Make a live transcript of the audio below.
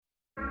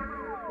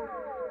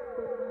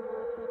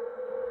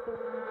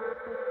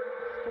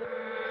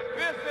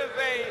is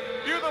a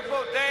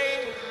beautiful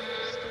day.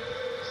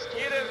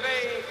 It is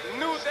a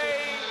new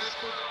day.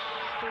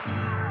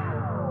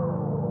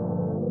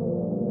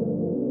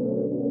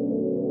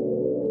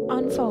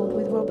 Unfold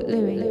with Robert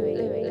Louis.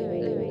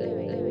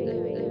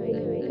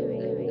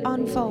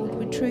 Unfold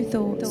with True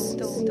Thoughts.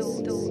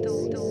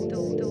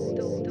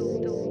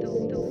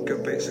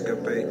 Good beats are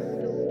good beat.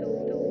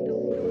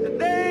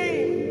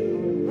 Today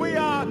we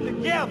are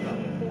together.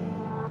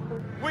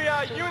 We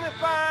are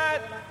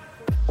unified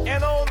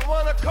and on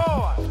one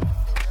accord.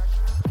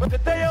 But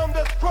today on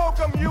this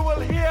program you will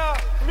hear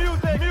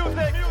music.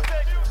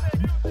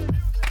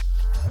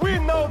 We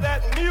know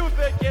that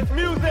music is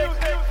music.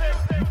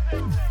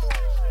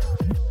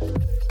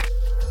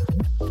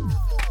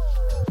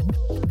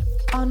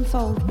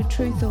 Unfold with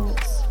True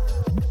Thoughts.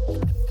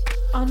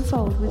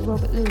 Unfold with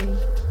Robert Louis.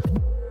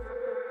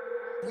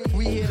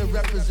 We here to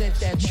represent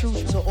that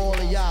truth to all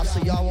of y'all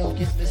so y'all won't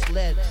get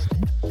misled.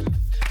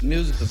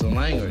 Music is a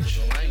language.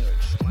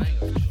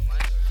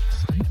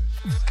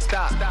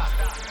 Stop.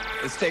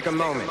 Let's take a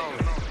moment.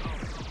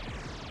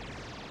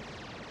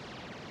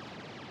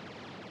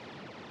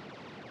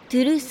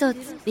 True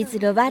Thoughts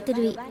with Robert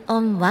Louis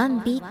on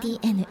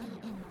 1BTN.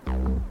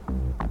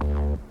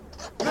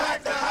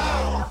 Back the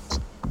house.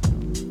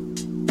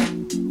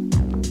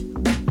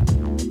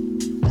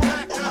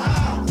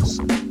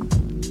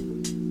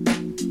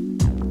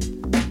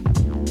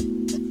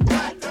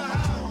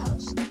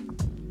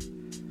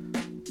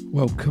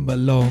 Welcome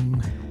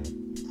along.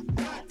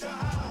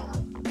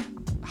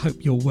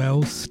 Hope you're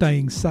well,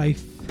 staying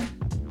safe.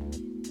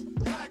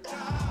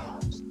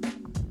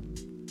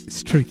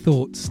 It's True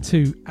Thoughts,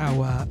 2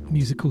 hour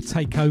musical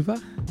takeover.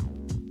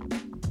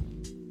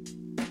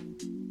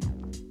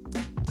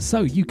 So,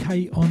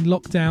 UK on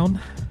lockdown.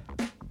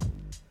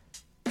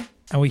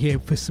 And we're here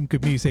for some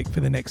good music for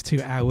the next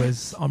 2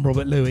 hours. I'm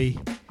Robert Louis,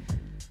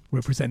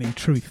 representing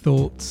True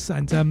Thoughts,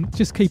 and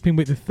just keeping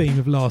with the theme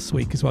of last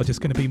week as well,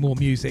 just going to be more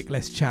music,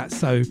 less chat.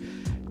 So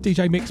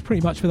DJ mix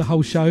pretty much for the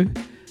whole show.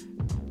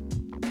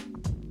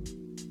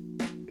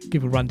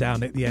 Give a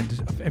rundown at the end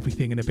of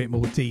everything in a bit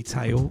more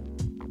detail.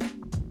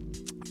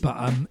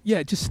 But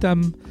just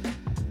my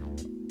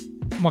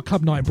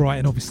club night in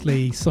Brighton,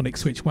 obviously Sonic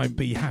Switch won't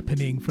be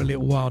happening for a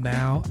little while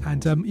now,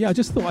 and I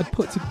just thought I'd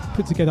put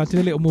together, I did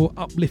a little more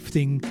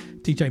uplifting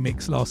DJ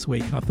mix last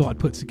week, and I thought I'd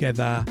put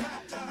together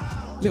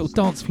little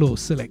dance floor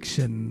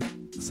selection.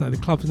 So the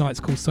club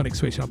night's called Sonic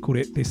Switch, and I've called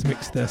it this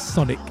mix the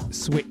Sonic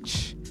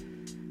Switch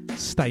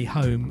Stay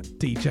Home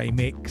DJ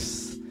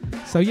Mix.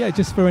 So yeah,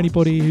 just for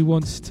anybody who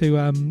wants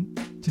to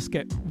just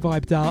get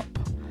vibed up,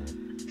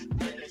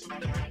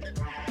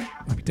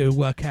 maybe do a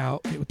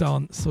workout, little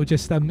dance, or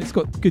just it's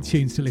got good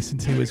tunes to listen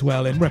to as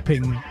well, and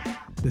repping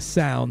the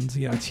sound,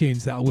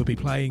 tunes that I would be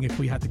playing if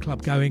we had the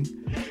club going.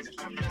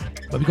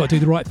 But we've got to do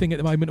the right thing at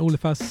the moment, all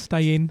of us.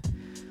 Stay in,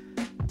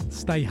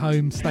 stay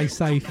home, stay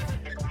safe.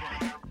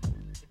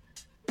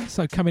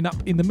 So coming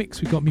up in the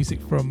mix, we've got music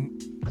from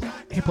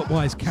Hip Hop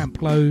Wise,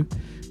 Camp Low,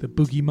 the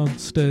Boogie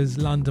Monsters,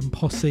 London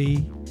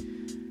Posse.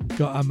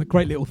 Got a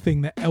great little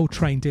thing that L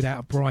Train did out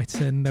of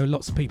Brighton. There were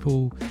lots of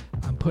people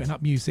putting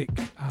up music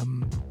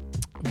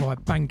via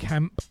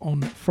Bandcamp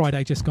on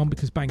Friday just gone,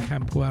 because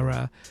Bandcamp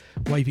were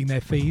waiving their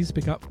fees.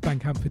 Big up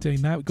Bandcamp for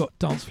doing that. We've got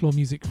dance floor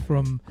music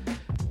from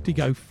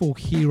Digo 4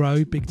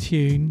 Hero, big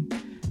tune.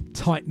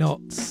 Tight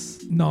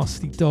Knots,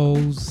 Nasty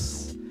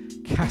Dolls,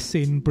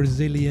 Cassin,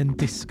 Brazilian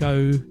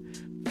disco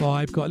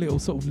vibe. Got a little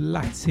sort of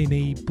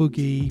Latin-y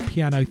boogie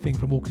piano thing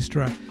from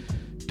Orchestra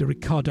de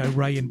Ricardo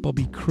Ray and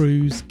Bobby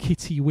Cruz.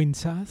 Kitty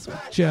Winter, sort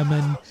of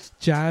German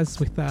jazz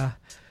with a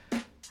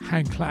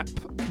hand clap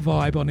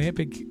vibe on it.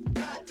 Big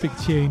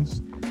tune.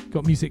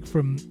 Got music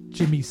from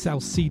Jimmy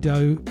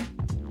Salcido,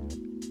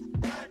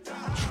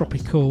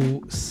 tropical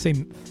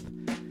synth.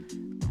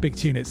 Big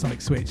tune at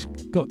Sonic Switch.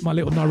 Got my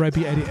little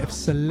Nairobi edit of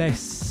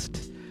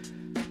Celeste.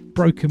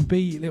 Broken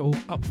Beat, little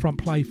upfront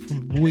play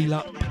from Wheel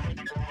Up.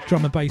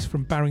 Drum and bass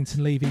from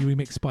Barrington Levy,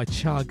 remixed by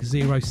Chug.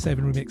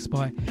 07 remixed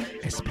by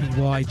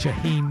SPY.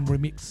 Jaheen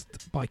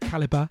remixed by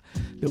Caliber.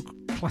 Little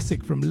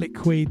classic from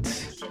Liquid.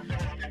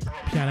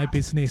 Piano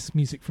Business,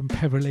 music from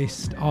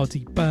Peverlist.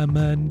 R.D.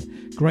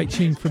 Berman. Great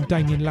tune from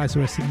Damien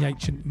Lazarus in the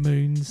Ancient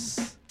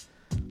Moons.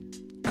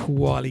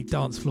 Koali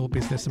Dance Floor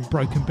Business, and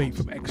Broken Beat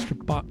from Extra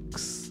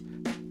Brux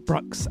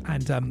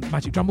and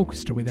Magic Drum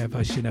Orchestra with their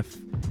version of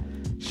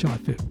Shy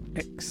for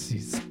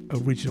X's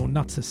original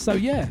Nutter. So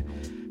yeah,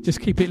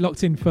 just keep it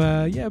locked in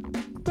for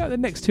about the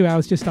next 2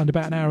 hours, just under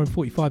about an hour and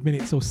 45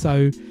 minutes or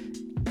so.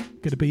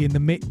 Going to be in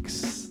the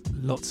mix,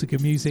 lots of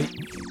good music.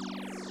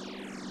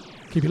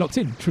 Keep it locked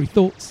in. True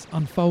Thoughts,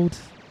 Unfold.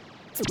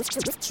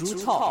 True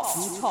Talk.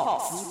 Rock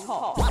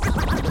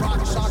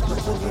shock the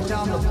boogie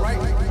down the break.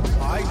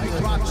 I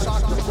rock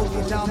shock the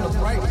boogie down the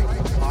break.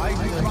 I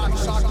rock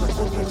shock the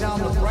boogie down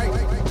the break.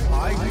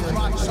 I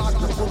rock shock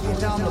the boogie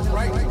down the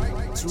break.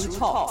 True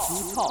Talk.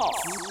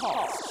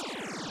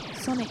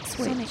 Sonic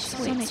Switch.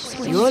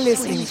 You're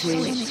listening to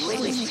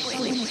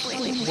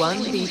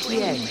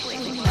 1BTN.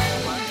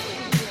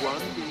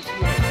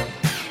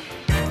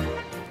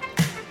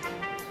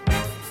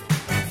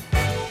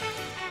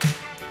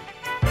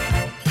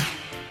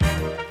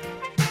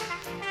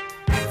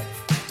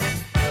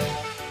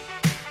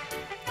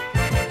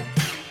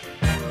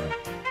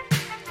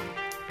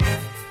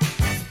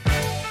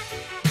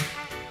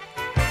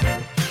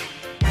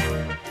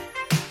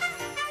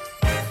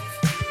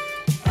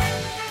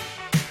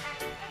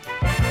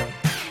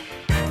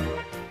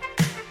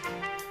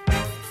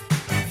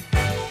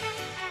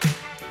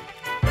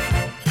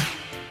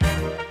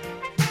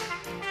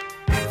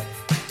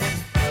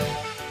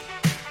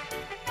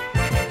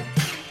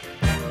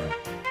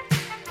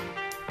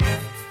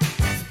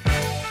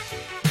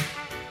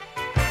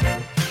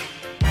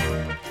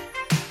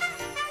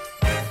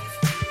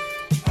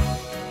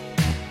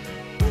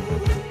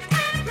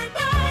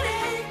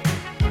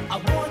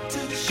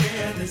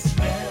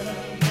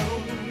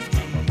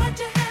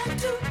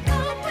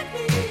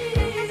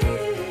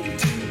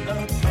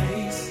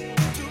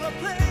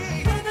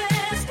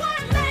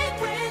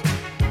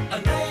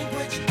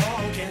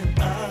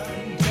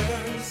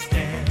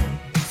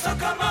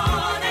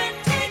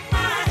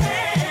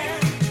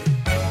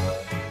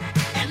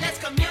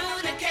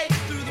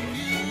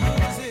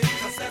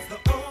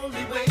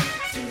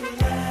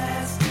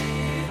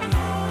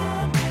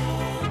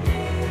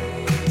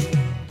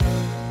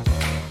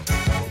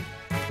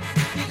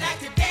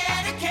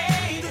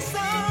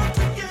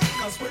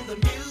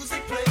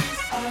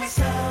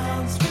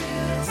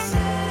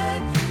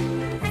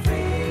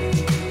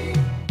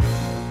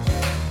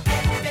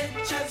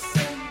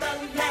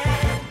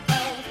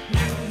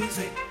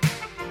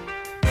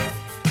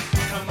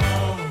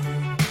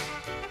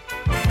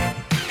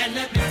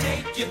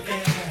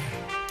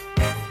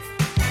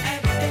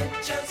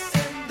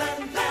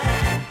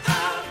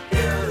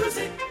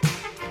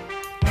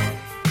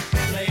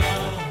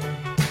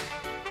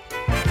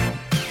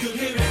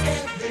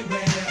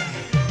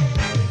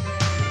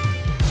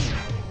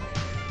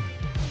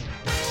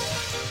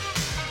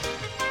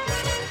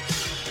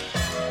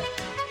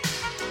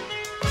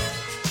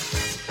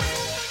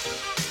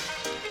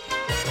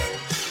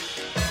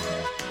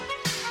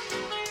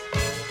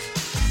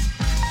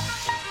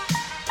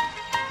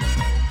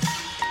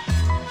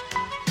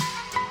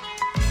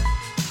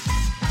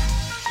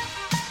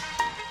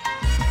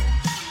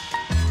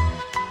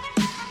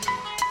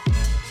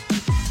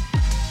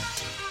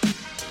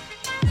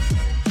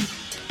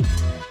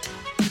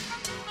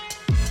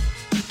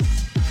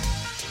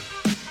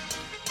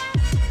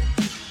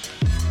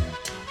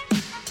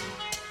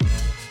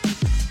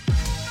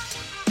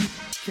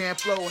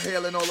 Camp Flow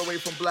hailing all the way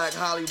from Black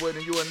Hollywood,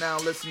 and you are now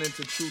listening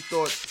to True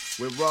Thoughts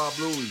with Rob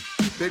Louie.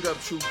 Big up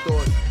True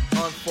Thoughts,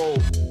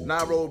 Unfold,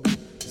 Nairobi,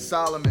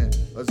 Solomon,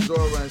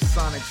 Azura, and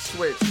Sonic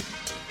Switch.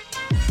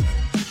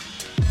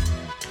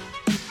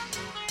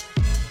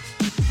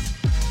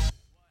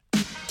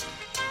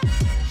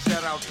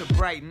 Shout out to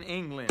Brighton,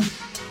 England.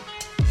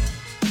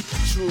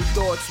 True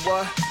Thoughts,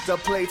 what? The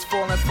plates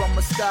falling from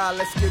the sky,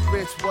 let's get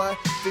rich, what?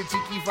 The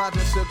Jiki Vines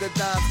and Sugar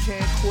Dimes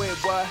can't quit,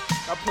 what?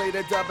 I play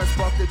the dub and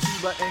spark the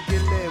tuba and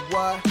get lit,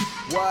 what?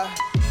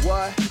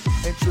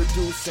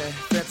 Introducing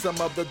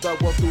Phantom of the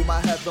Dug, walk through my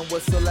heaven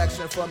with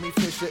selection from me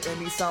Fisher and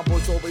these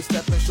soundboards always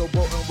stepping,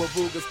 showboating with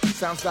Rugas.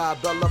 Sounds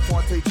Bella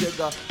Fonte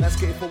Jigger.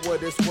 Landscape for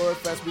what it's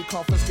worth as we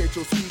confiscate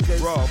your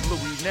speakers. Rob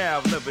Louie now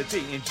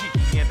levitating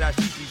Jiki and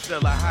Ashiki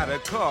sell a hotter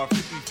car.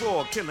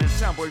 54 killing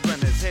soundboy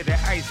runners, headed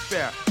ice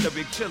bear. The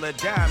big chiller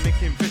diamond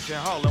convention,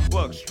 Harlem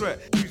Bug strut.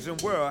 Using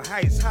world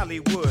heights,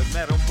 Hollywood,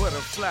 Madam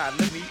Butterfly.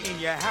 Let me in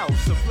your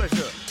house, a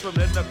pleasure. From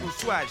the knuckle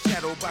swat,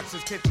 shadow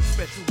boxes catching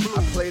special blue.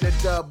 I play the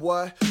dub,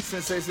 what?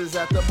 Sensations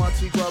at the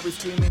Montego, we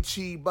screaming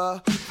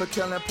Chiba. For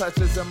killing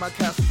pleasures in my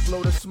castle,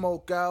 blow the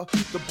smoke out.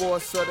 The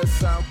boss of the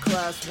sound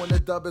class, when the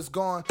dub is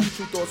gone.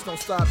 True Thoughts don't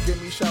stop,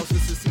 give me shouts,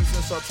 it's the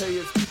season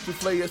sauteers. We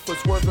flayers for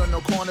swerving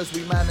no corners,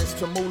 we manage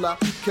to moolah.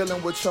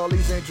 Killing with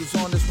Charlie's Angels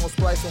on this, no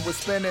splicing with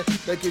spinning.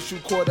 That gets you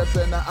caught up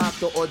in the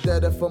octa or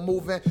dead if I'm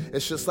moving.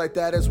 It's just like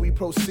that as we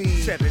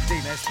proceed.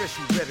 Saturday night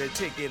special, better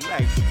take it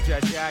like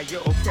Jaja,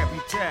 yo,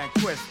 Capitan,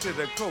 quest to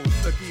the coast.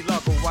 Lucky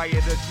Lago, wire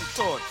the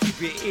True Thoughts.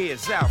 Keep your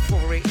ears out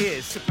for it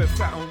is. Sipping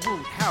fountain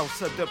root,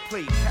 house of the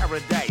plate,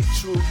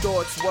 paradise. True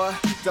Thoughts, what?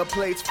 The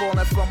plates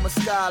falling from the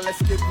sky,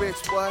 let's get rich,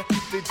 what?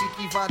 The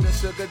Jiki Vines and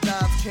Sugar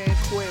Dimes can't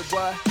quit,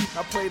 what?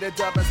 I play the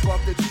dub and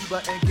spark the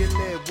tuba and get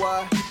lit,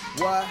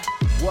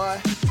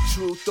 what?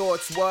 True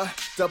Thoughts, what?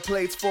 The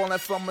plates falling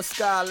from the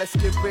sky, let's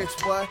get rich,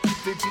 what?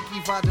 The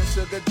Jiki Vines and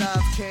Sugar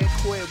Dimes can't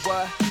quit,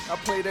 what? I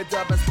play the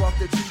dub and spark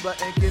the tuba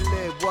and get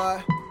lit,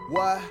 what?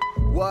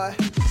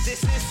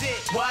 This is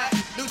it, what?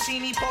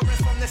 Lucini pouring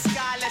from the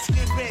sky, let's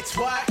get rich,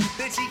 what?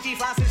 The Jiki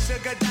Vines and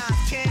Sugar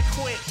Dimes can't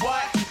quit,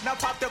 what? Now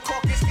pop the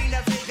cork and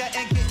Stina Vega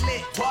and get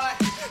lit, what?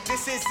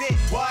 This is it,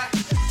 what?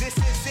 This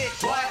is it,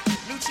 what?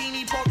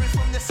 Lucini pouring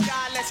from the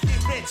sky, let's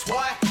get rich,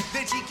 what? The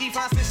Jiki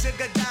Vines and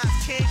Sugar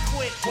Dimes can't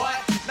quit, what?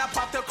 Now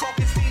pop the cork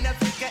and Stina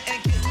Vega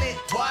and get lit,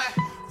 what?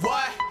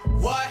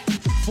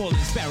 Falling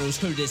sparrows,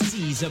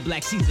 courtesies of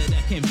Black Caesar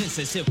that convince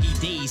us silky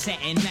days,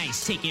 satin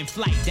nights, taking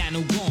flight, Dino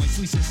going,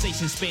 sweet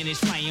sensation, Spanish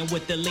flying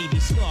with the lady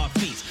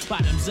Scarface,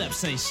 bottoms up,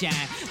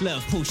 sunshine,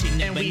 love potion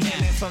number 9. And we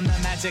hailing from the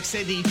Magic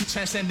City,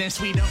 transcendent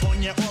sweeter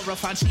on your aura,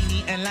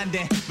 Fancini in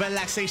London,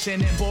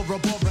 relaxation in Bora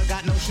Bora,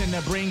 got notion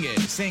to bring it,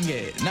 sing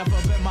it, never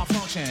been my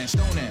function,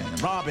 stoning,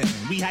 robbing,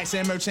 we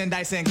heisting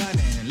merchandise and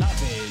gunning,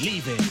 love it,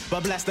 leave it,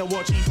 but bless the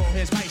war chief for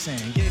his bison,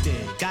 get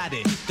it, got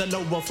it, the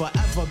low will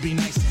forever be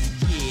nice and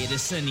yeah, the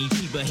sunny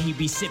Chiba, he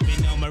be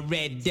sipping on my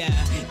red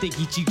Think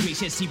he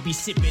gracious, he be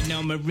sipping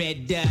on my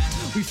red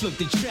We float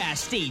the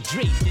tri-state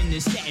draped in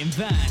the satin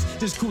vines.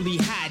 This coolie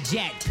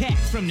hijack pack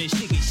from the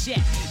sugar shack.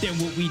 Then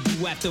what we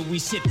do after we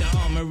sip the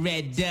armor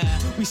red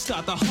we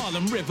start the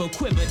Harlem River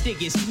quiver,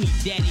 dig it sweet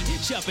daddy.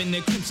 Sharpen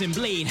the crimson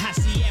blade, high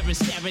Sierra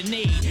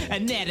serenade.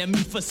 Anatomy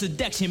for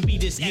seduction, be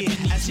this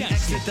ebony as you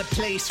junction. exit the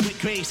place with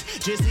grace,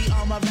 drizzly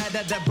armor red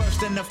at the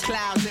bursting of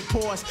clouds, it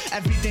pours.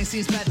 Everything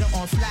seems better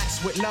on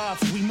flats with love.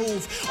 We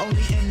move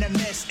only in the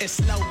mist, it's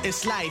slow,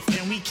 it's life,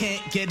 and we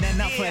can't get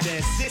enough of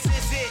this. This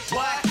is it,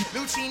 what?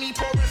 Lucini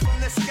pouring from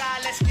the sky,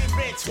 let's get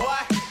rich,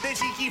 what? The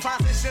Jiki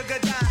Vines and Sugar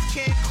Dimes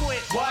can't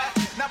quit, what?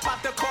 Now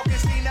pop the cork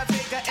and Stina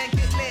Vega and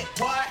get lit,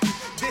 what?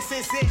 This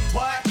is it,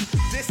 what?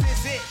 This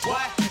is it,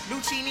 what?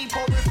 Lucini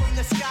pouring from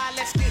the sky,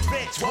 let's get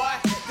rich,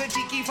 what? The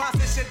Jiki Vines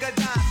and Sugar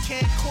Dimes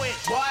can't quit,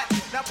 what?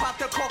 Now pop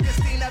the cork and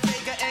Stina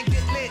Vega and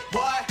get lit,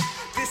 what?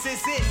 This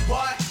is it,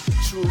 what?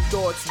 True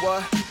Thoughts,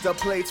 what? The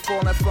plates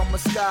falling from the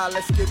sky,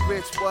 let's get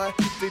rich, what?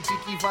 The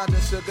Jiki Vines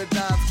and Sugar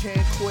Dimes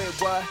can't quit,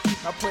 what?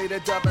 I play the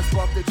dub and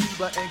spark the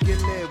tuba and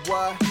get lit,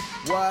 what?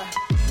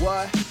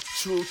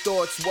 True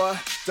Thoughts, what?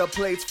 The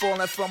plates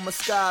falling from the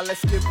sky,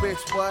 let's get rich,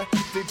 what?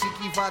 The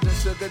Jiki Vines and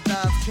Sugar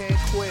Dimes can't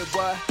quit,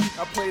 what?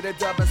 I play the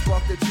dub and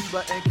spark the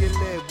tuba and get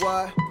lit,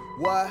 what?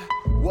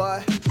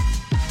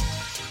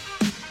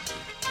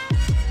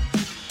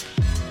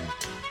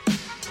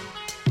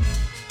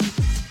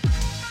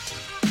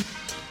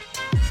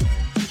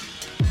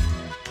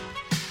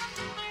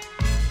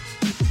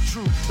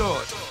 True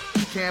Thoughts.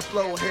 Camp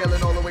Flow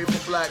hailing all the way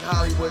from Black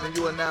Hollywood, and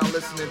you are now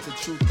listening to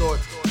True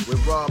Thoughts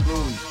with Rob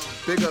Louie.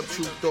 Big up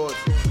True Thoughts,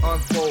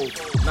 Unfold,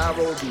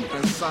 Nairobi,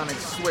 and Sonic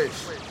Switch.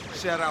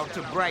 Shout out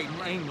to Brighton,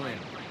 England.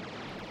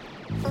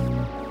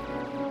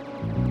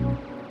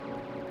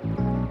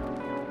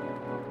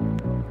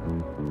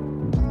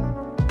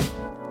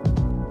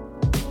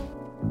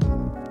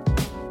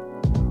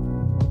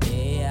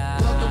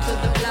 Welcome to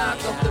the block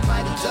of the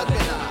mighty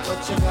juggernaut.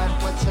 What you got,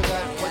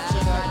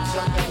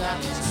 juggernaut.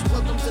 Just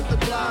welcome to the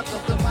block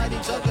of the mighty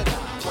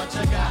juggernaut. What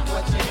you got,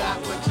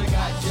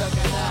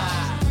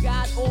 juggernaut.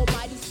 God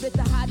Almighty spit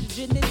the hot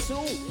oxygen in two.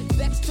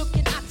 Vex took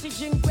an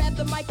oxygen, grabbed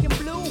the mic and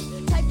blew.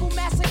 Typhoon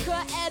massacre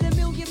at a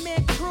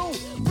million-man crew.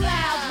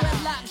 Clouds,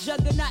 red lock,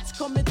 juggernauts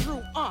coming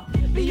through.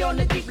 Beyond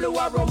the deep blue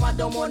aroma, I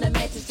don't want a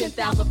mantis.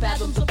 10,000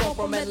 fathoms of fall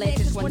from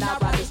Atlantis when I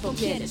rise from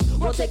Kansas.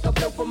 Roll take a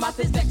blow from my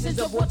fist, vexes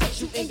of water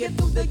shooting get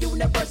through the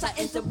universe. I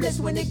enter bliss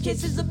when it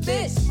kisses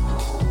abyss.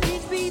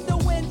 These be the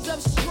winds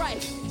of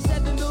strife.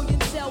 7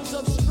 million cells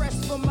of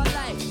stress from my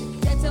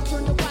life. That's how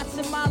turn the watts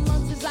in my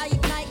lungs as I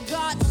ignite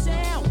God's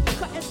sound,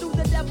 cutting through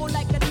the devil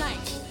like a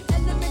knife.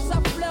 Elements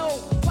I flow,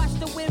 watch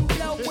the wind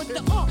blow with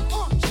the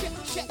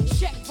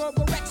check,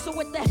 verbal Rex. So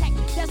what the heck?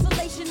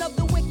 Desolation of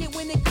the wicked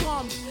when it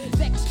comes.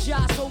 Vex,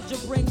 Jah, soldier,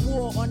 bring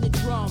war on the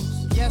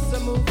drums. Yes, I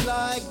move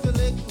like the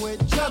liquid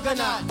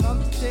juggernaut.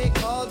 Come to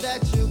take all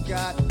that you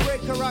got.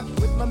 Break a rock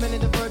with my many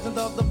diversions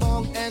of the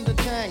bong and the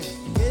tang.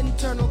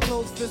 Internal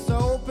closed fist,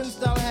 open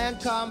style hand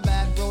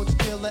combat. Roach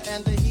killer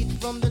and the heat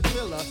from the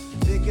driller.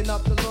 Bigging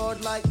up the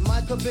Lord like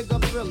Michael, big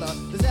up thriller.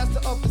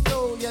 Disaster of the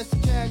soul, yes,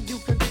 can you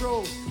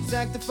control?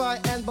 Sanctify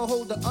and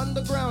behold the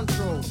underground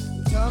troll.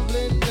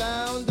 Tumbling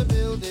down the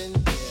building.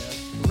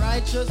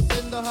 Righteous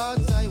in the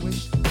hearts I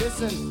wish.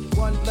 Listen,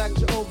 one black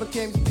Jehovah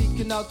came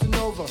speaking out to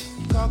Nova.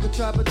 Conquer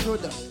tribe of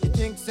Judah, you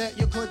think that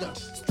you coulda.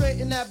 Straight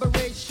in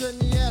aberration,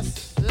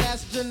 yes.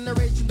 Last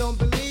generation don't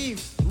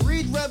believe.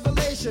 Read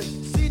Revelation,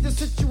 see the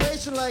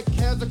situation like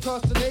hands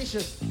across the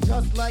nation.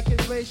 Just like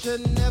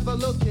inflation, never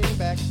looking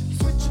back.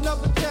 Switching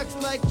up the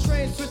text like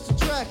trains switch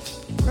the tracks.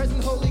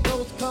 Present Holy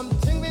Ghost come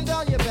tingling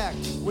down your back.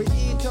 We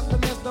eat up the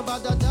mess,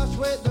 nobody dash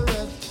with the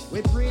rest.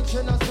 We preach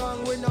in a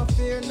song, we no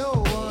fear no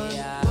one.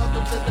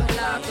 Welcome to the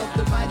block of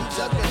the mighty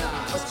juggernaut.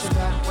 What you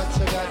got, what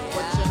you got,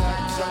 what you got,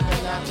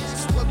 juggernaut.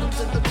 Welcome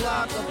to the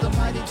block of the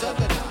mighty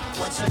juggernaut.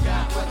 What you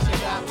got, what you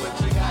got, what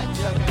you got,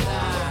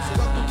 juggernaut.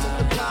 Welcome to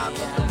the block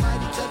of the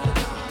mighty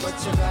juggernaut. What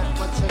you got,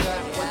 what you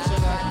got, what you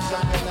got,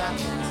 juggernaut.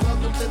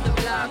 Welcome to the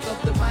block of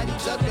the mighty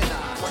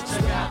juggernaut. What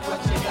you got,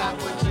 what you got,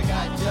 what you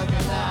got,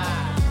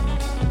 juggernaut.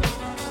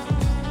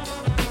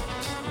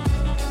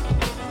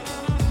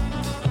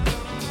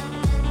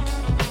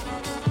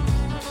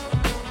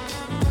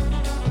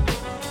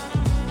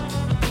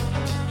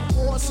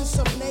 Forces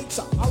of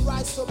nature, I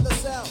rise from the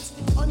cells.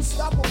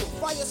 Unstoppable,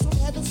 fires from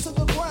heavens to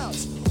the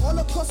grounds. All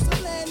across the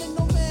land and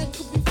no man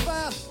could be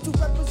found to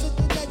represent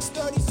the next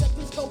 30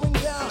 seconds going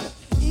down.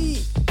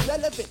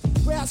 Irrelevant,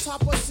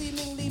 grasshopper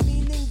seemingly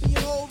meaning,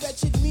 behold,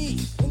 wretched me.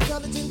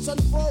 Intelligence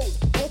unfolds,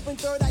 open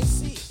third eye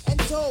see, and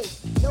told,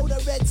 know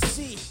the Red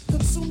Sea,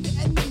 consume the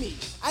enemy.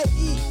 I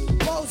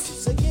eat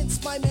Moses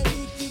against my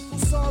many people,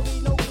 sorry,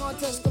 no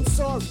contest, I'm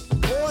sorry.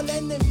 All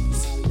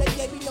enemies, that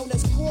may be known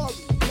as quarry,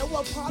 no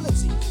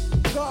apology.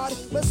 God,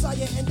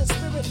 Messiah, and the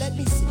Spirit, let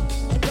me see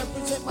and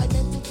represent my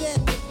mental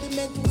den with the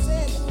mental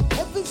zen.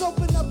 Heavens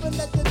open up and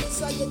let the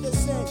Messiah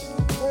descend.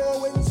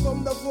 4 winds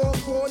from the 4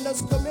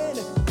 corners come in.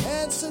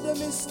 Answer the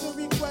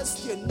mystery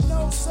question.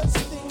 No such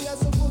thing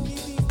as a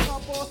boogie beef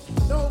popper.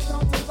 No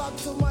counterlock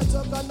to my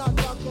juggernaut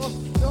rocker.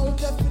 No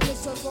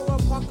definition for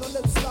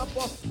apocalypse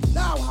stopper.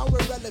 Now how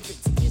irrelevant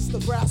is the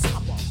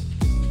grasshopper?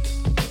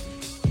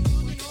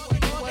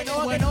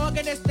 When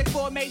organistic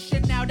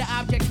formation, now the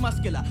object's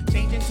muscular.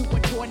 Change into a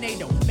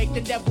tornado, make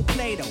the devil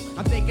Play-Doh.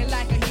 I'm thinking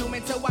like a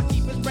human, so I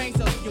keep his brain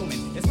so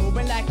human. It's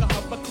moving like a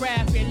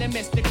hovercraft, feeling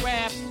Mr.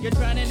 Crab. You're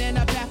drowning in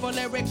a path of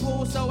lyric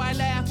pool, so I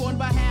laugh on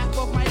behalf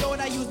of my Lord.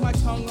 I use my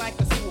tongue like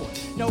a sword.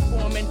 No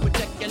form in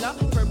particular,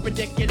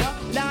 perpendicular.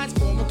 Lines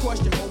form across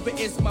Jehovah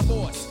is my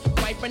boss.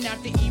 Wiping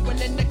out the evil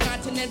in the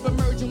continent, but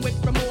merging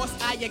with remorse.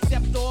 I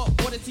accept all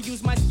order to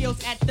use my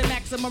skills at the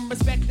maximum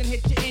respect and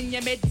hit you in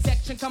your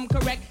midsection. Come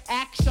correct,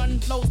 action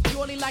flows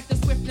purely like the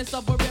swiftness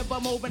of a river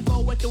moving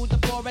forward through the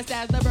forest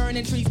as the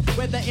burning trees.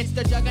 Whether it's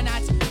the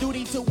juggernauts,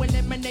 duty to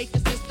eliminate the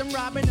system,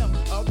 robbing them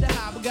of the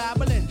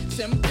hobgoblin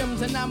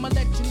symptoms. And I'ma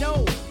let you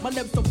know, my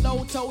lips will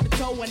flow toe to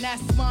toe, and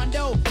that's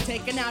Mondo,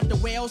 taking out the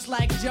whales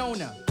like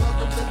Jonah.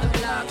 Welcome to the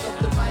block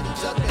of the mighty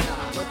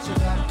juggernaut. What you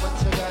got, what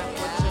you got,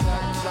 what you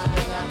got,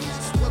 juggernaut.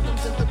 Welcome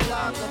to the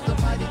block of the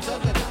mighty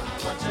juggernaut.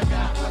 What you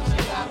got, what you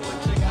got, what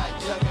you got,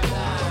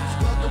 juggernaut.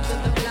 Welcome to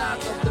the block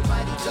of the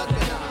mighty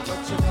juggernaut.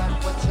 What you got,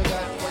 what you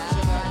got, what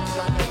you got,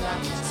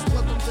 juggernaut.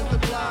 Welcome to the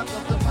block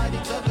of the mighty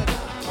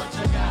juggernaut. What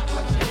you got,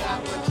 what you got,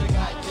 what you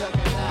got,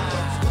 juggernaut.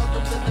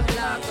 Welcome to the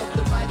block of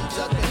the mighty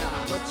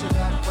juggernaut. What you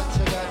got, what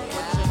you got,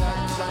 what you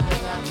got,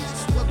 juggernaut.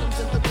 Welcome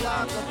to the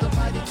block of the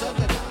mighty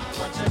juggernaut.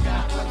 What you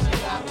got, what you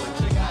got, what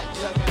you got,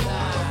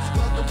 juggernaut.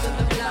 Welcome to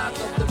the block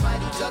of the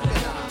mighty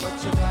juggernaut. What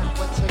you got,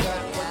 what you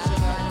got, what you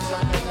got,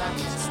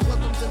 juggernaut.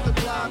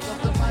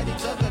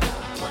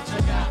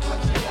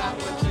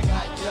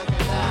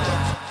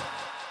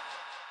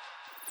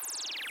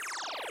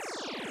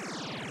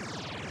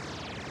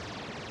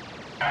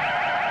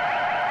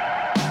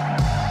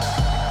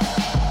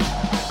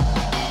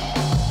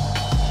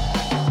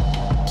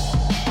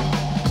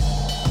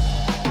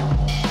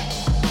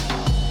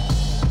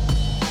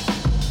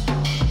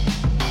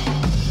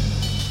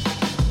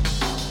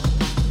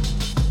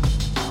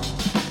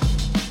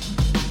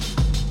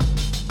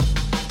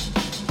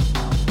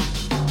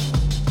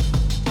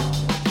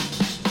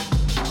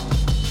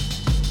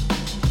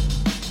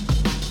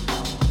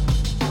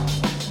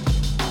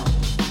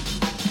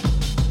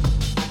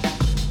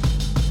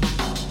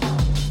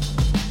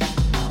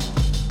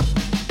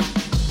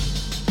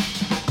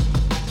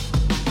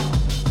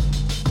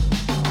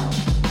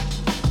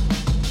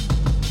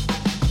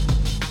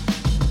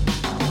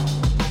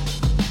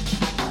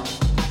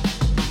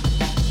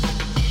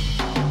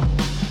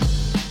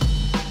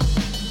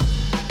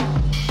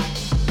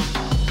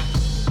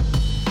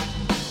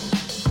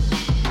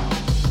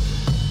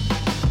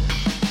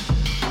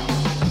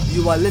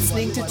 You are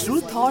listening to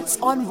True Thoughts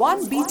on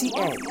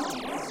 1BTN.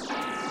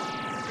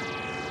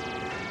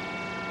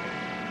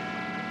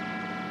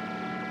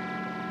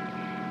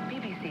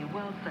 BBC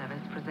World Service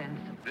presents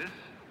This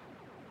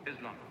is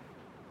London.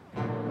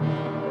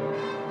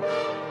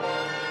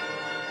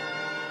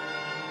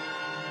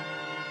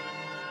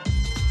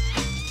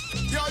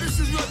 Yo, this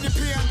is Rodney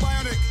P and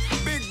Bionic.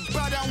 Big,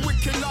 bad and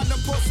wicked London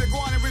pussy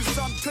going with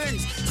some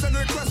things. Send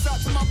requests out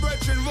to my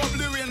brethren, Rob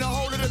Louie and the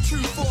whole of the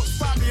True Thoughts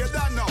family, you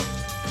don't know.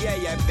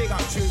 Yeah, big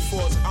up True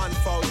Thoughts,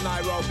 Unfold,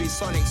 Nairobi,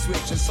 Sonic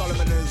Switch and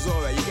Solomon and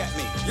Zora, you get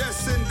me?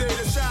 Yes, indeed,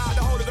 a shout out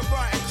the whole of the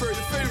Brighton crew,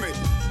 you feel me?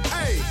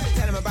 Hey!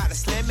 Tell them about the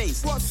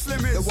Slimmies. What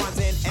Slimmies? The ones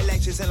in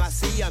Electrics and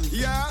Lyceum.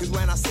 Yeah? Cause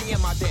when I see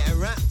them, I didn't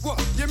rap. What?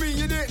 You mean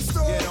you didn't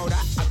stop? You know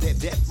that, I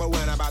dip, but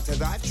when I'm about to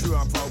dive, True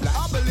Unfold like.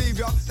 I believe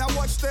ya, now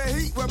watch their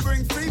heat, we'll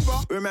bring fever.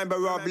 Remember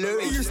Rob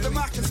Louie? He used to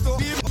mack and store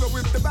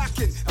with the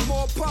backing, and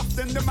more puff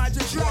than the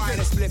Magic Dragon. Why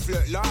the spliff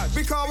look large?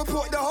 Because we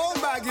put the whole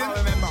bag in. I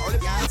remember all the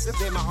guys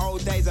in my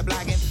old days of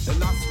blagging.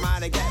 Enough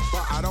man to get,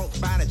 but I don't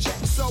ban a check.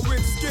 So we've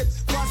skipped,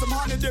 find some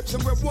honey dips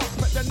and we've walked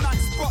at the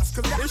nice spots,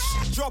 cause this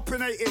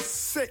dropping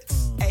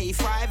 86.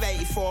 85,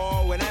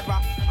 84, whenever.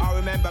 I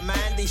remember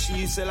Mandy, she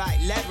used to like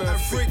leather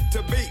and freak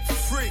to beat,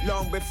 freak.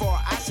 Long before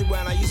acid,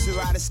 when I used to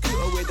ride a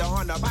scooter with a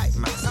Honda bike,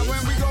 man. And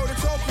when we go to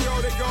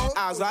Tokyo, they go.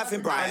 I was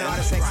laughing Brighton. I know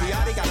the sexy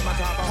yardie got in my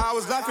top. I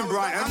was laughing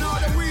Brighton. I know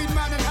the weed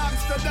man in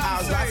Amsterdam. I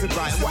was laughing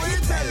Brighton. So what you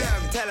tell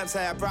them? Tell them,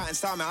 say a Brighton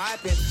start me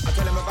hyping. I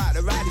tell them about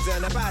the riders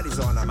and the baddies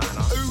on the man.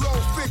 Who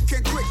roll thick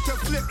and quick to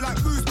flip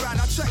like booze band.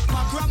 I check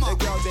my grammar.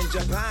 The girls in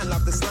Japan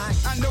love the slang.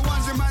 And the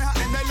ones in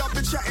Manhattan, they love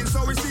the chatting,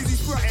 so it's easy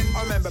spreading.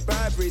 I remember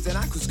Burberry's and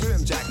Aqua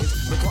Scream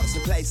jackets. The cops to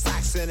play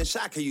Saxon and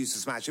Shaka used to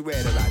smash it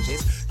with the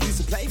ratchets.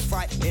 Used to play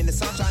fight in the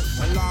sunshine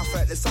and laugh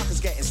at the suckers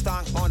getting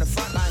stunk on the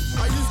front line.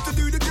 I used to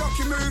do the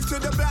jockey move to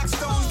the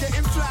Blackstones,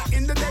 getting flat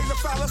in the days of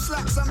Farrah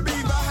slacks and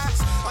beaver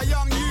hats. A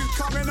young youth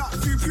coming up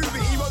through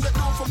puberty, wasn't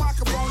known for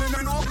microphone and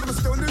then Auckland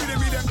still new to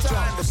me them times.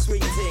 Trying the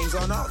sweet things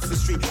on Oxford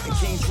Street and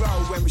King's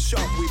Road when we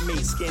shop we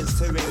meet skins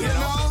to ring, you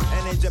know?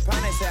 And in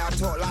Japan they say I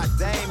talk like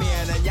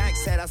Damien and Yank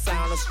said I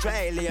sound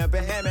Australian,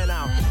 but hear me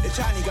now. The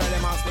Chinese girl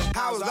them ask me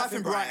how was life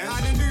in Brighton?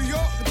 And in New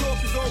York the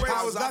talk is always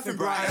how was life in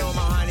Brighton? All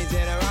my honeys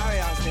in a Rari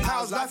ask me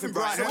how's life in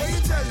Brighton? So what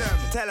you tell them?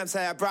 Tell them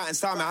say a Brighton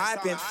start me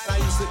hyping. I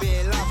used to be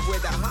in love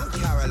with that hunk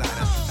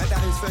Carolina. And that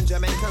who's from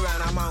Jamaica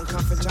and her mom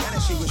come from China.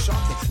 She was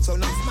shocking, so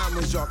enough man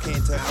was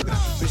jockeying to her.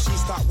 But she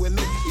stuck with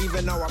me,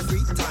 even though I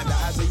free time.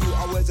 That as a youth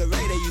I was a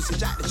raider, used to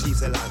jack the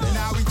Chiefs of London.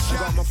 Now we I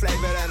got my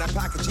flavour and a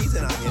pack of cheese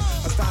and onion.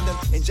 I stand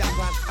up in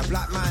Japan, a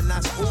black man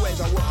that's always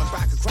I want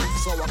back a cracker,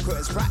 so I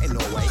couldn't sprat in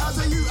Norway. As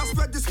a youth I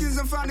spread the skins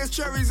and found there's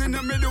cherries in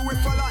the middle.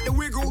 If I like the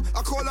wiggle,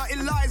 I call her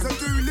Eliza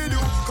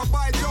Doolittle. Cause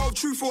by Joe,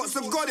 True Thoughts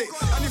have got it.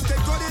 And if they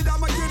got it,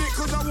 I'ma get it,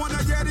 cause I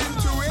wanna get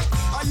into it.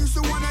 I used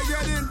to wanna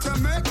get into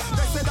me.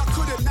 They said I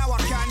couldn't, now I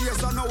can.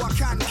 Yes, I know I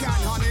can,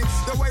 honey.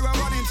 The way we're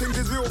running things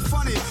is real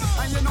funny.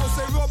 And you know,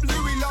 say Rob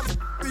Louie loves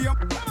the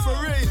for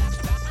real.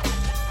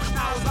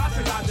 I was life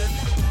in London.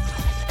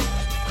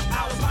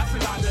 I was life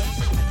in London.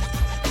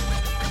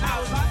 I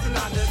was life in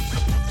London.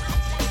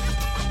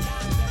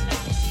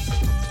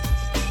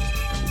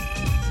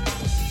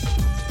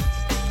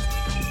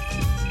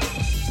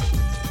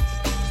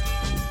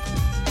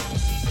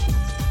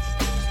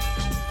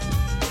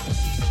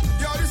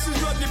 Yo, this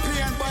is Rodney P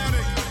and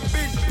Bionic.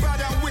 Big,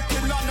 bad and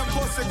wicked London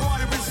pussy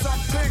going with some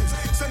things.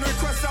 Send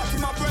requests out to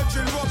my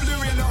brethren, Rob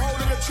Louie and the whole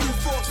of the True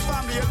Thoughts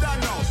family, you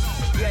don't know.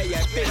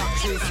 Yeah, big up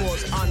True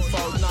Thoughts,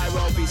 Unfold,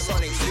 Nairobi,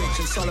 Sonic Switch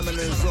and Solomon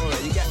and Zora,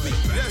 you get me?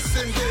 Yes,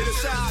 indeed, a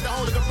shout out the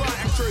whole of the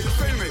Brighton crew, you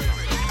feel me?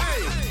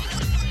 Hey!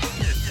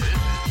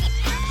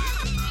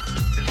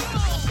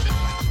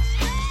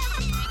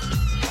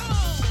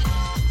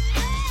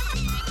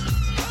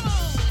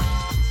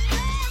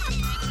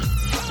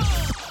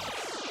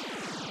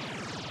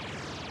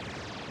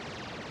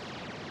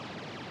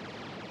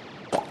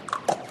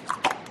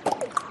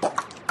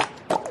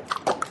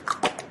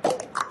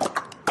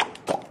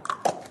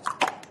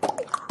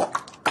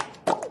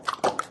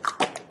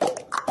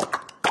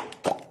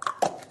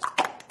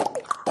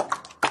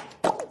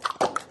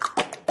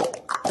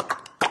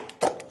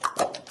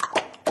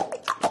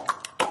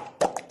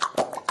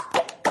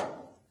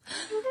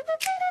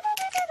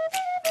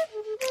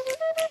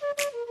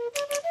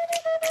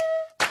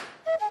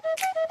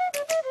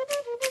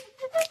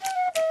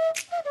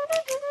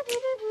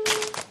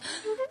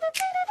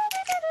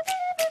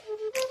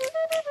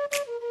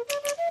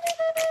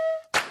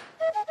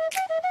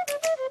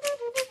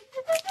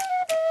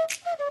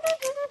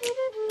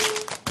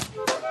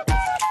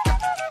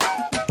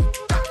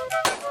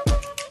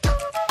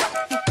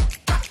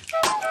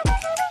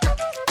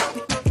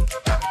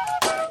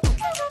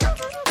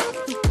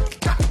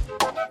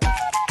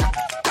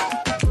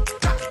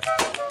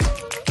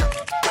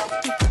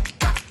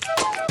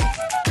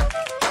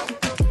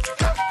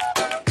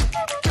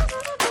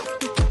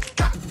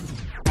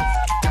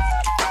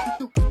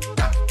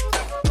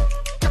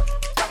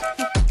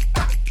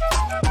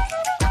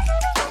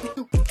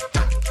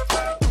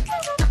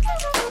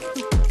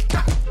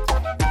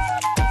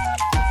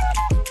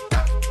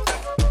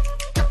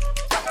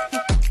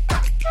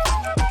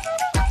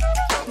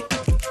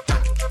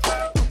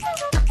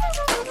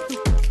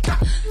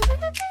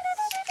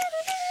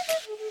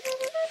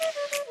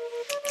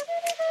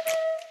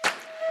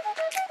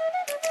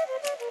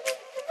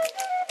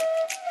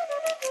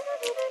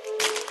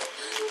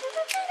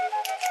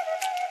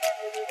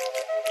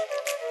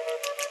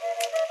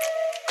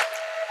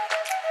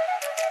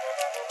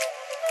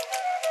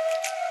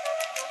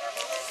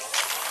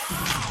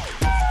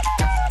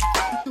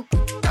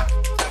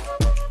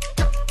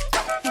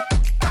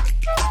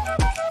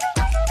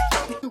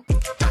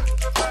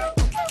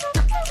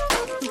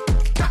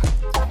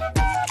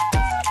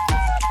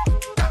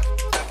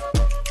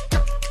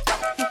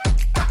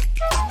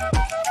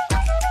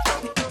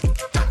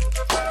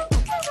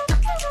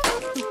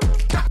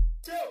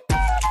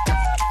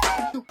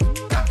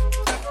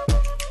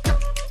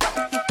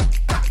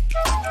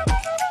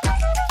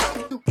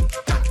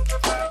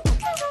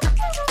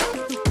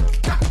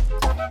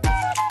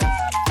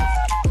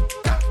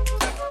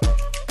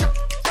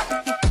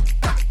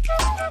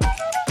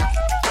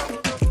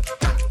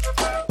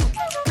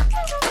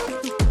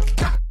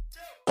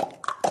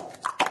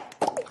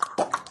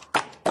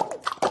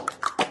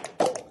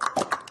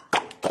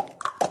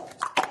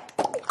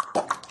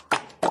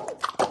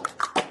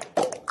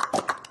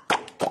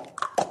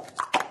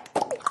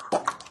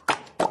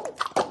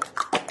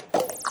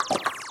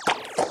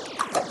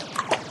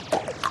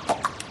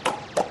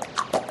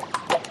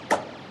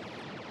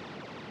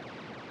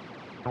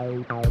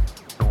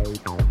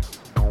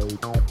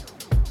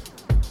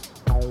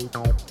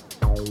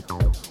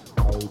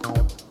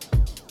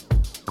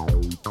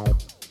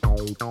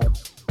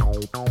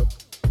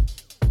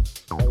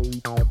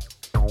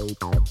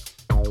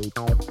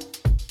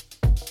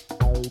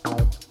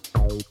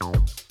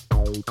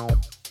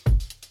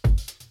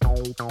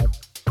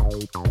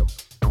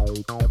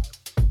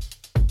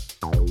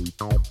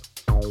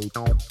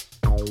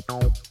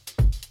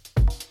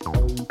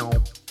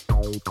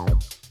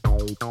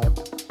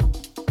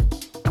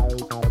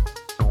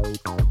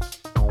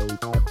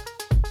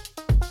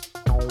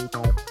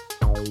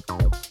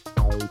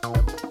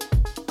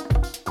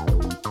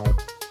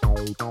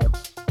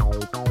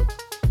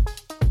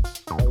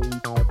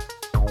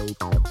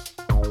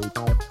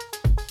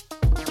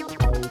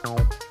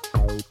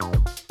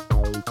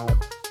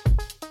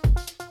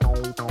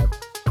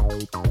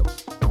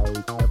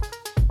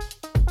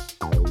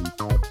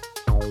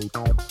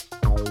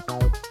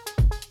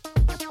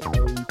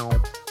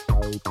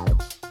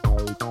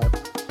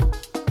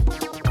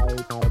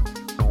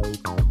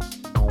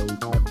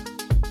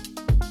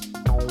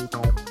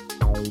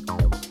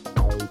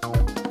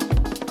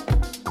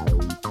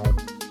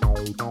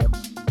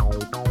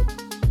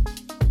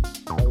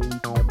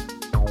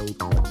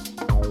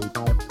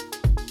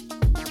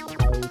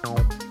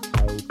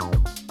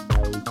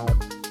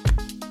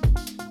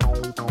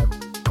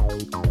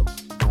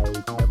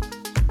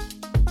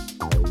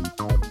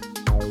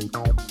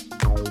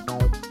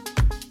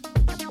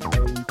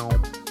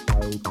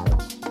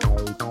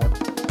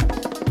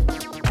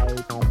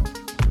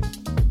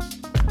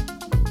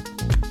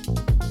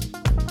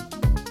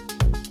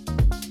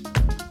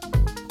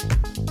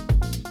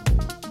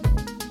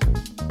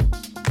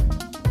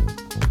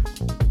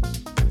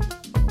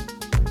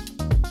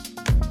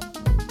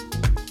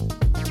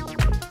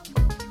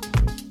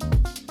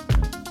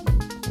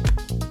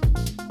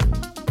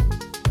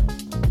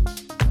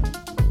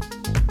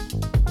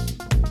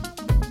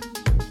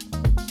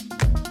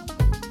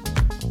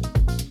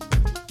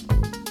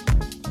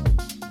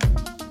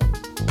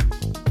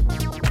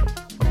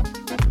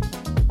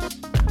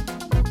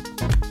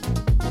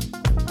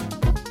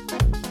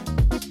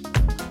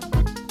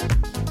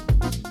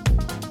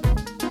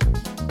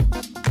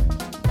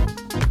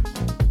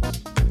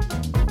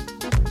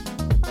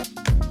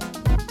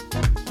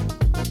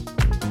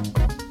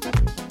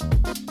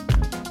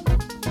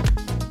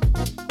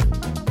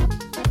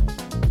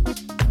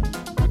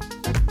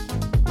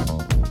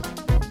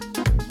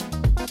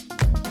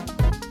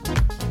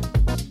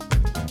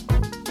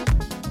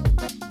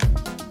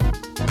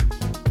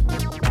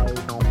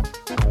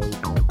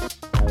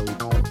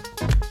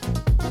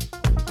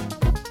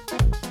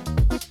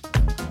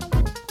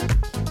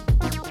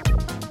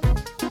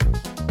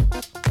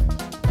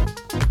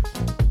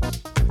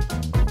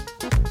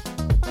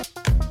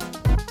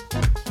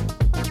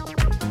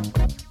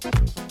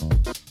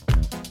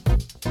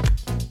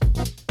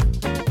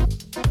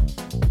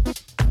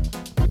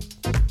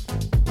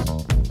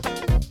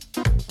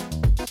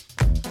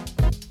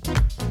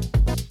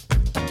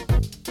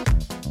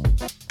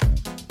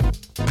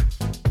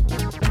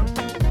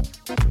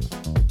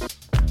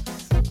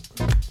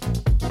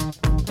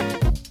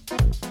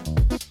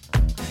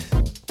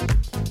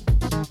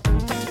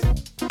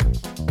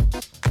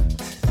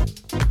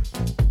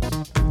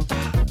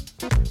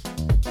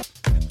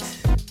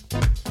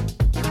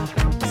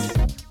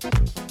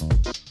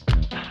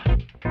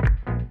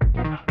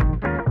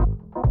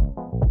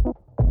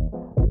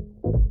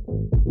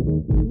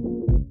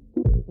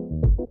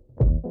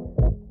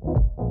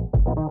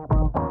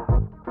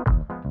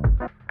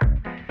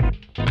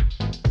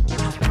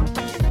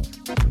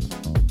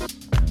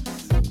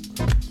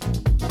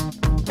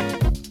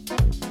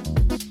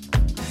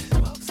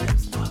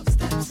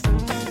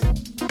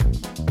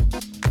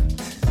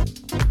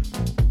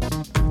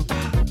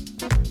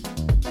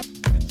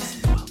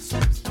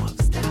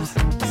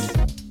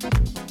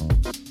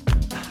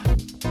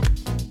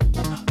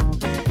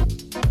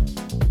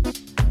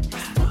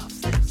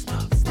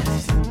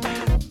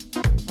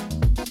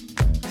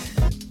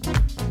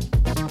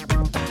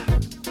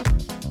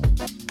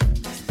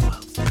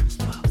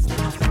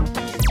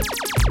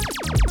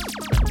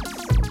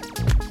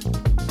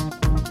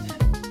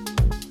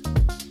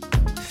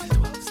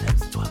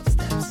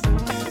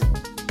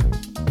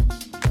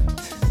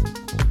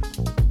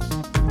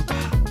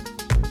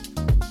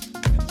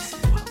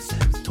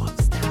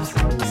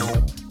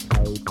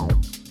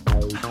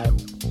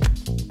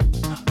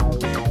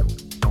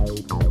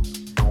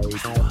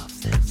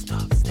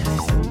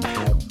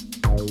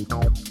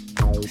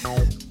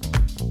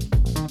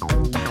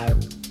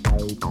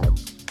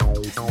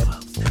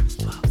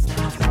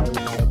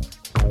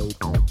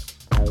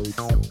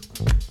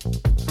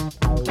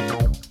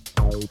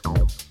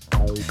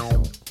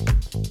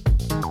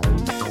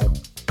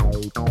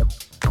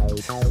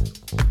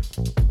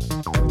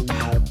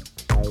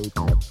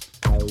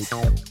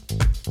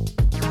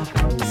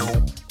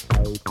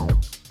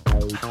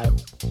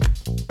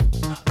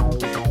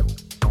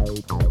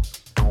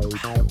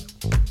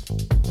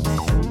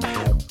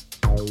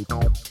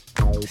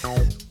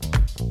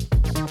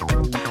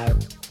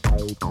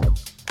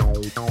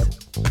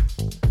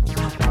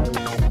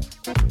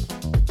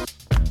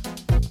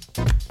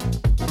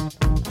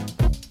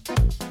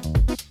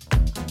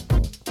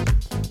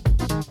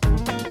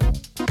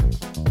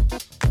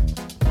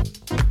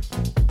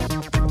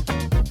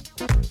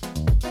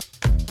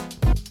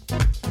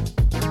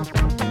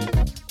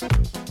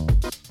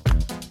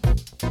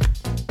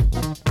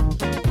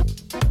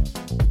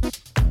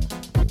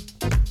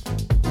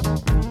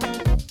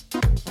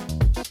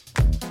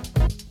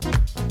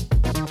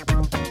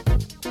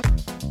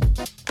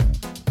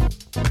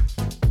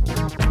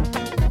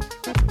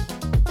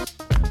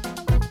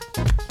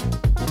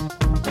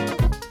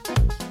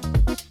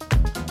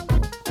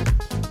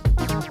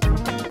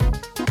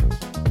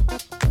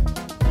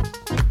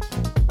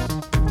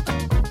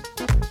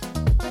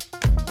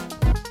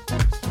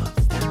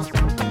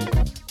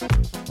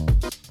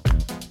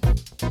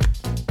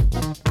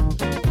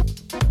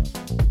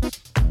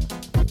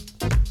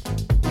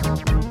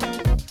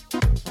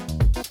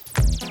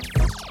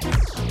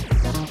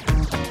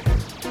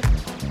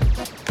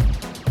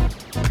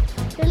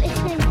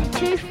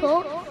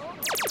 Thoughts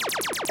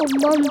on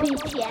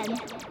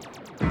 1BTN.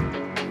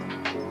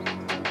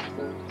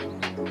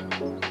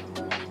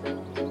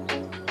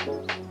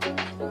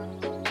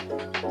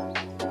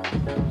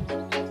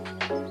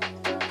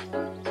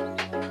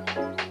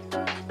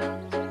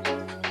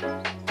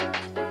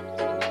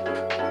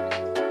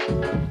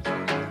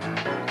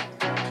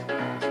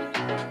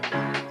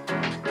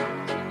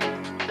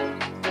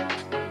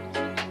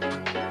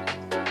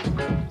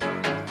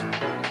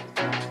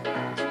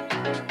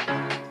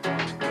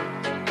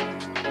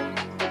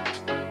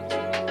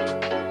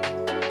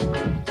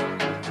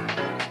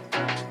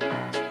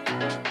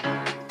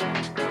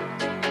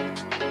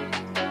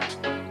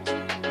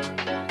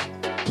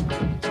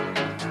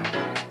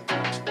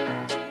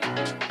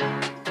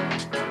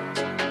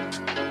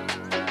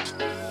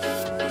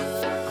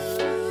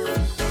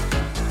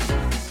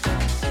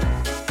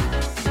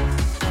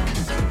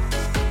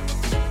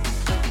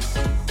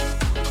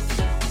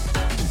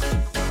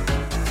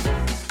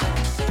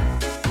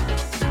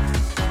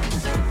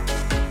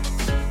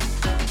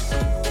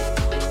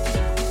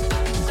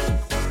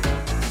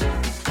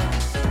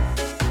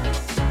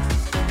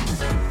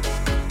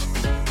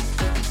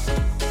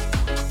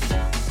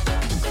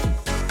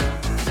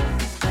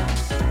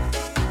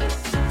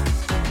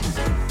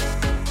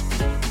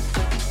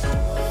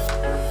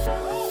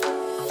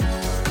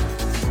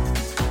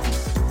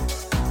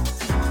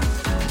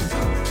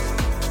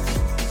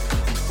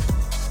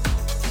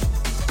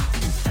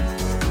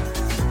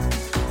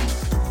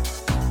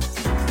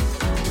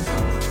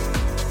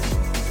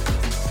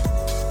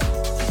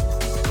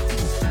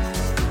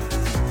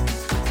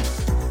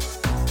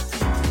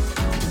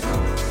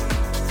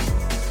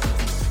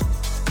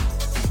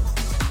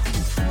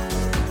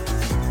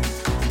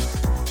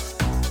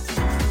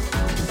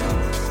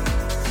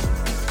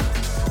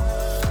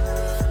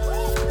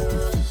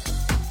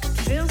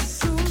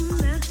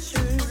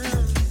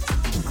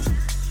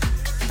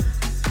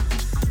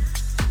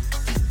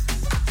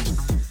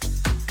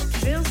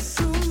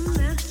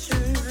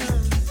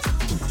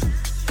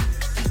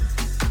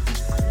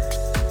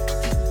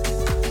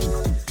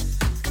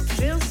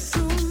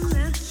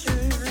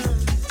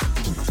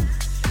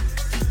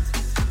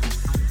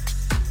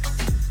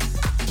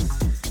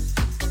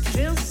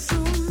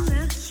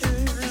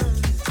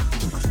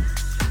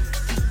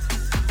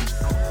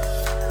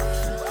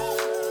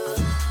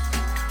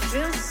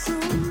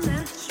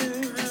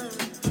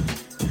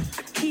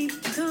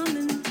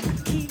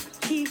 Feel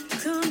so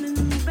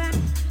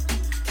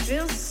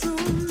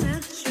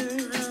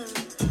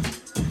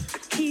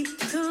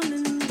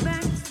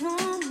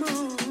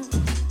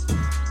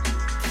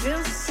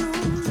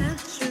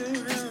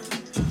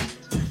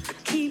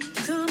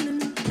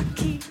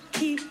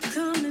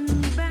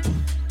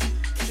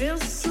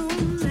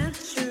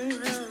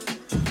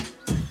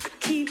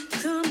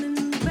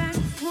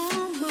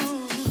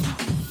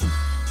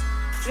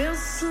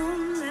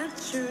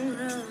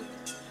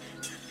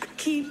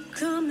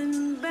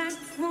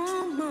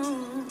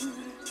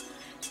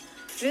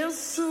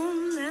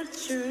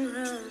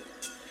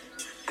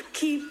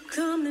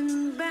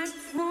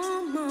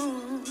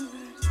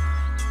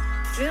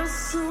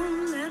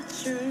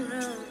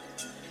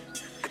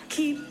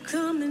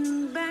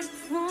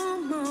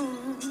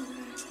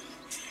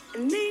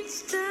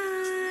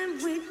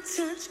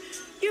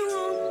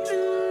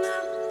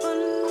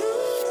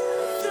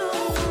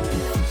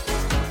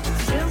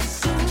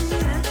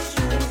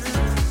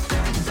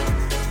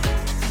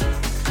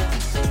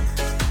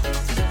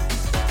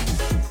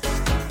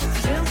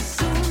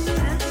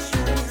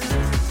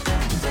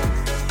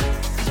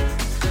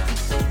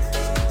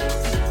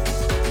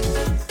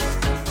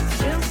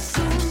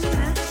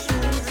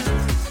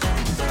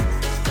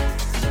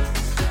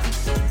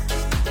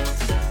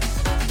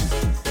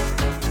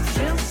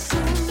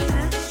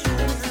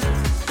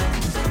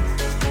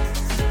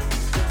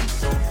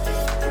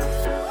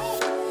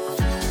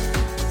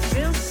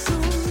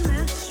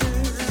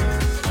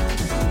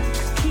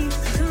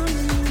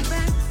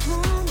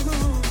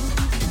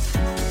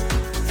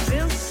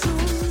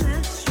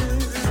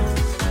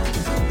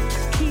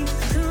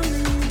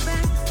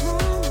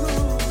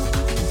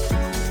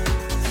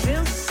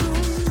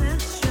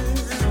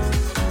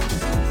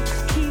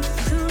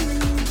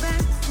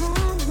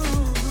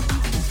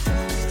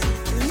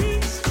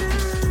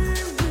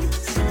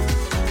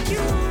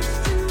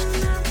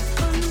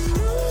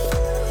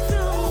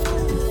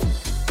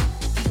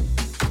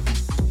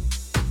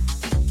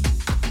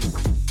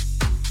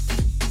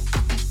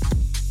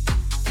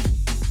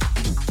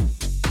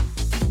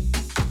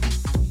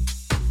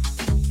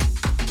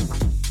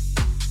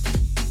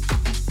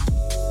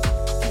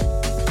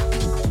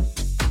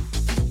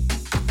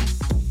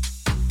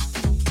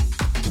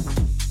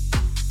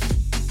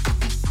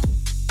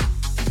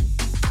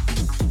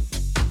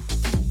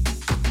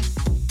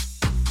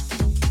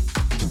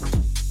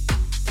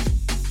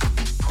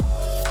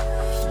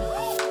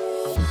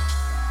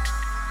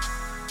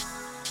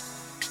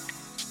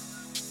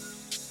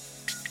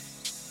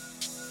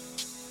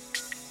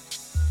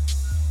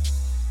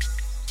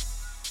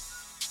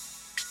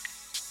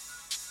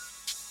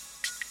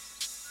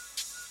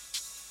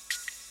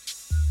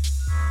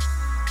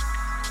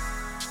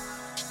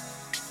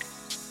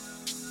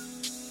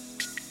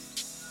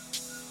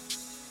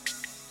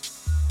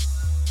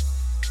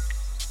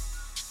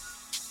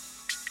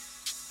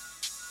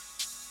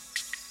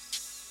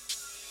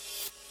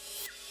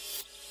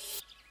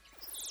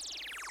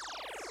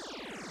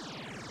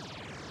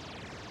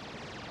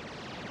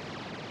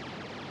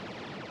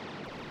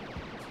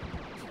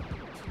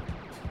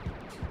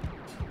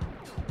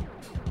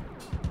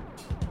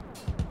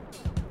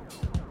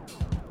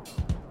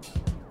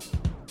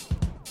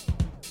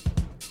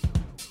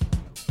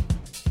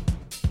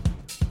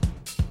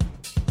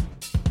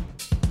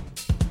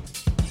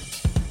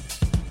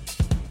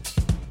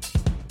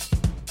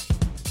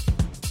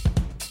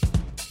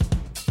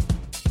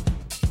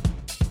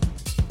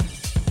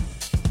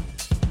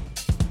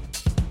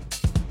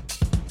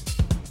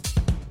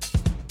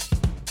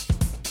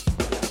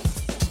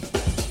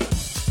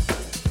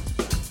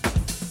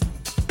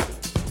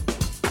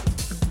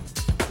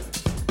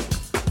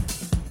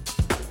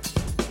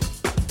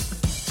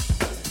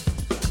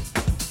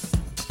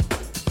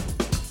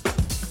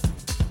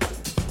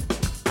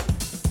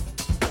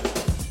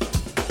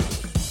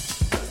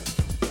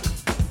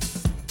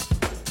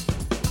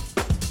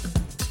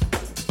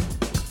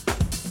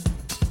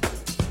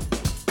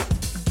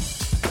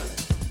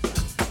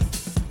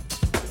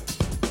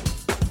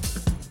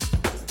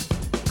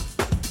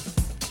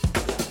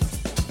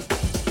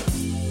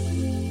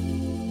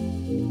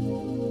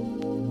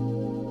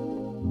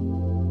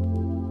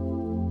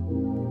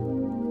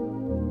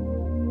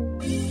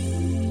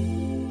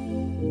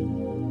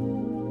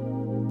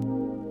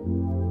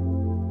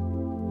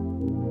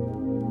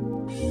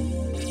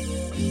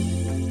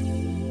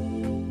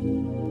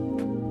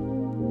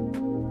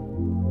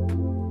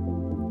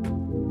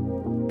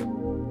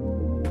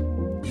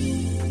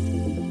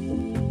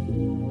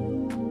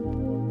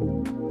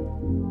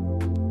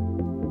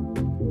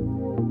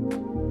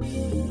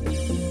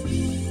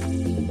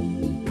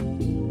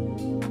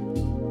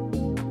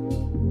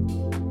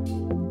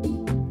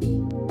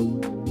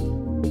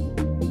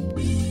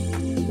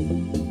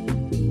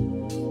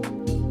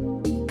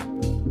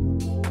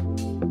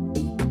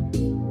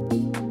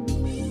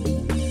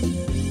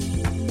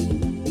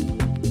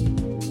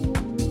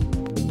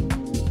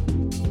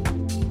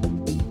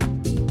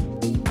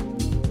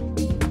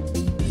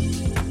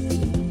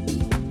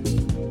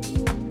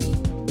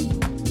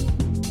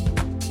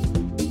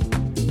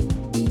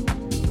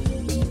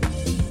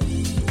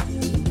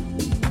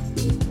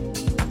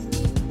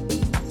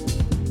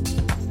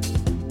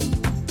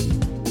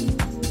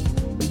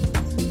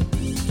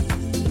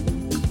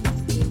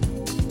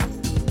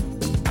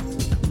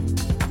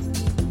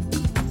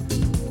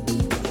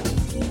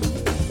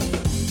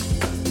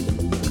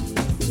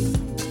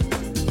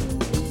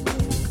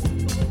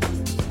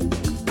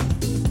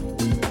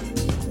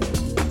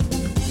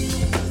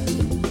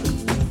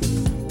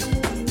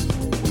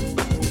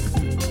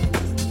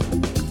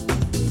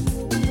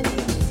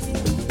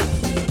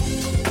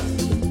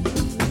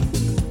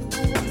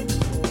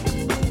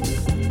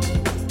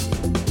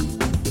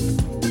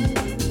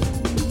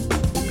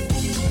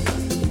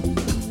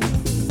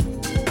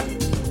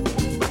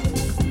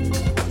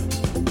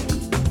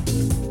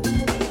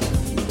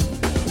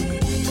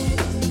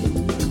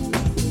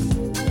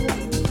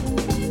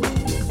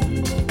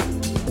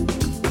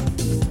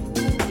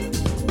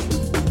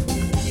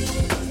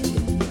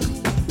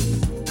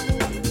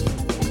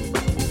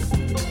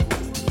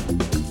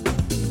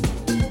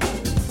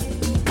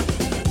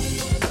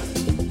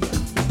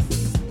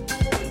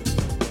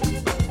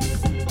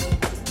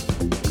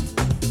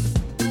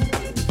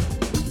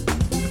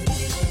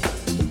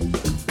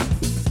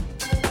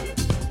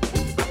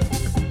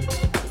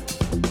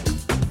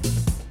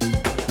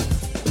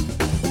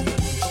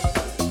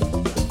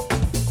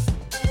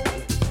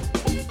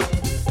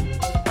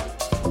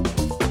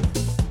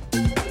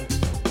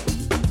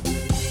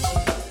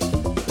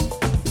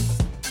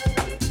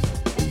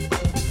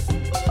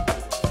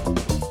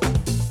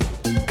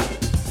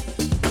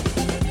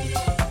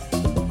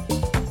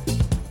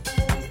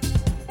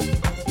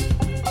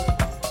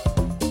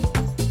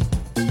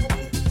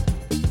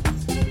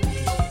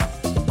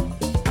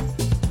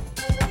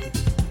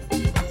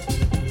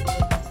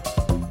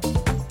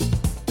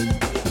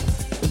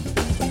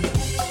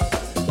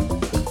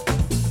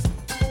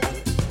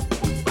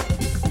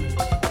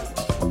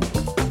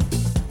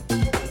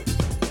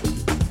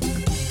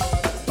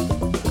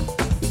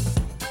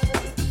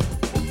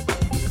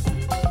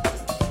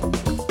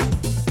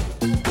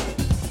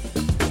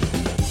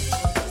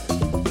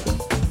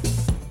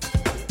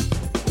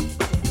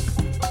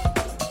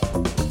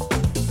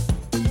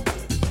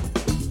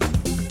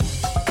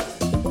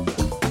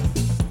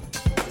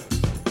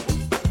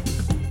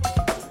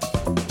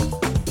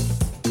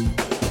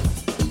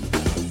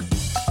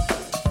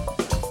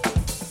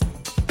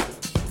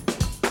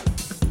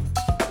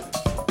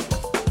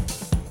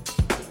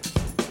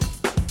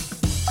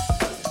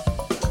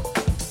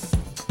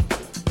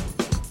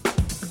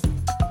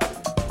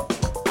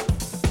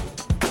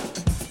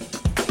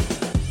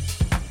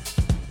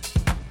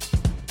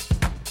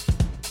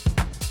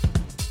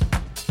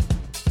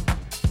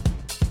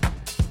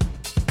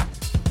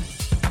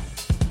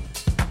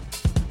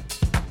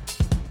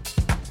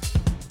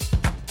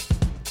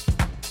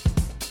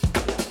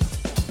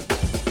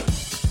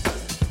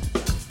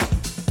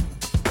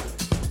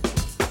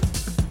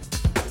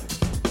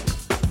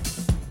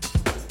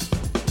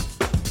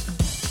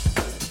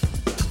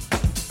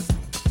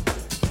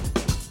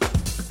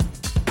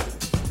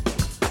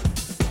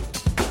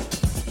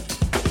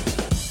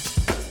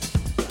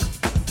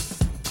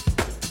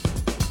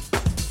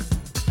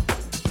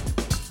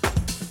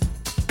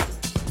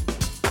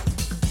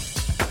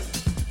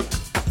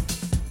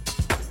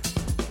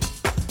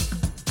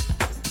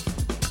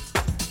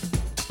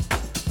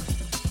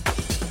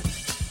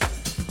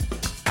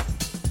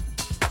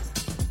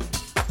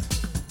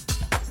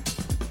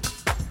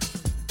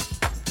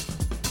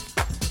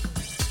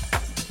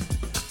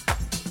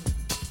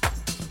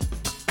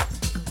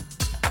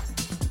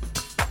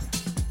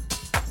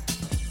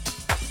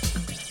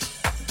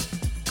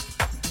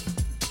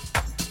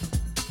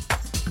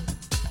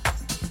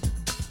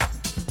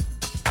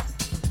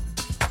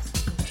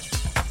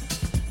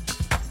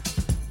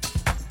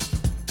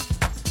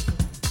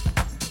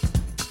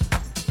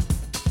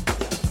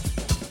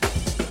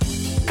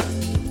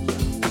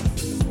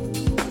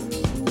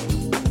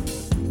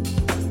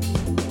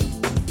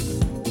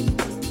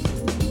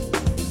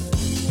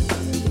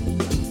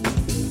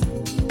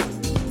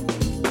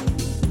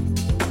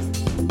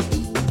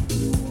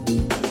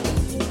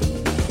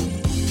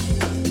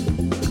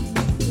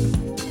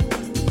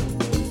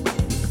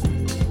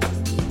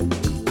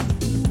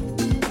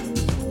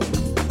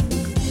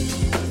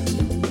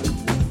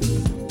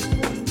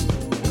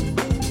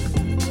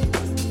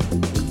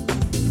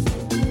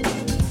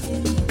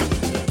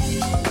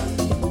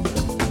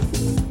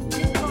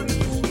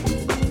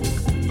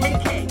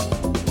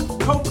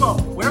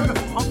whatever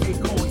the fuck they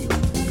call you.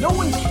 No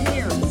one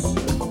cares,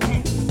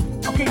 okay?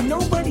 Okay,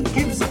 nobody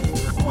gives a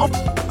fuck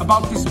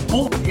about this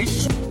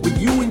bullshit with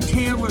you and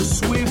Taylor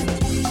Swift,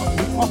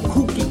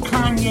 kooky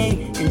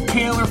Kanye and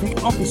Taylor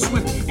and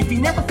Swift. If he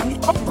never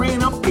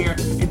ran up there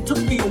and took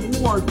the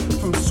award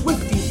from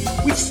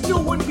Swiftie, we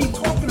still wouldn't be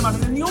talking about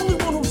it. And the only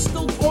one who's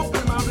still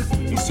talking about it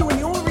is you. And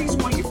the only reason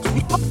why you're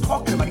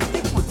talking about it, you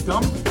think we're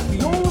dumb?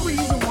 The only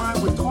reason why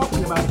we're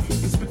talking about it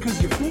is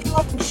because your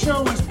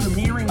show is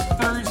premiering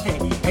Thursday,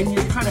 and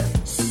you're kind of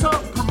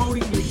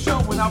sub-promoting your show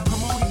without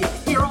promoting it.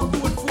 Here, I'll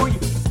do it for you.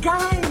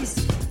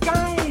 Guys,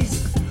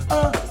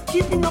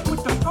 Keeping Up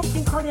with the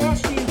fucking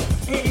Kardashian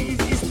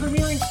is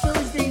premiering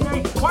Thursday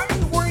night. Why are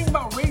you worrying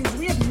about ratings?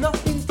 We have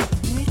nothing to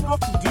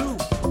do.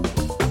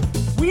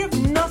 We have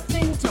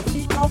nothing to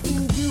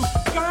fucking do.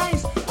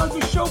 Guys,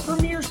 the show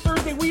premieres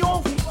Thursday. We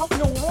all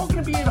know we're all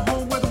going to be at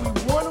home whether we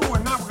want to or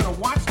not. We're going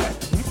to watch that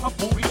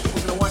bullshit.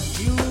 We're going to watch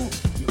you,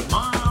 your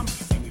mom,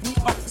 and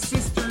your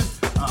sisters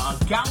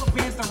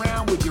gallivant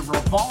around with your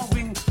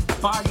revolving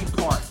body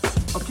parts.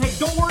 Okay?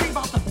 Don't worry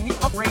about the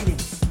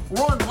ratings.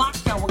 We're on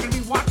lockdown. We're going to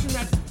be watching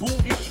that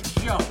bullshit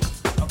show.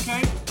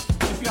 Okay?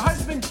 If your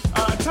husband,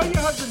 tell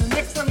your husband the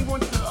next time he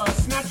wants to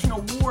snatch an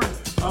award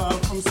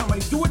from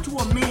somebody, do it to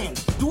a man.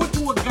 Do it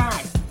to a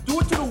guy. Do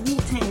it to the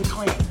Wu-Tang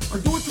Clan. Or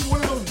do it to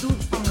one of those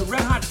dudes from the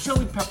Red Hot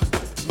Chili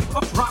Peppers.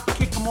 Drop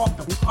kick them off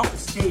the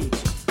stage.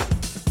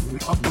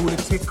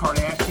 Lunatic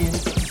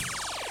Kardashians.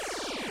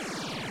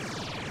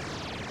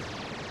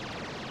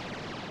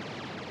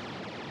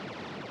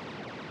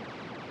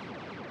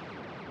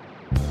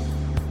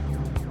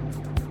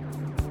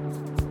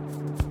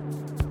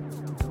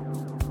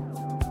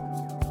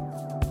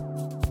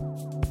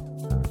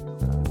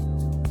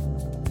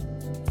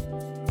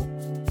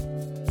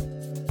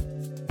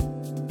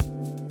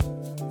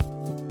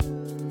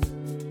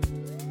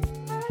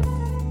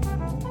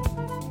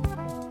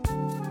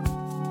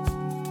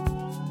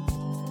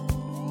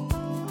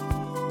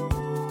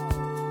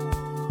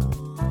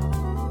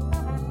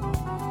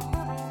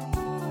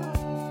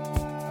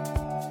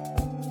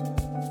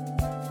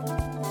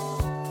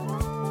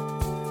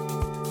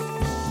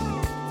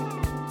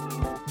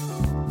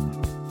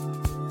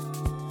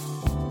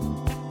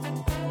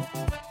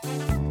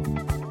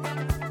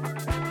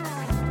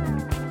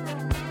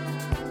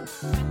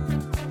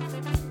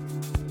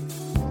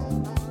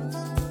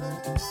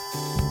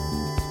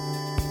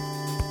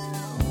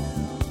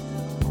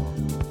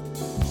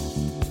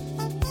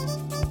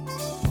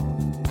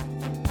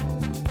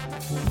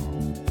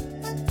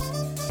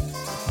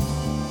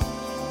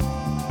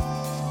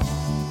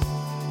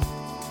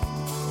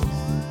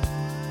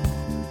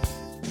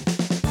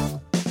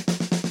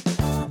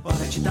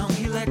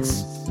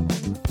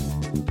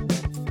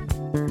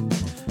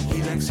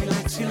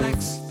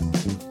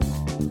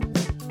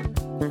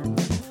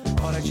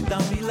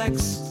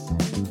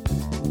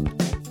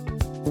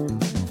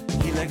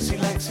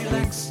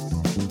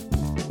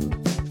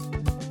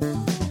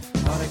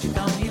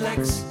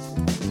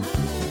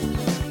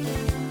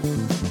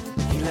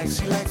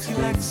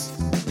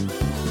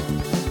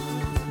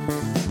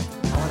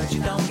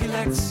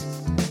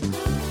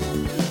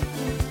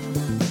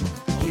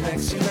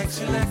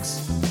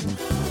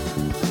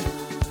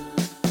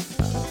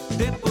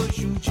 Depois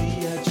de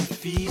dia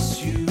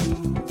difícil,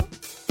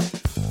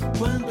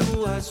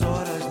 quando as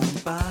horas não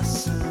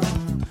passam,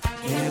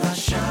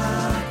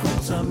 relaxar com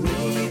os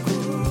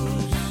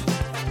amigos,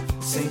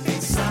 sem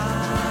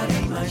pensar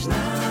em mais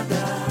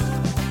nada.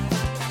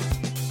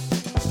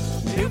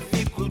 Eu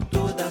fico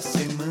toda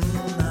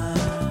semana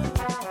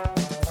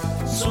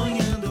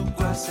sonhando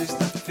com a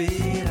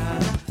sexta-feira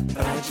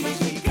pra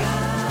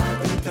desligar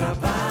do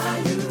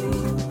trabalho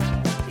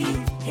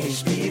e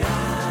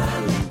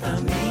respirar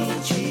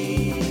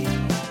lentamente.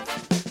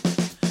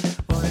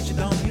 Hora de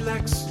dar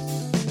relax.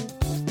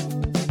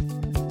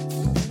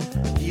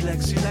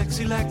 Relax, relax,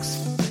 relax.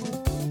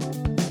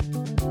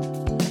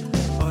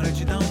 Hora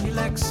de dar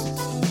relax.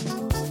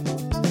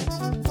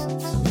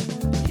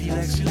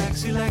 Relax,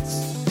 relax,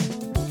 relax.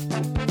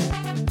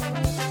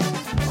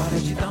 Hora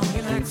de dar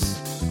relax.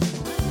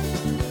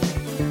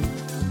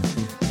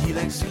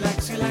 Relax,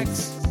 relax,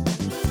 relax.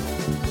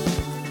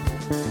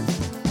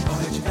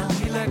 Hora de dar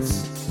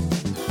relax.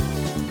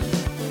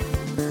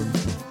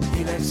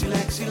 Relax,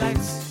 relax,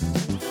 relax.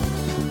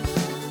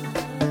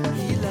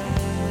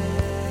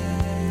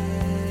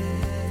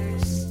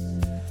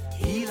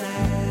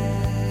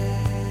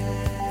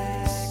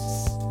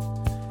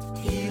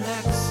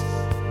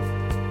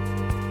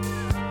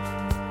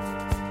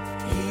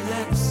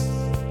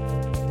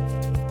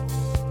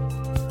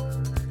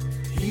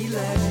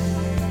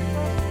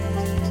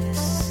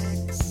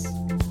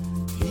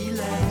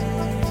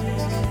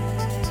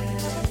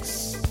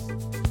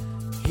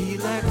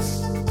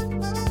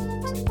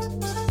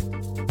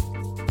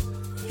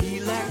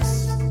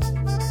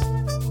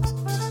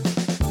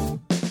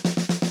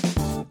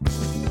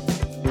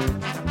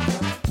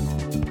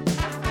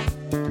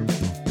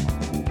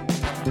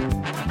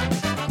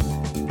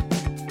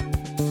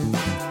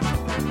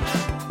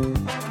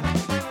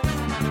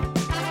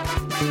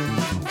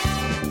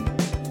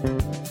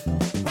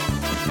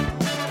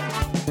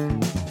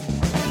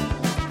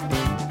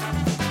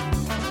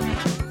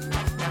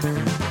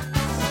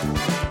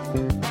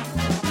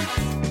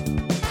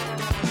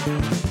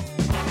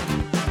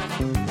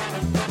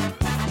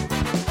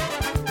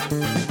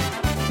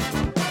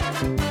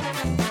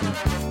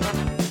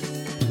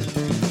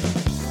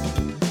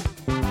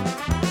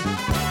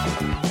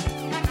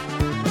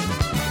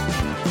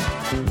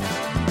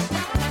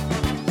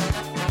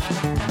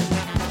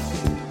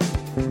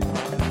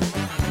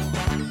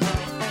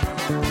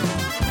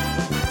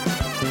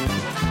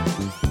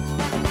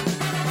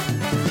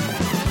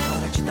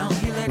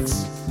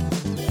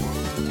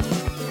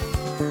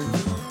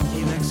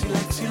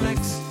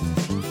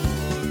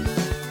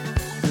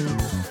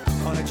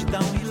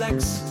 now he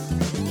likes.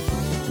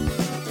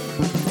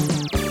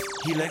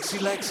 He likes, he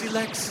likes, he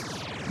likes.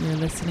 You're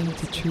listening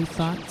to True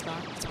Thoughts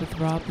with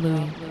Rob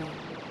Louie.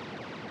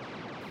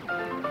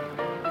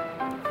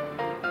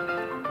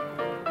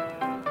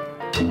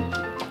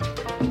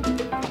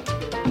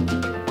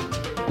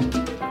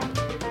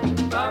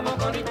 Vamos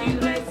con Richie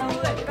Ray su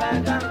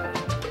descarga.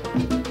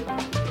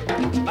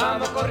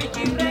 Vamos con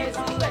Richie Ray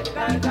su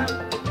descarga.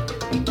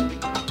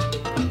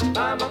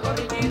 Vamos con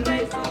Richie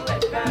Ray su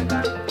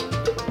descarga.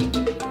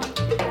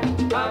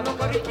 Vamos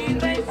con Richie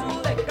Ray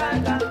su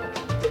descarga.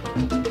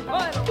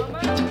 Bueno,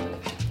 mamá.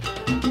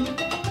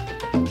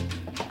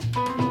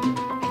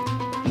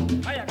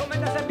 Vaya,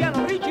 coméntase ese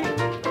piano, Richie.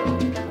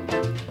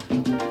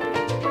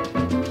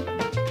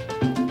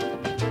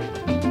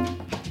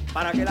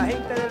 Para que la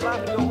gente del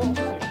barrio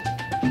goce.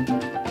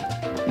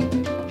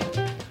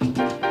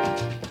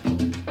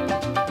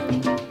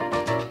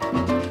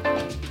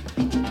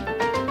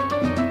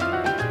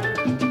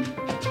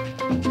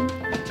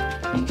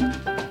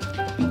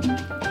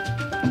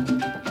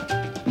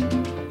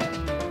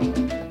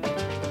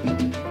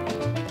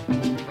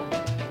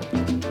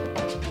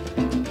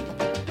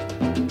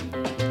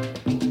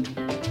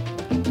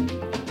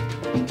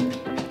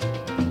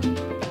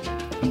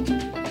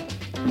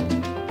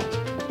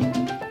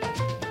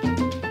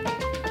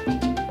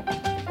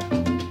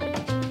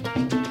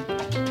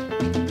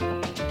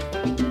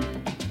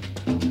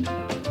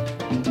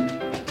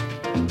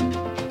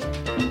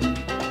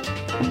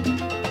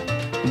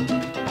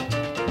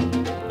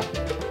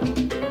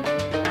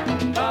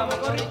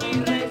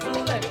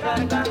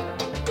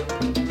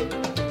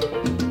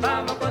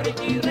 Vamos con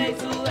Richie Ray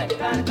su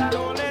descarga.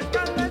 Yo les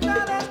canto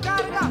esta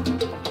descarga,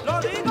 lo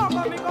digo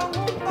con mi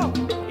conjunto.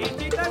 Y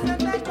si te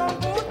sientes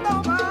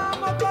conjunto,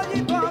 vamos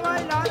pollito a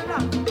bailarla.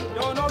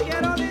 Yo no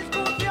quiero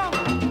discusión,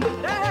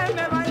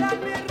 déjenme bailar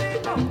mi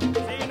ritmo.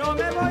 Si no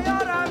me voy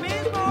ahora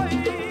mismo y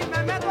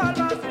me meto al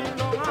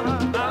vacilo.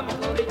 Vamos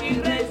con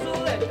Richie Ray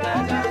su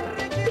descarga. Oye,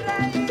 Richie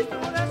Ray su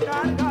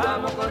descarga.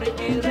 Vamos con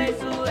Richie Ray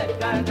su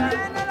descarga.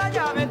 Tiene la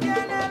llave,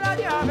 tiene la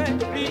llave.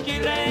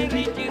 Richie Ray,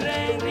 Richie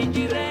Ray,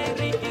 Richie Ray,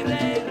 Richie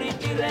Ray,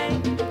 Richie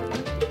Ray.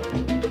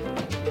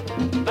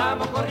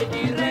 Vamos con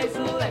Richie Ray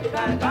su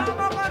descarga.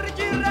 Vamos con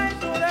Richie Ray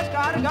su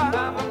descarga.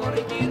 Vamos con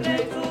Richie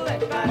Ray su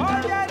descarga.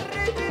 Oye,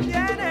 Richie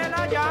tiene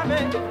la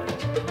llave.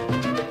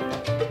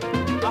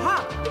 Ajá.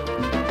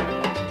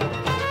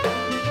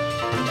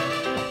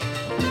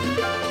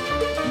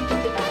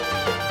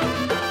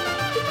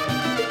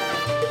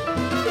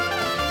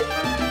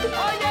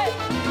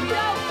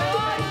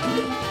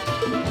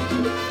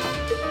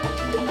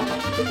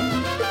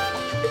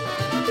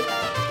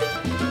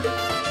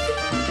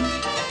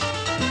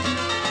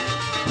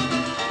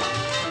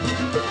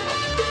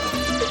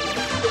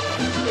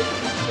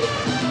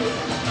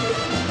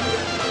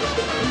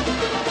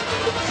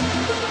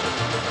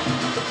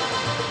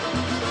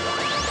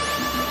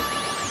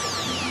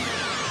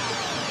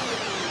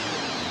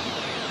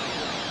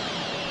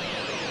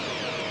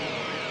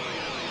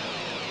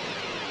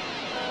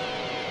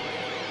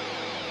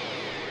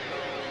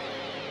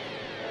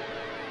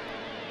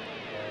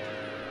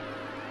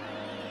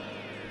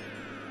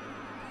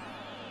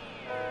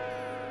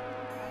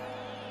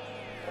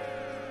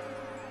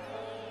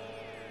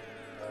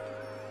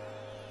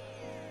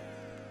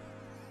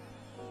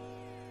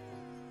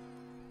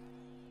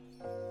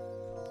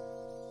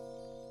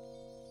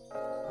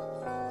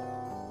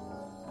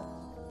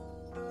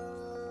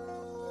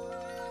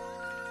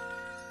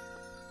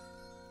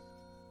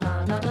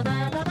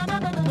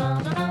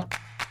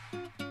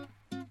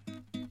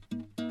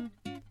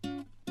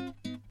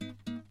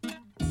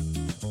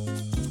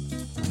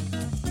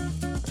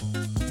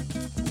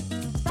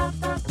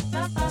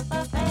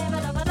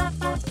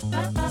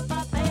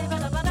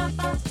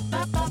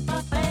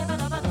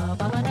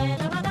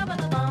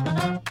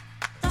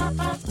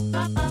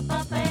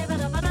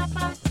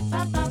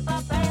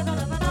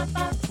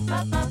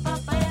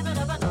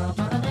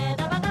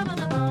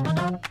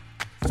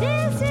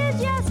 This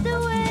is just the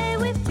way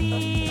we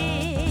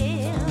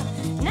feel.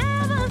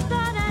 Never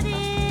thought that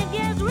it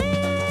gets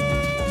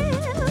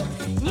real.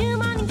 New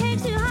morning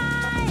takes you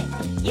high.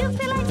 You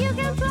feel like you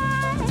can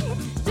fly.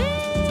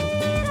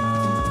 Sweet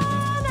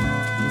oh, na,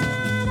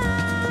 na,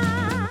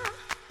 na.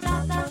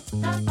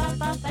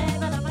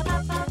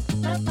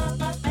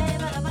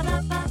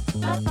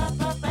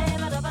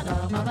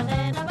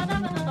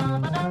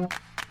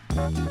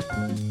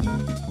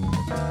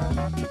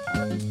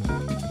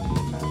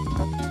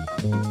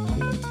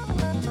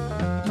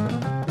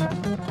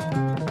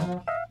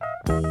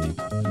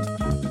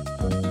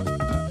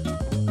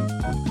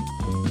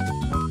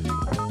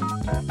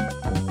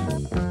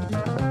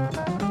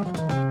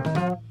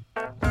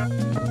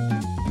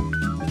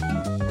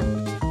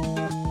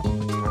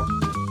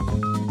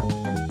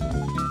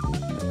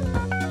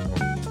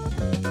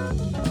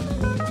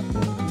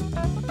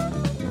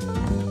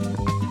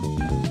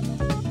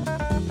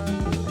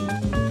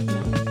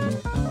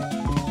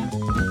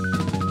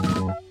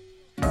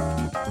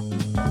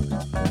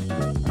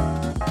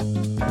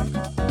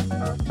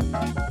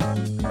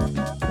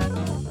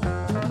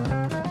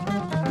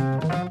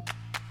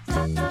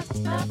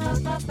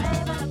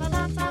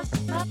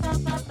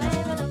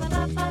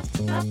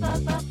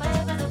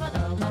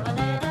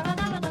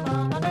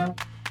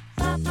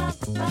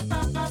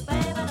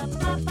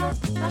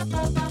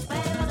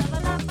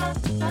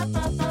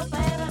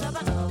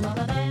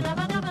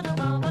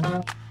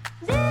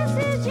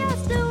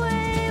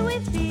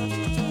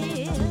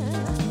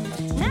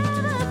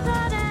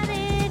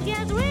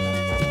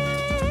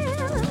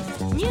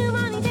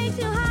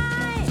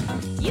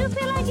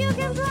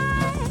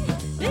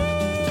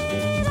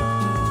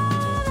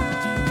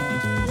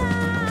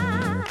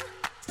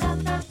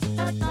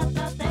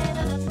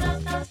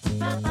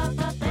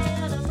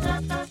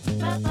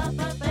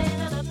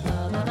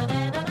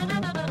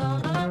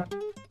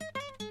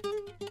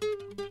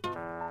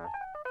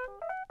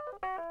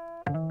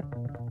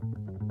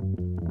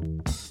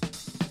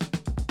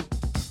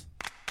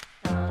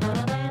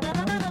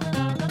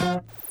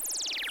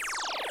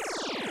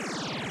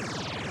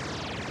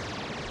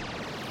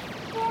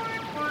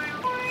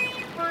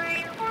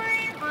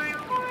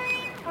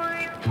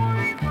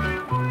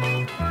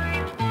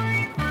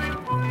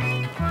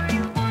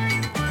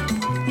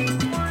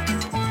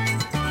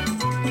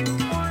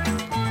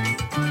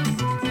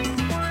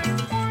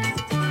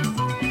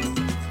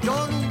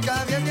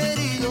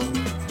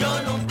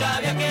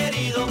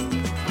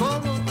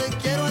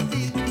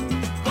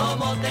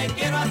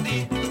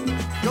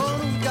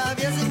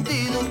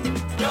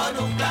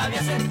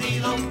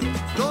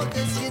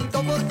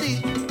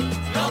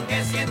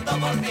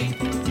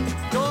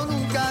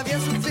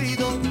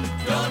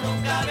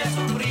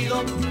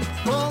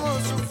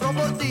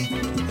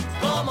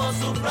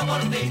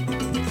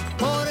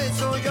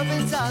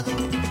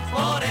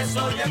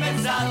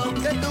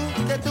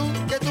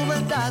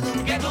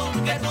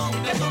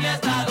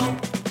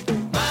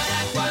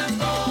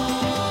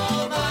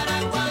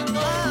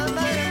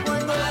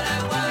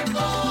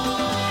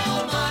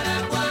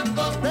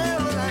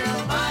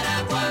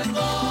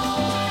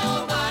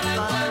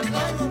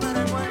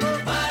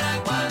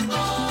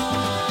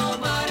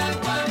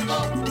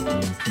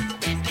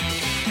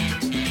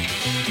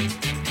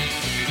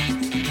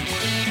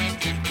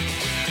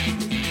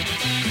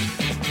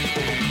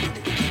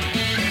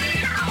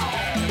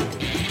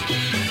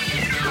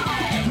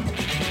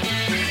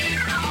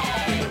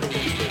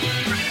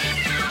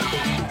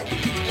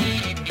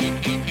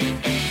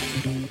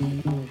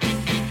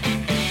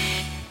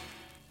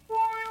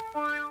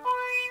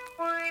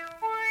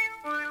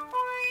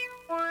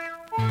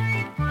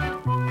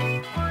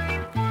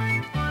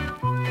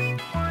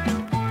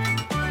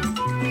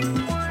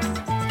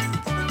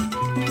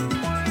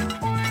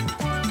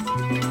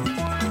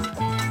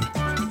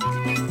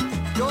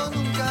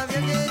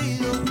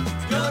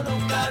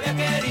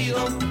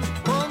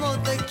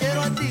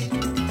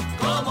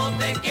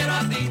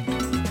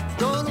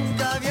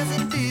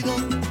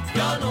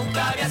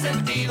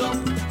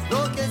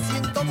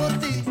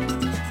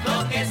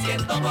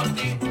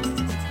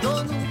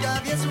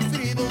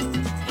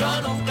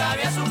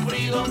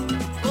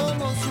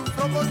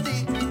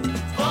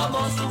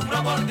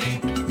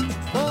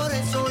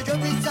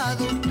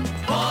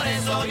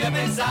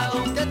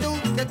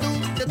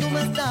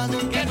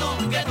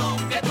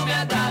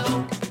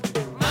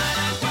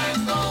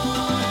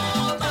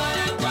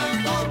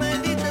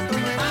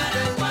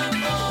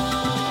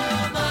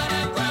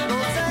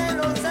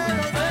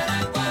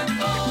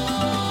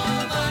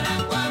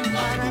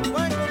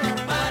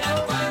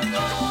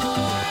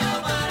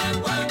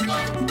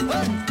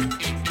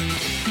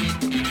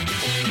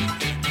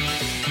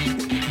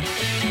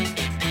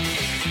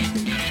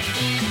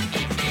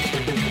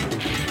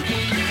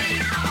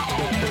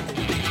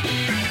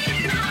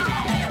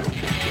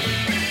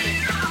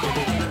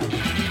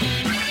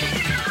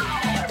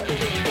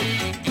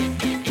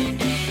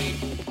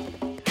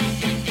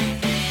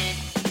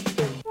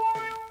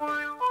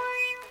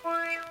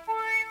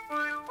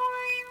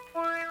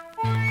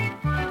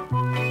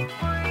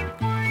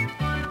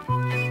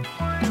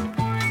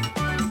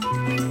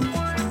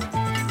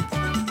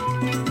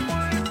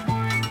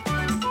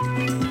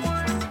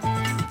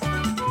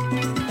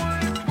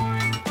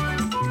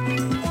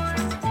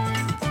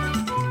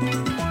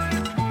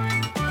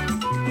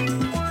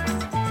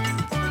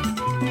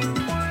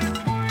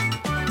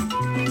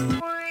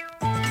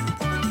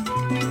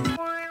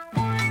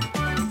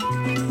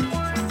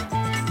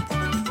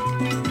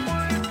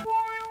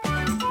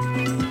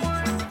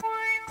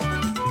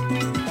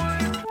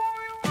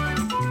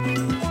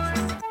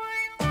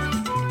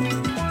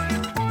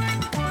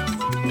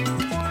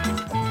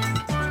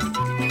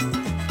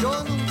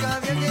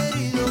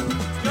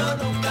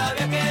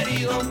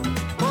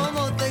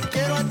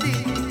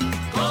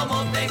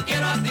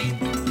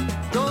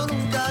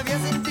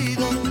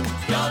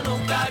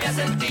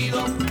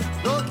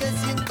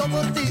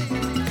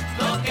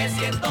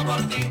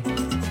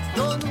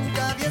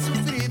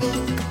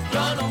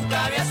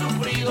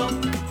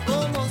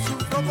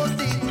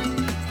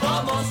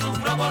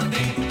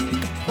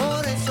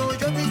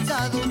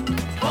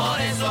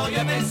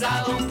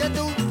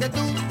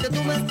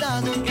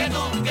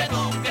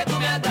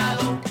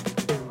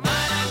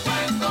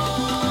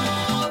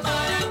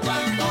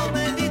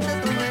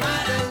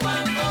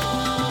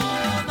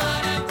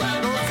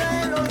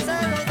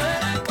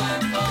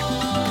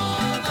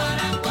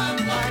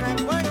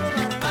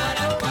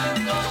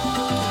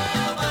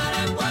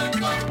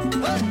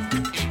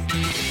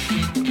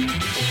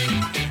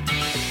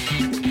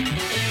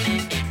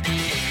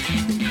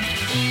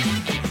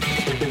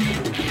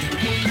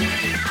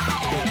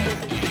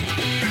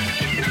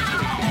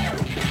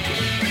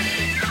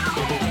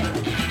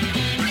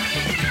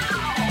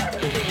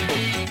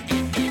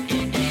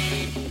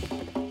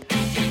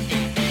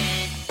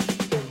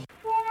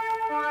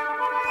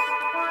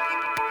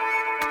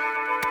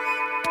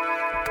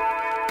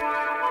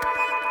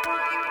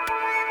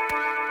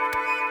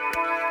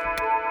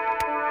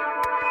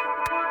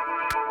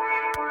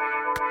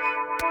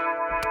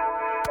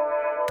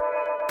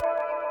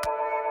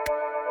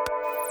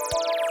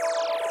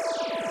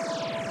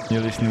 You're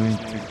listening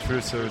to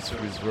True Thoughts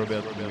with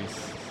Robert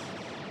Lewis.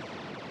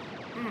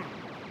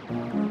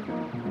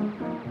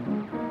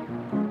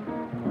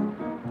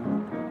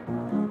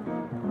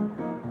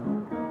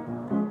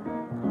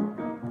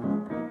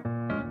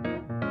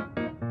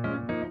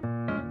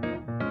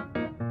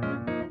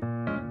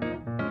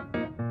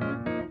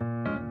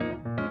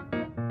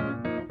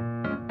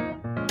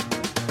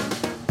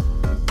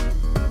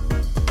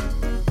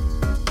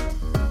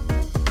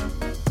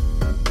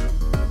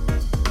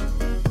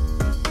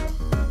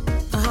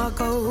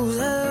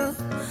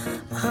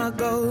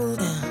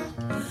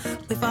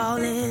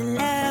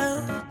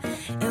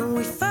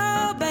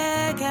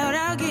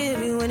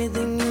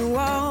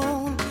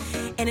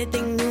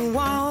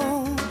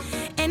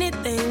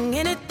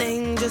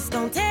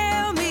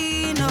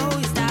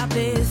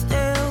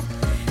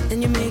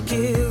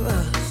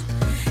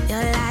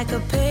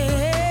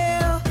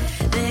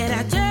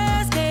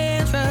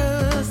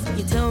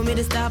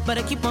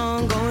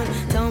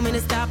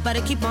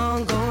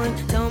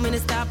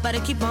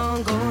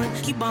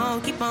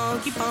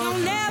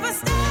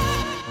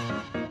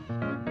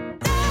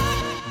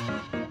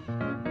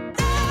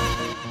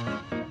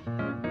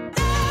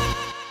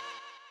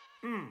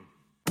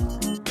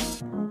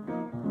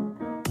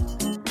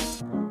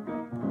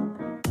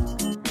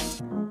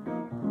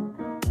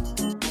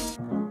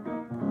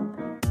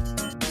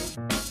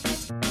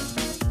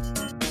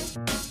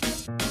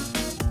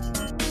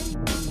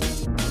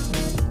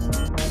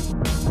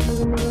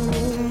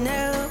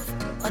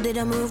 Did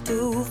I move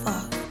too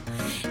far?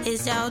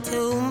 It's all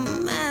too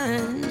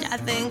much. I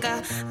think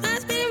I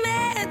must be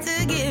mad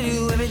to give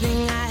you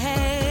everything I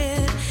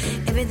had,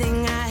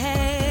 everything I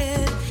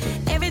had,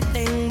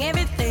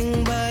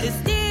 everything, but it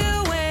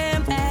still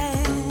went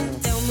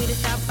past. Tell me to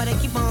stop, but I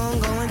keep on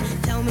going.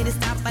 Tell me to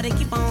stop, but I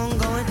keep on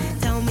going.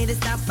 Tell me to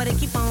stop, but I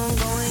keep on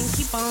going.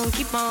 Keep on,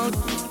 keep on,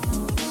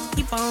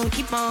 keep on,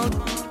 keep on,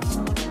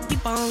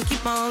 keep on,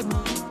 keep on,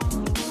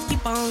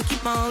 keep on,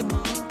 keep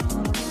on.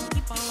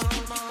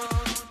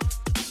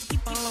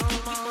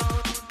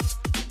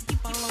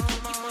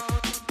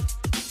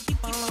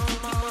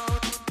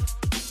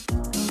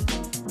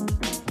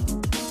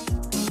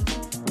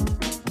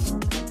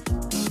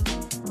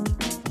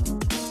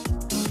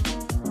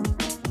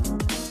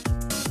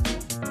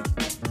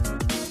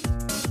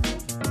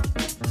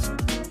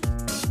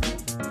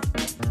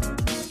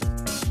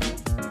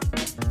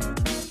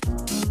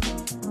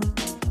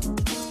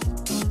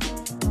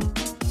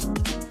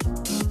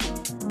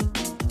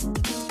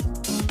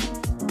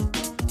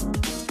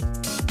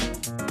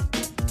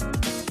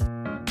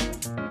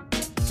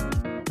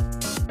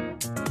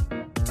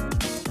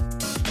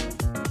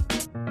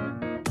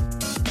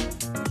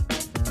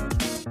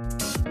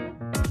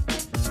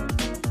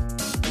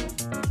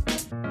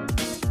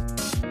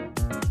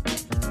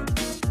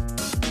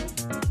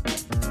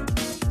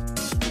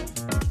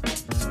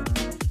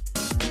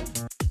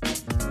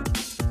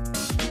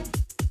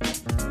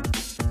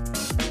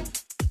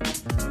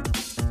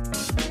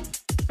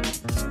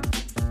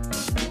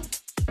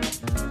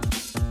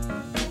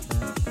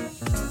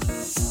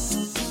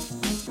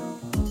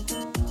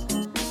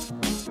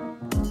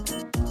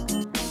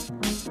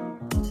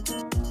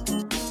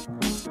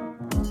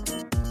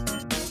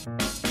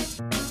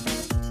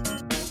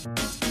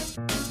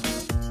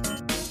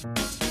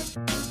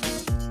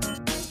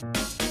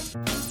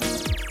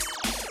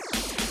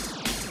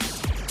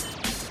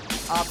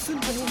 आप सुन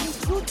रहे हैं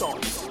true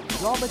thoughts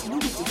Robert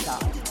Louis के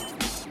साथ।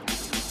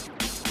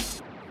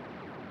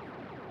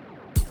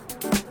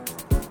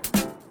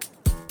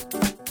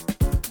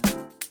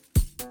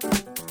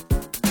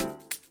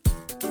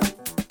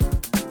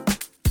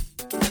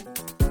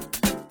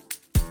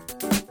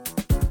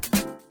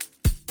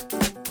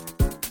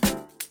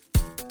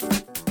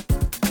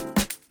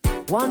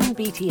 One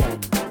BTN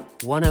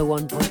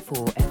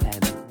 101.4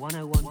 FM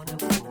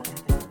 101.4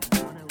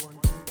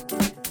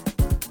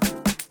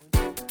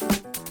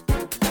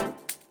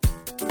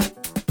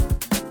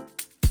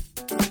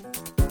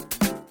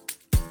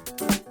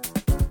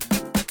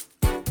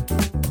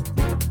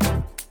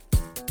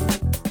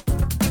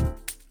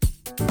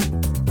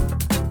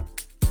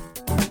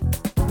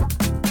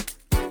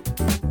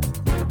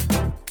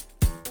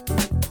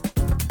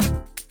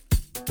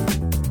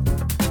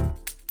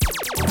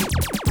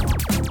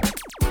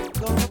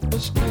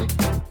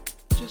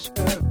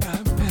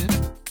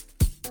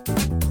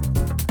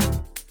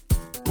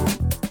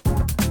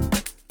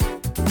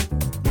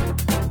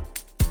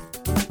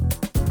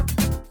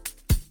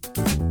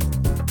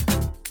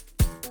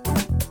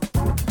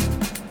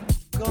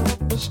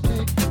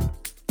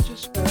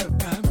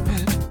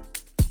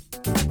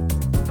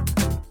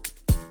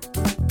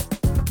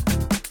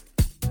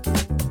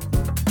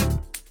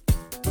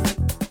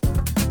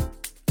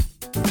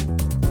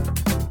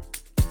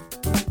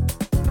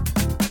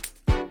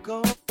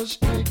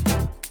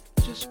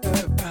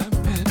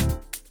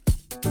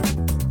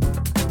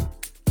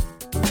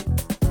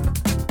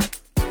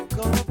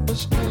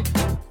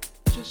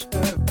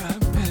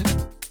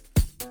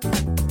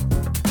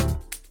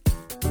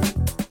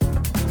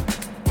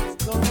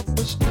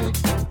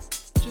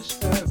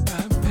 Just where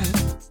I'm at.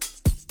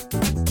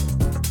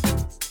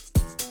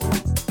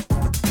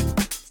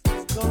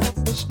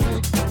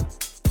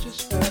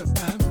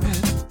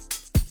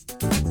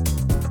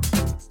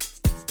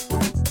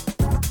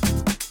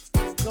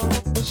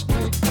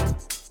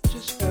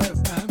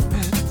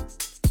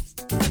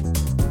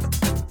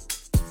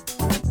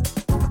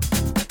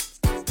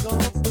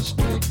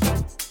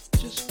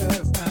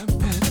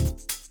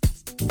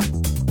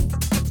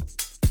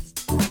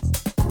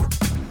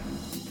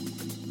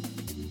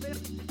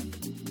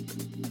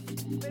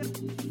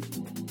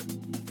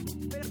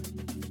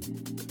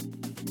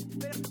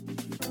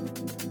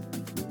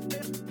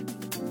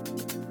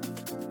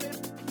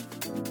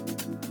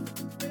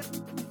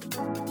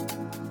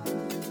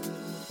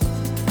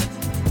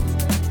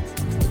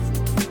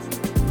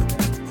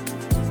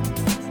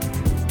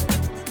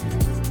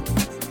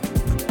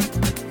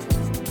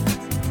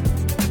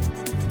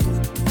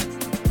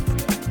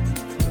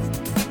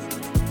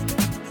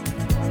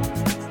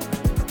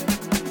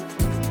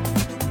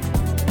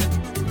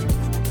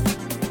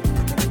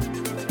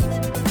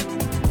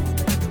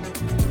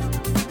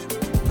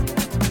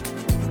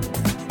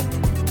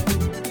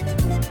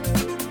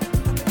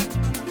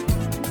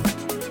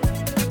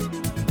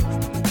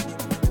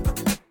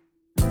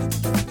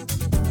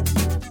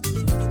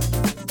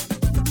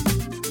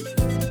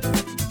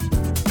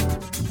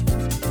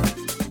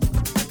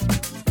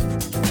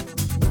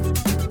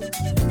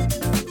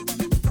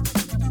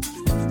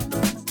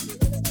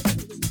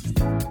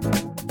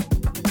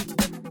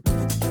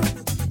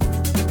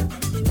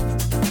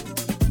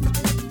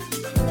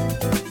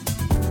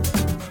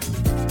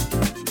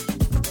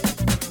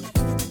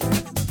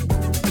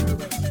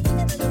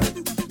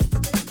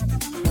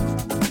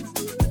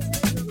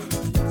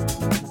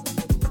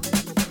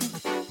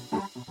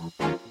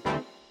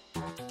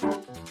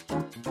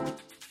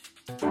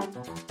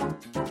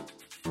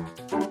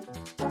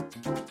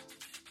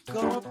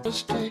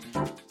 mistake,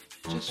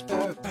 just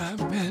verify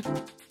me.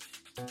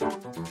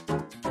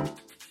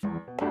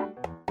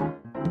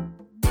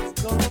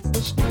 No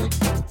mistake,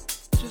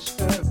 just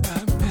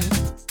verify me.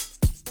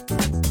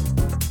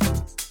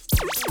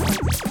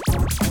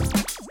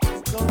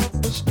 No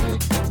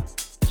mistake,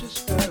 just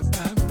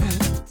verify me.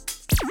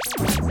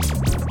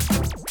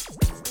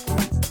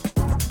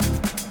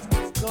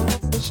 No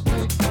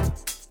mistake,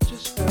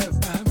 just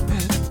verify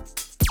me.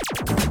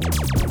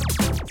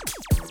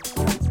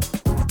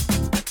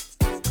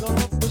 No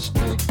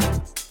mistake,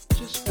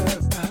 just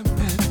verify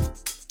me.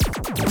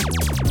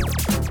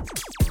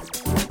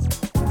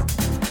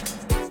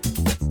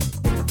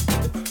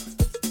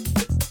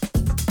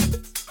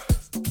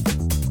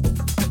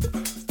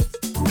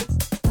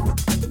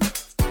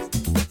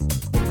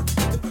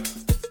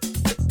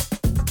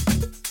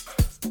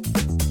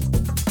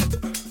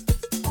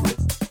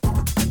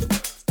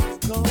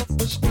 No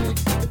mistake,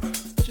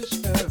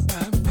 just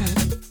verify me.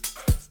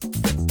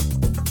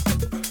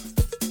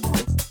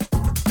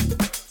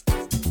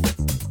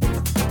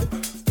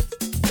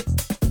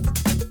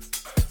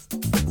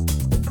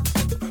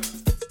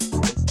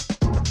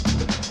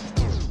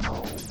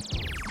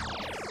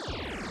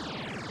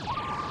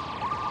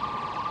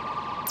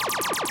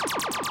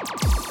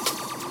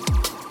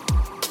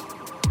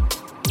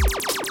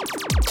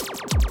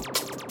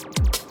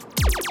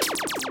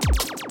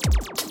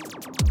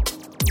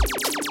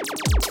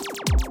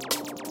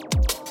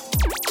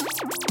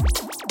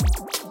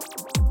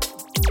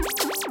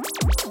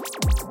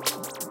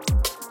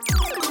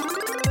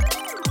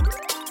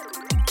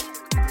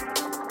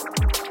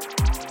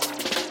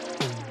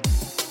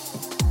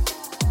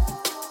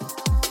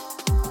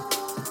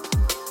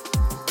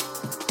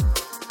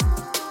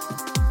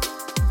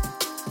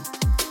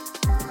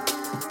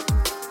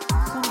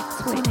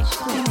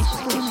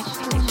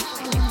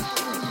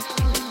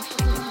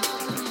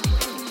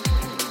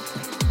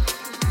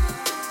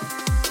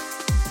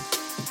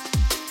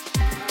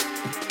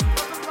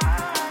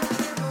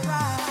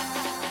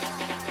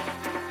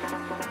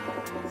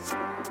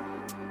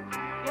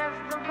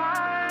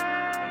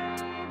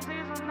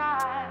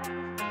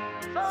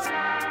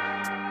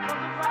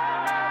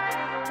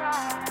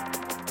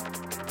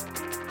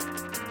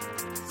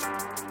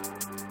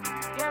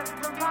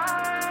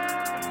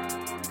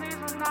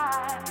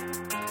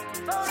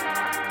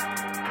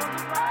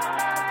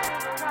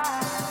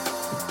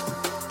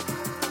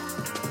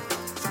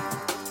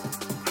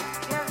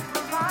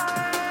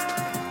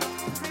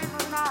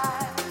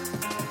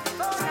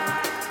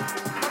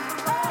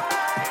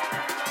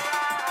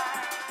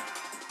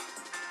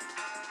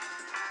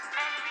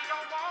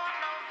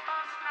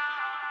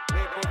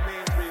 Record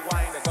means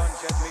rewind, a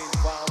gunshot means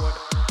forward.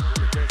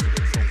 You return to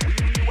it, so we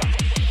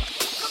rewind.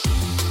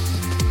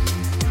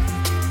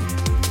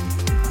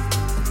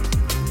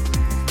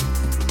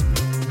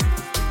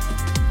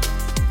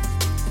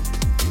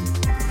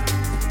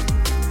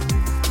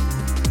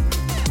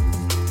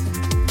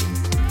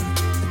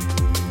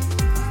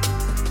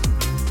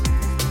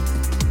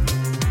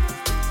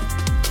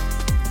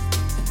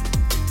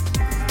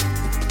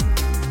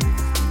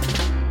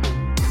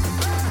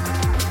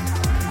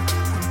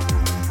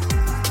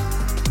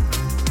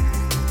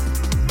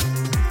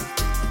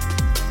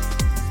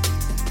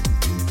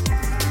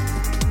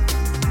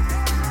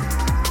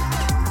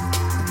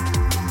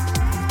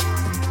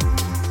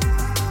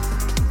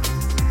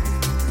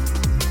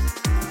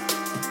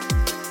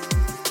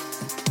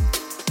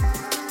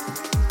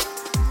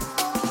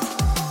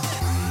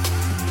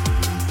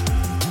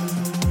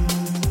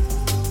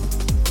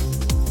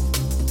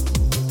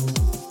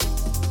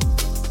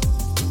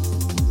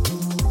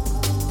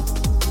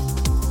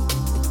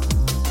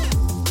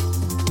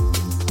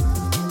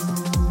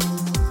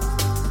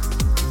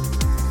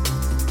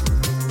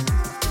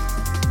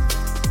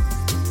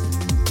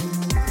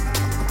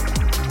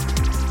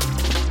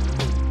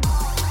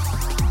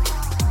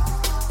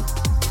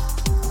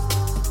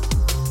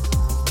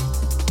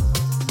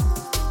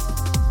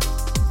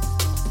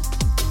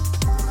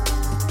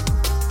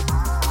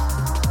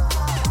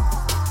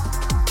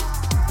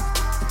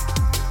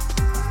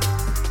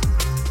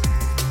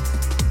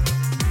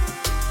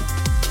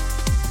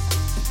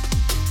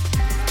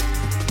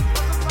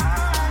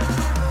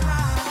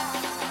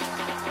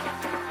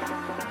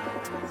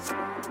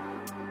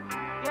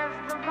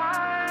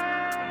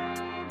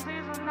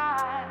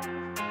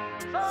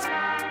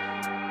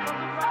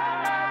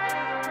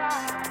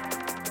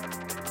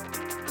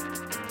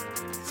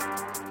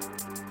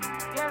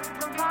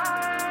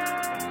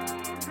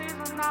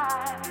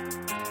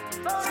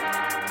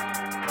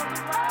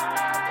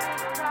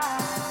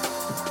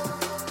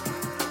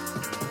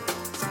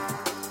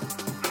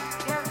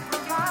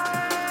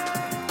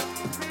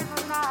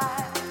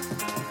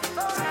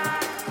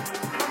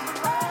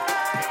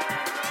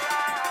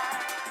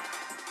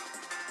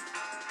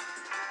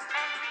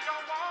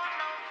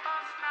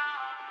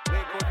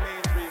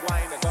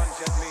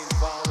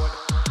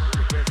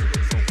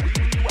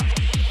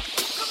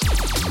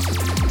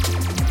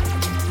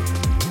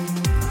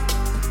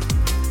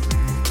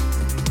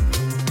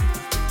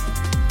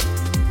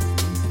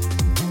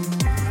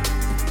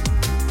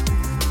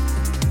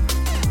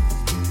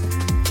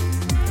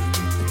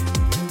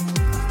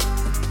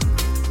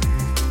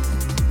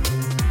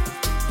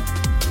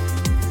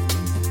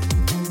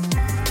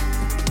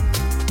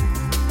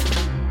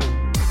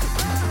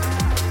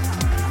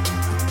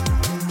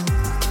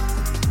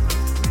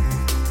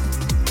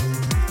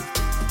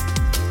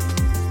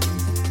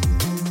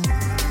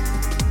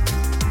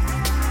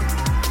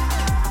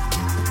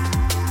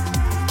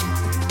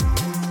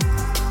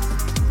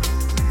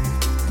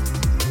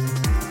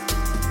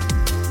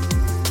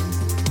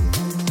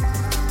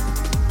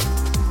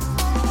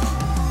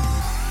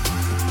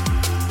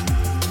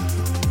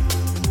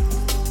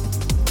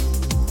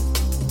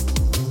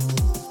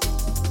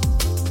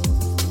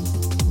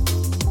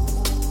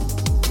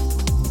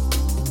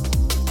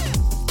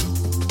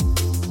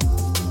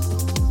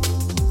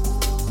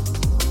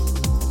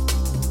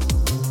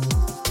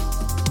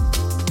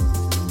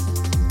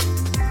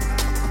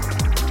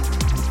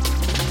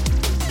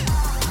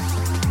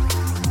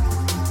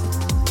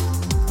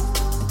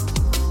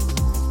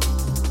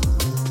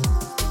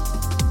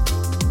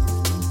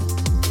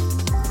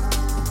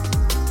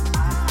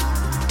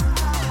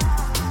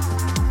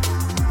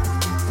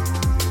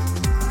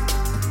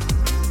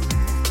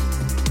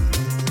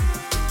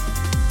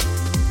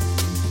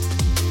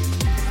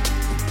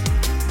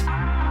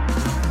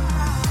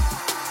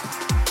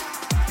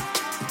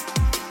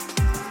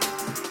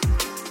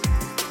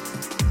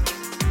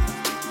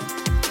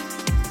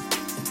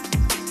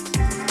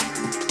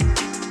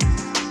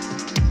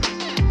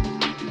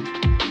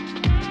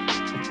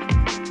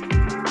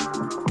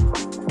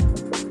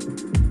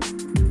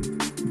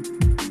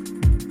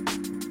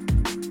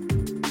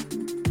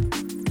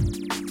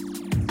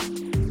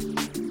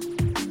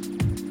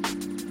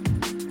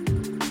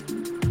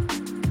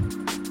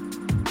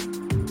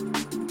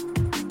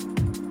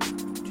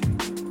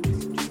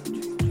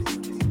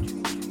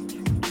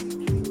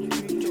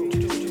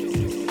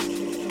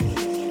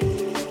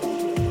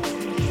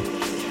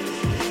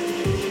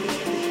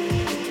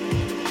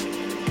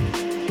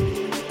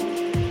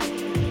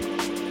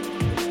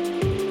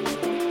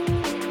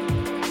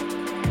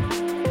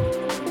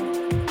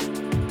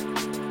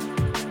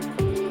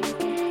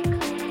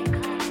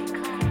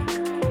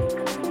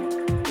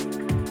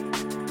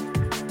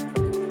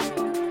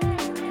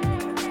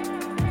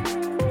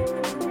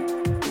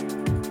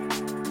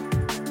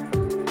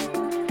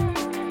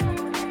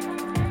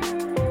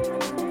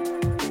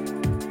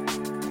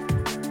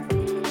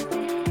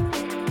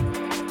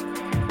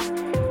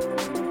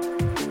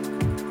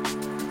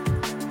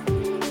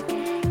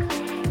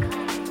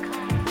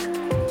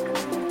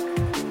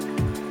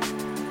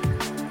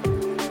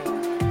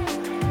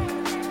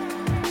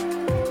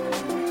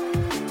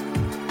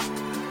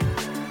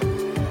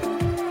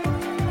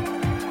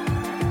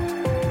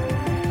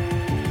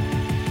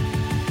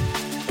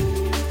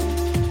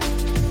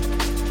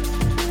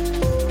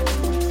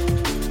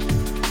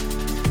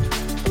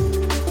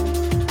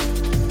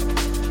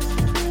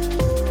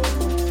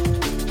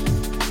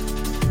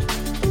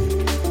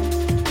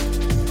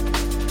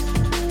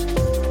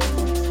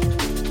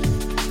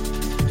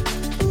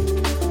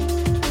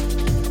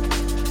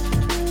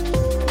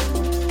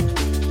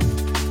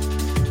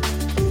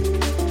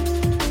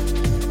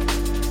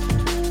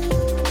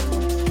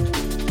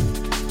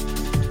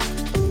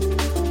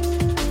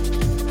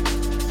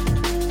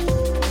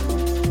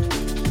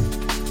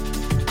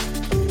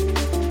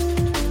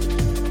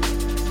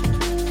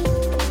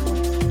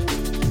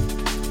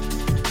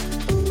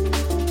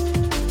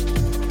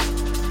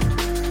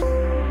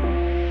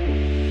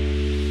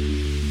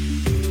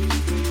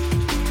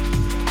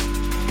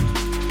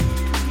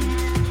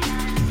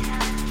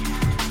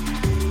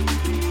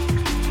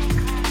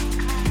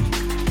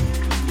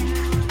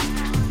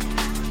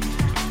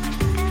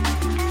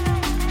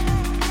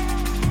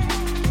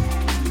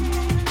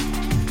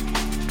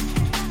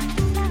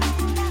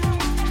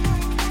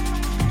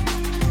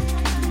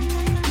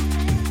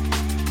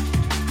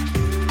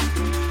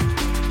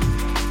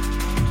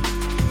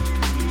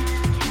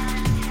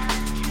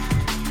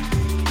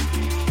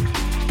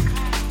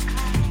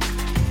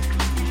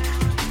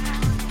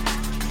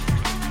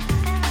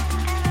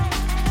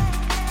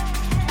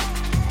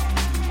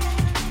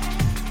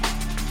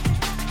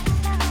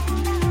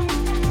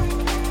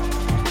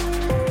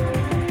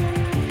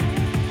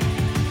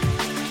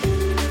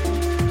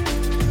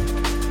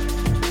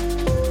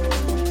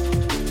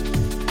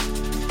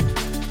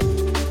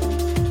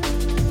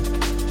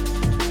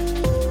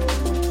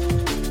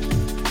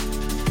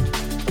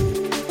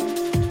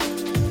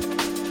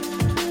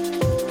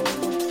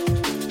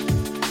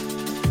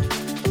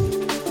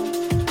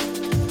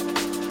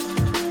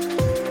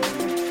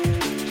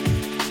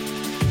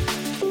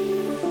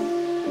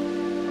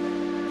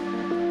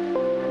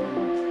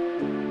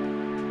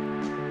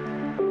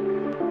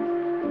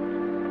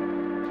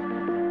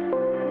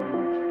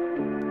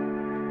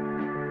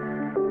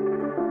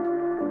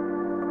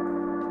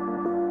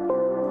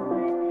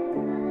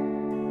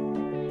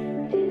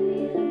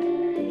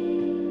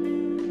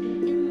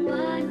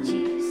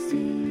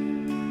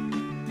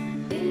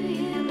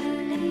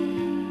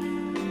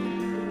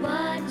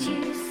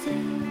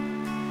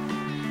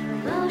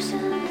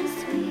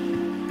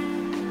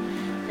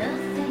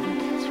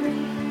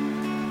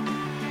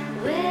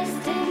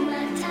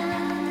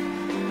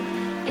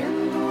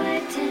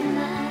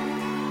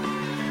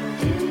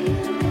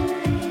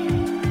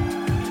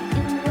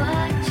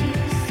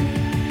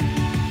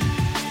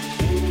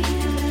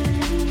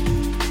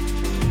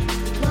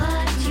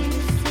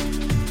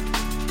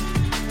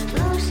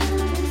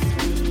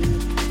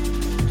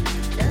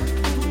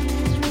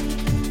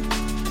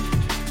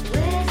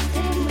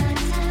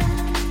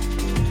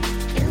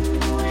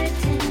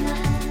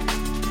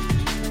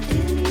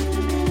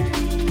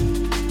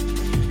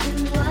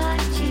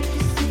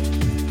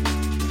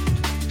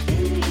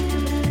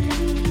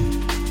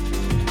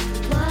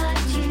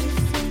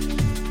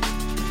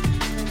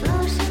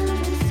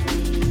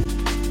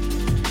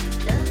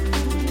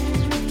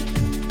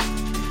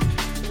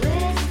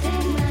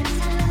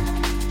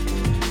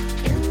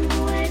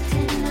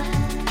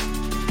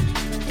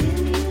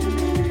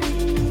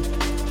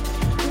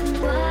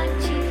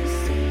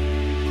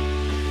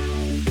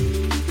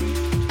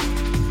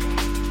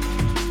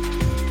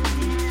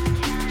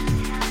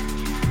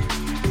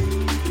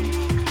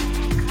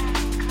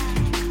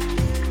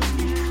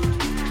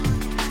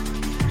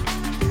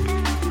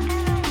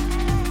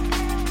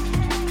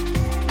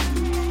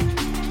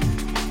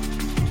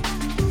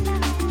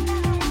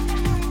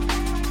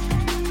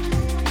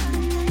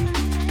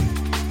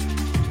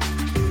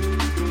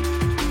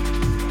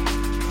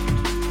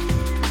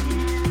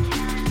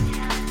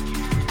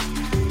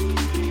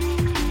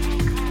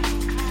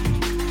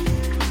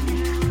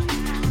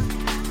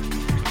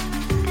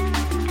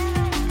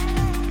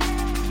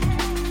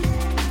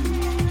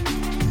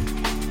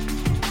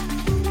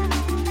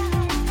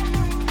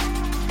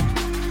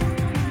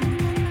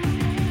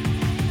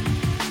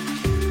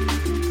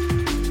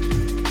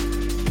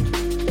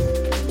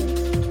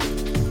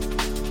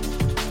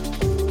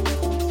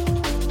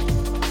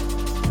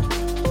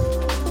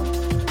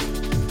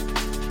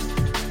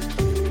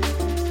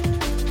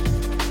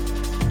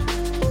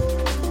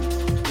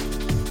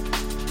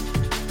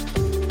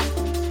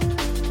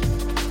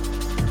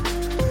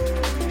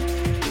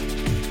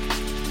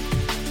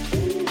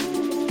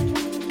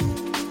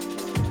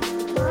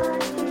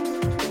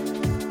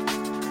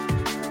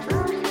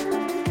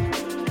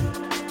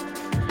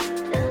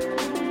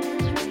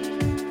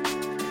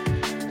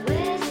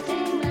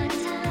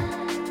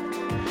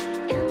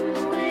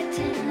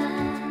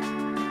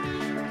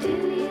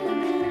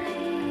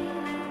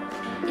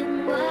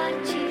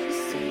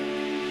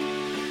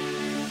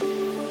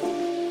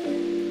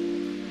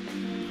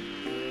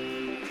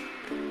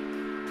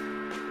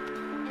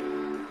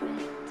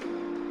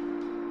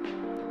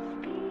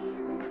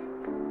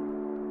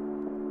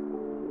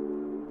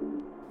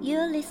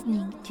 You're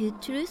listening to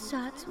True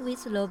Thoughts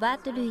with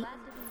Robert Louis.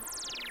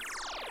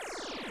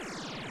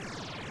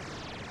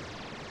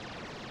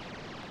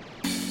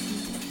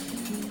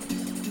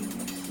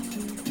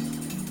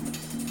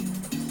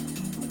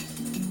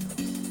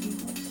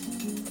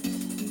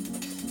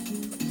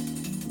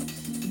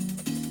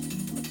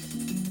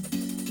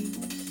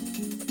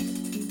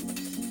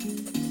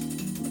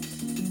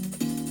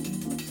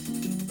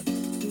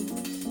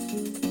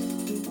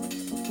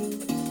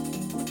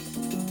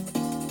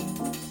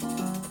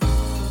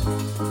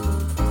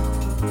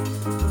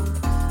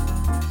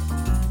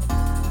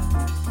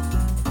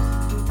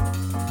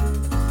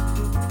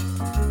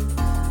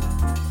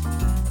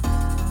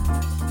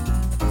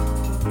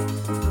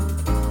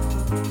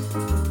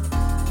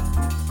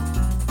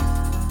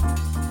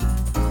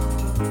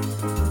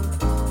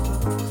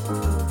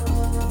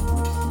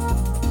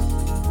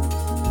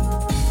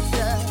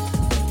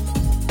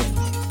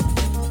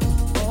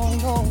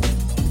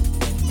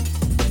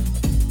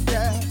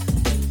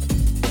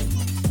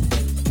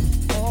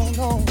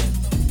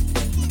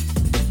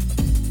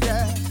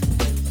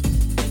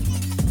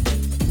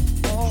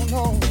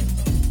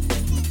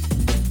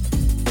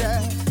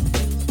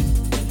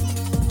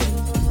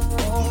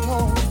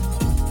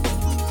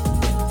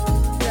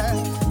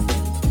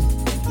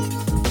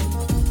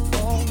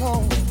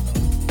 home.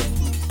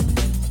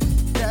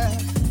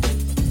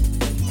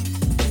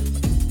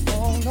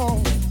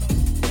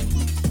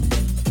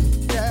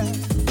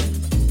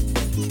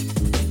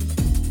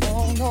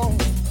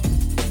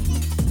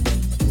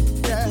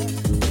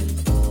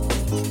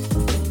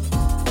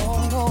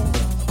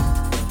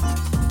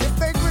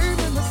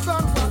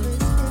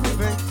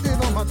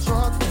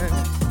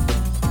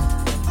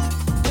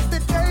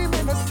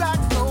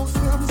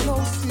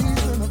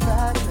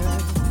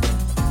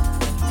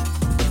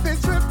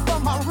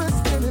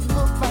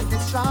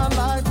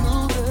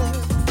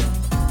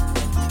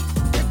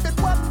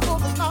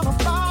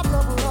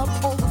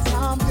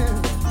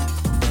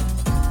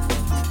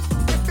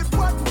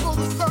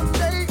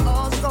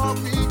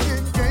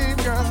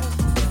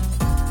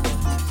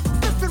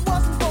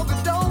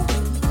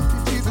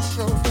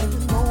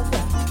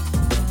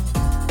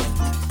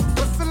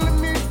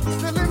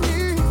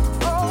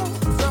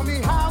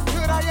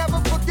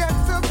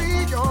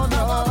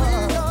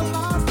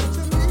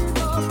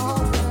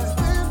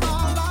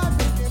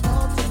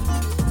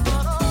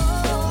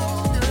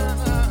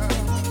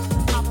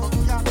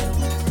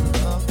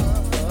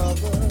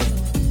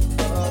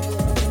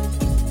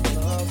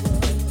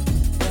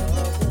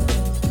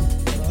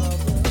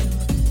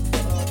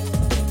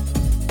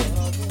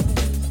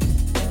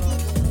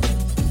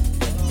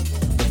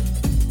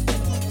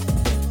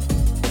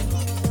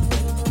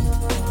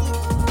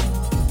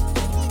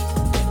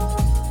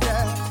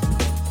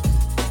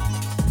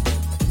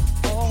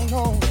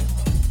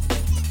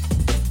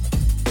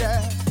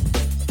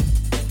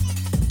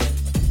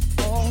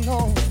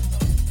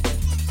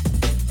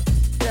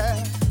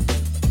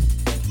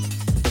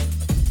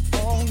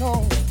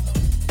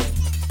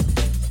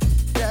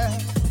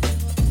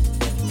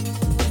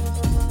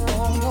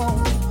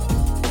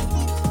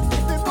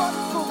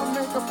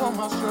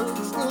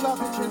 nerves, still I'll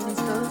be chasing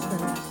skirts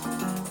then.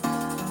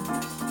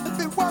 If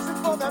it wasn't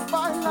for that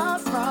fight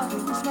last night,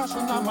 you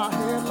smashing out my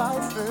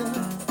headlights then.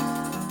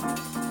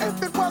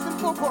 If it wasn't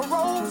for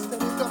parole,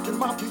 steady ducking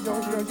my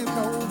PO, girl, you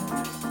know.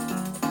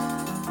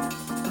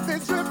 If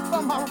it dripped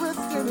from my wrist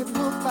and it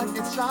looked like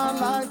it shine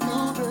like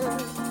blue then.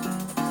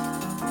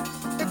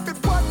 If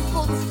it wasn't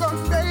for the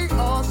Sunday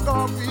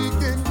All-Star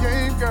Weekend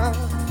game, girl.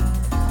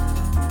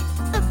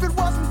 If it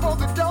wasn't for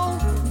the dough,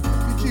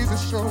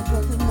 Jesus show,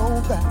 girl, you know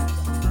that.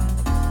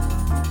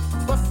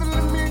 But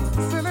silly me,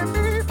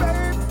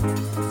 babe.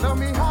 Tell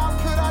me how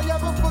could I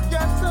ever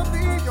forget to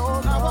be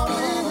yours? Now I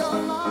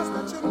realize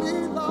that you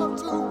need love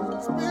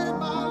too. Spend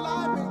my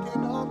life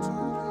making up to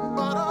you.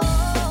 But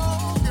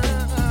oh,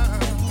 yeah,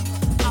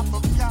 I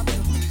forgot to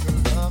be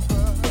a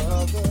lover.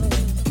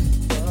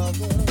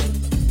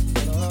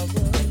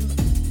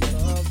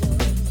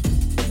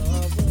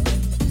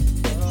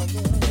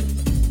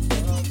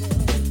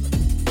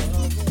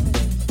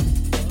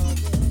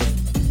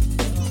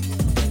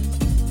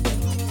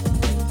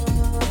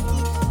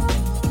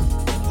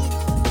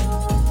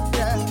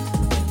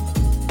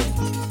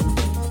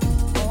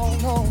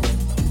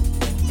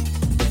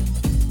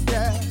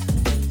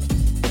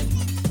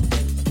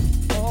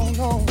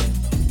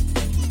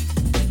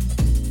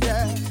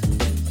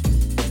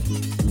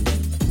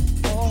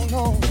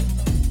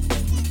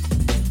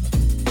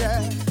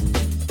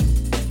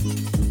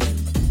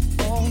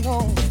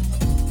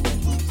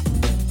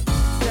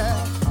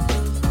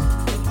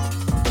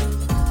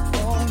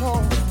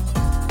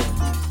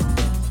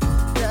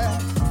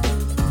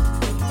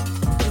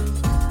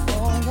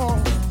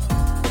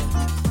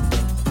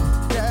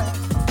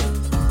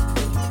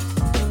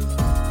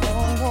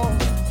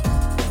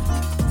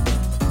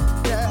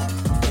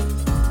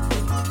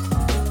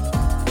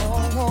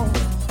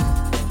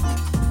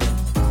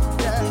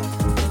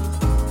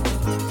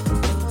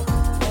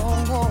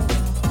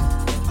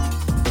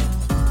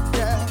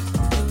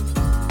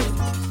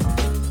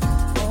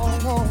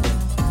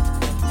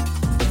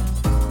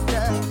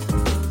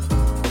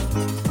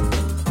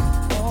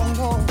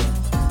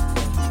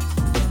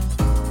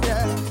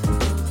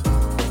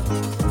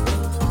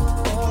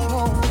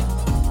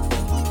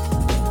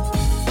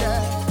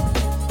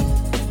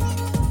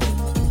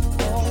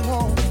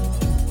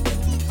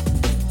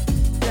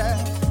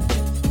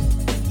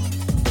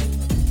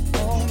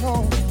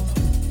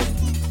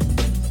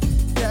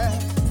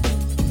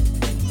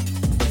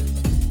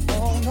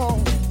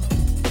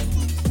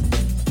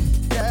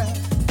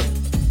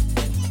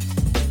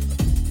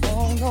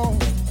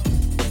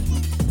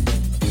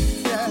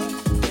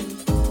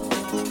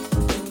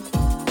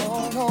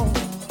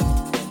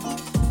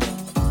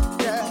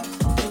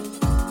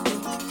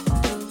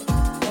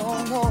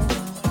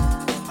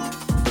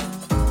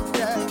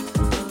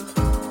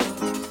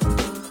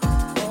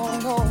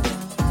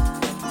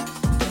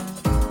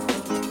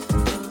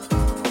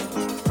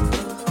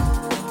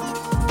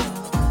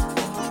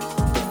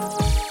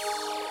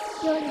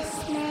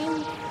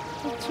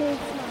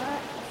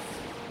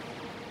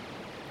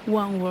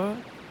 One world,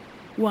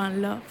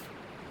 one love,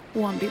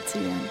 one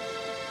BTN.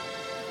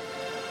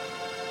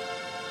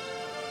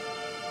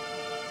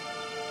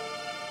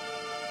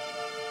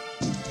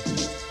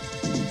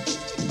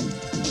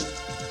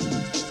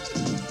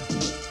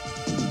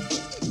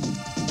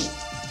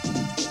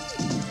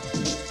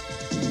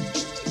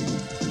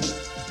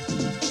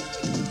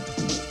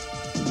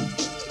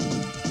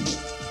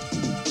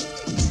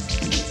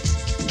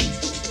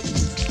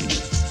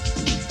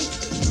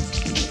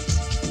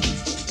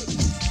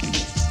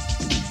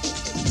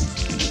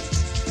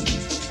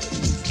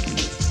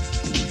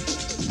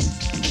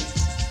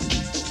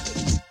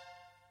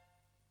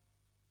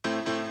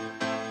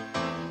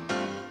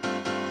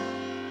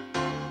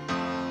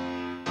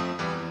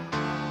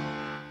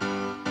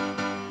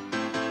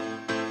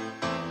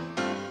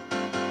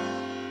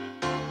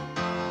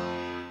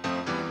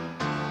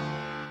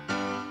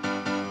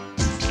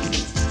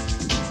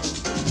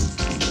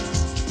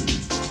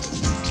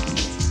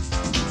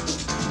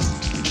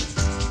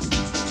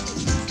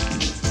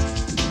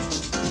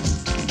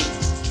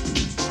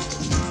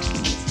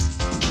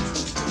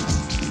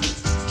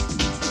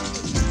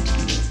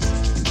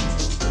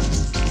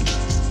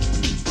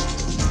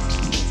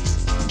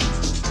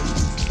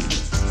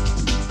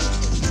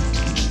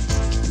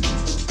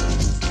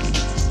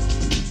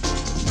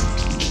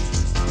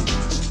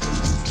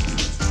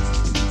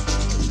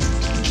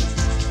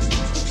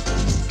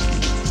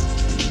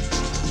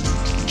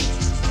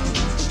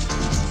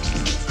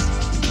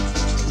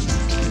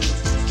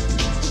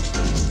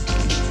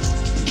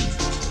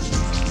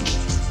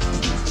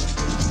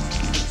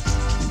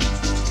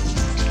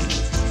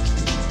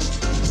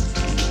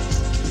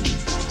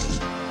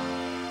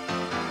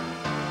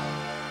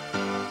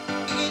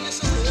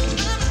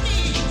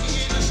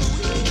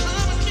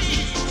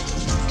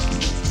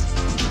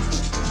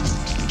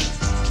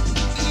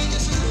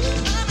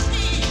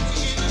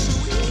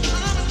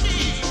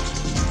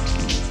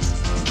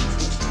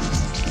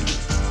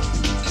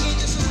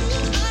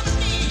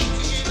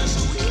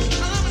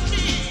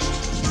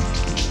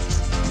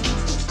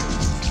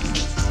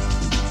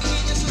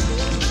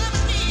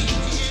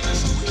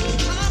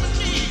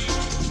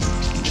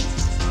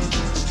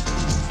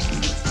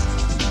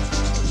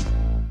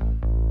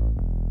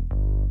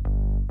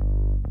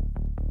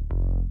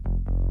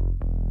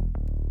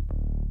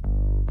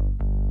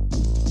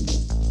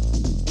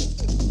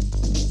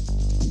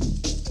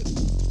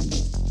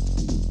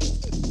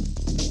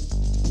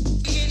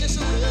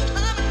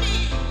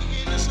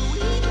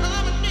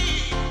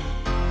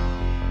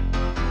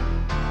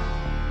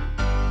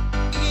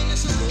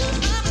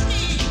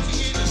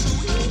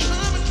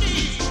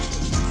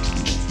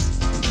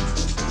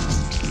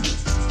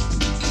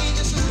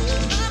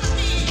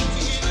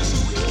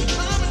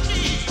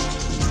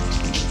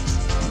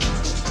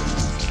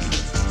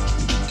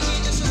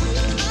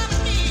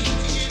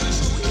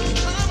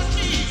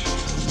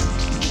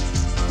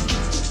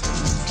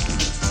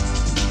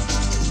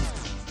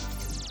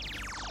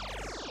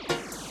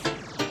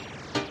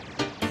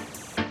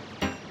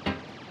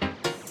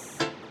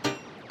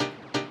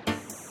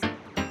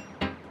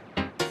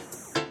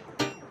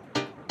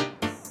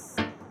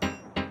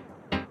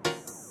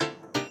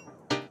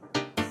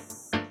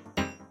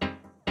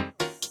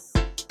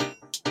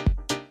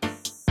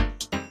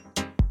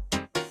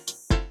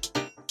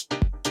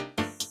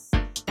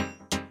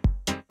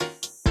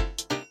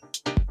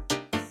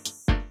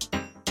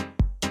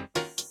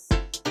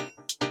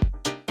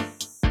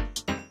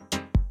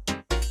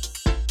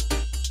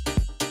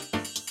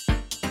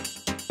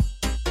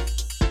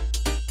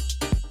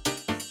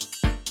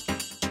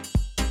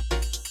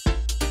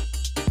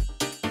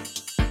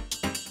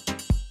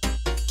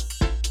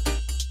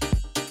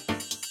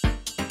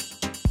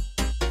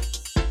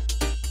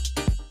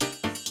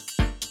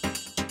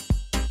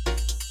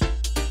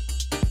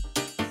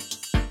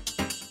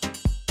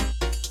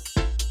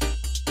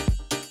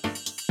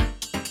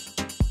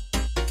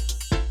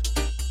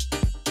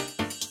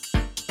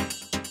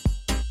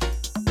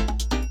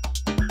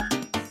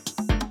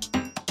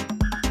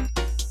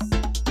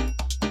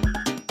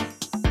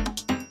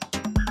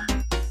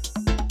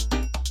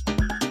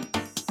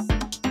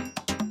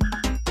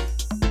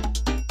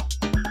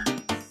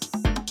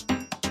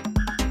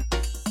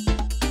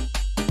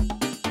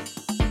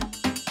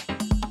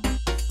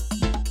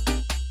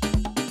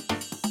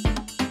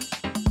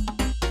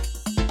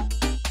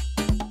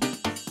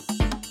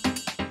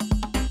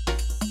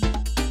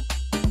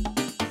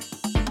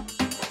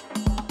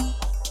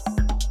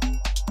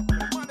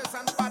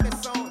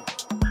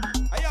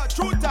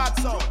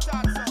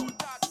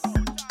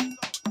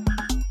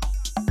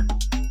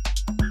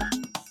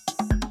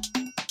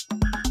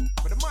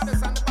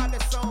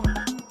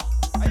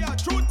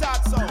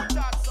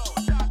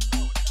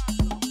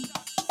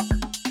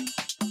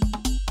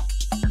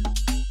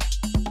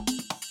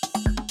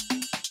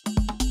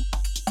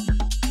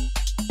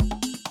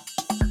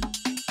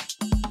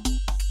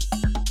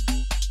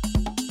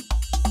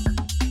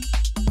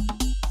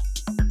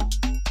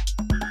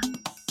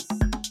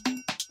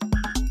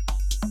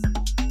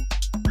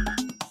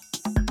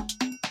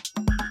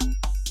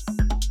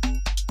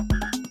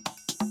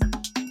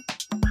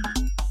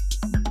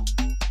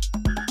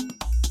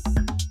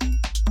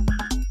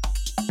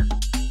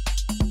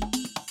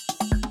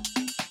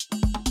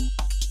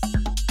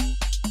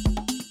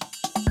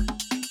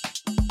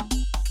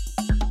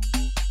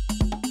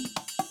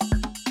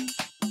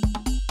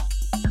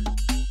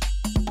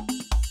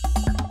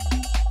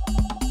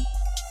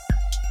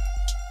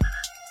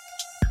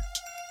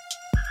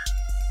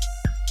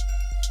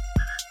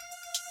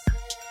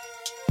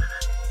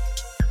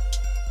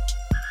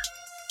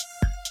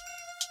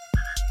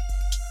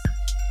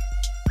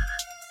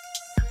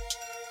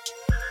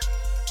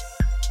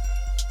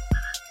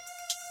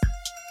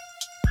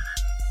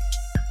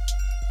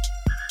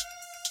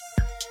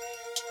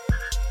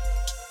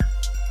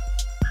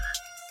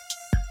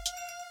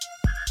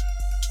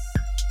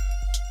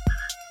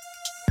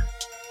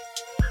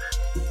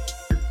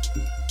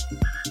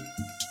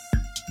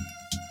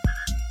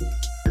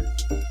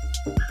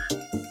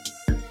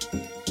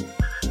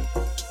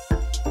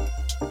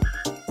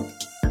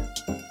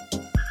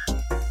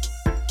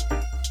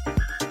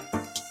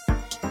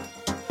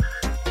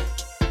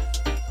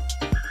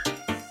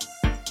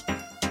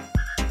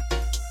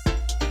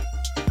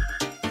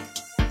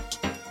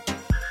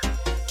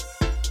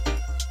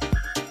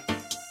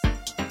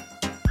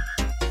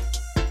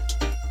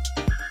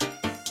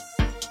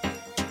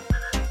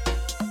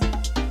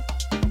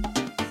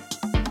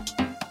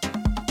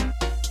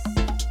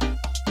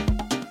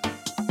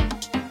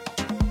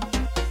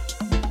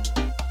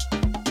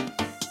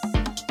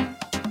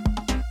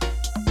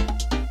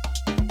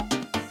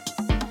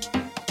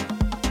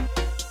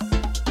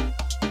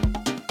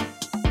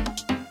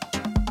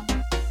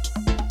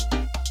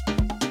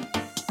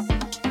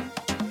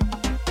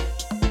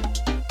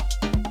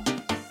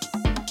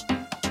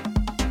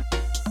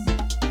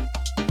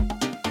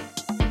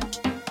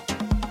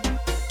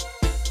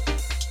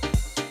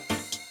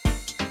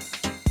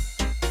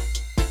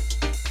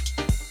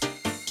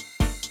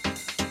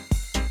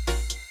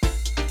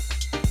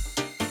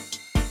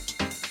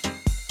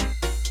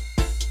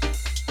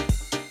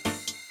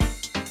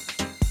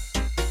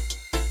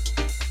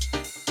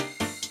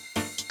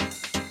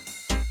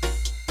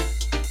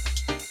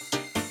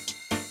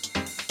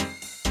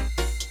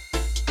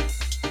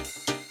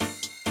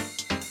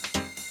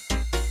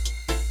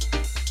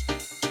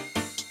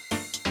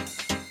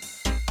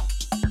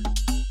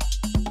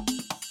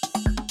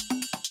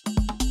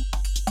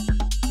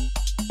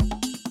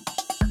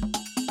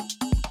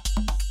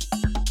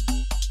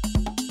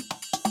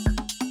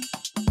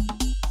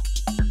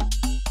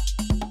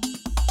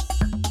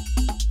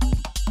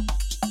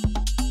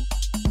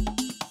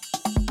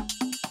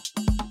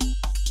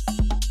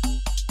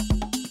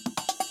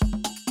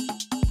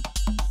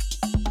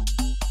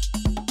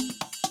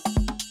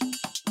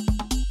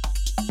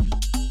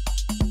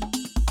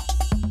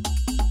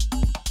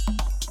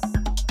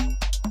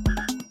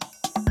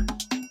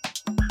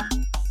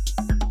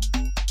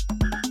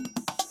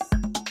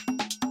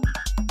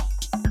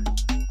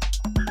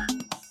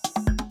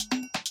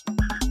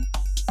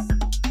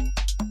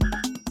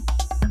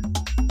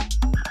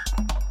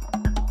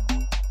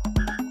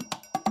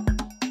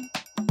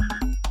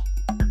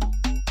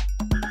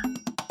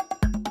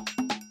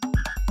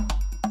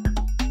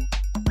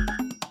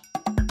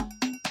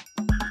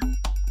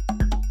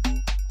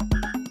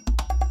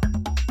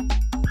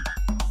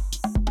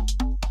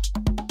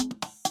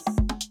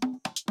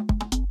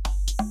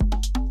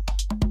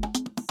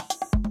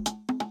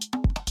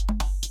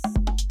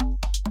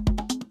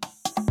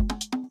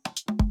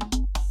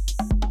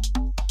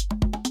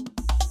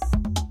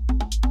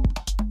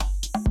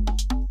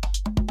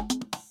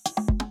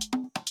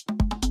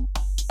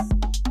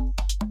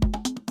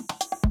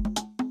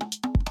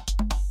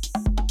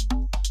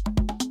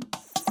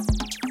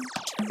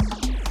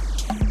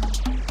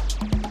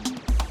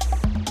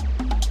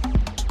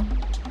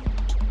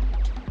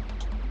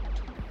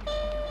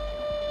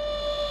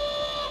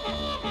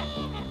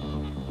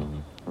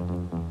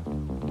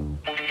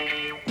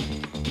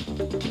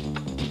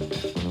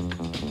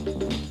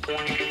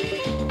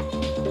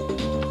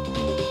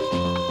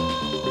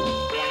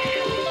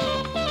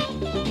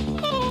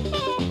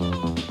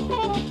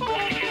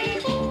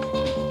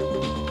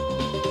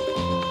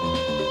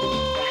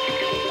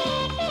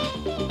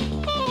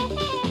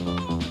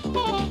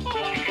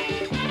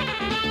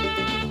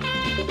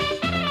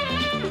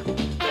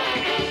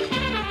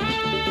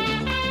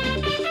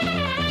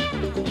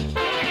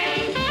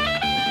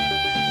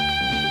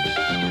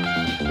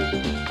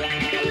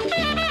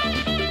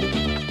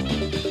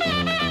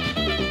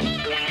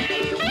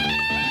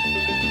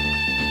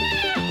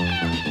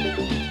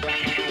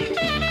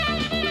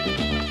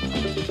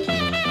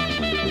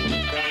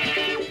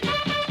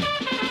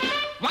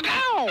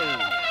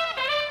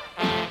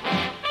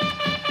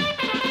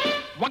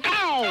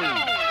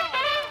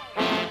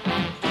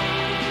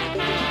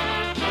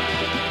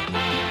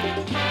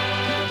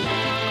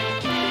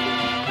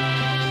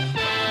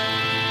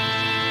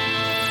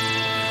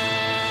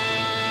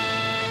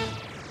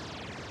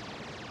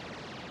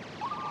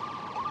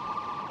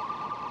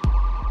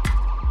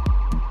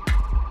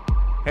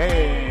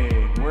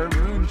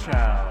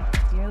 Show.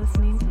 You're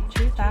listening to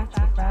True Facts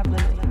with Rob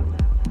Louie.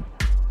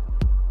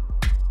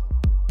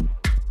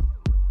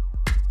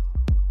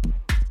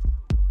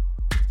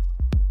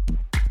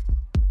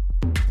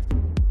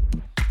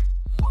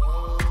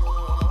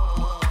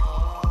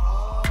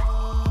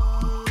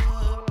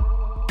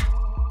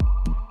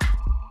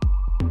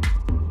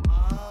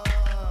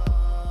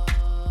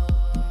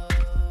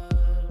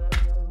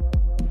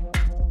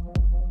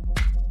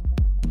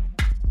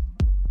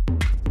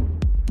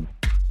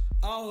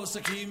 आओ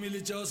सखी मिल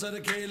चौसर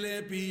खेले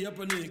P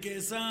अपने के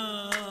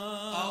साथ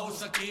आओ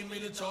सखी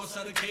मिल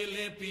चौसर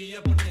खेले P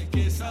अपने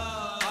के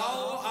साथ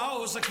आओ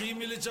आओ सखी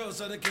मिल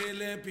चौसर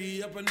खेले पी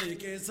अपने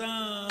के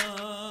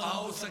साथ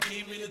आओ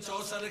सखी मिल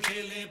चौसर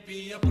खेले पी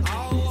अपने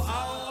आओ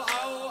आओ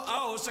आओ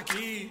आओ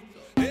सखी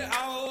हे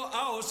आओ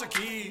आओ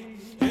सखी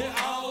हे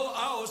आओ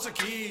आओ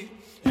सखी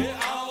हे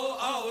आओ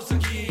आओ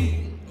सखी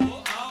ओ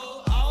आओ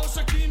आओ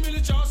सखी मिल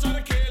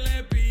चौसर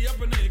खेले पी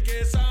अपने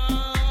के साथ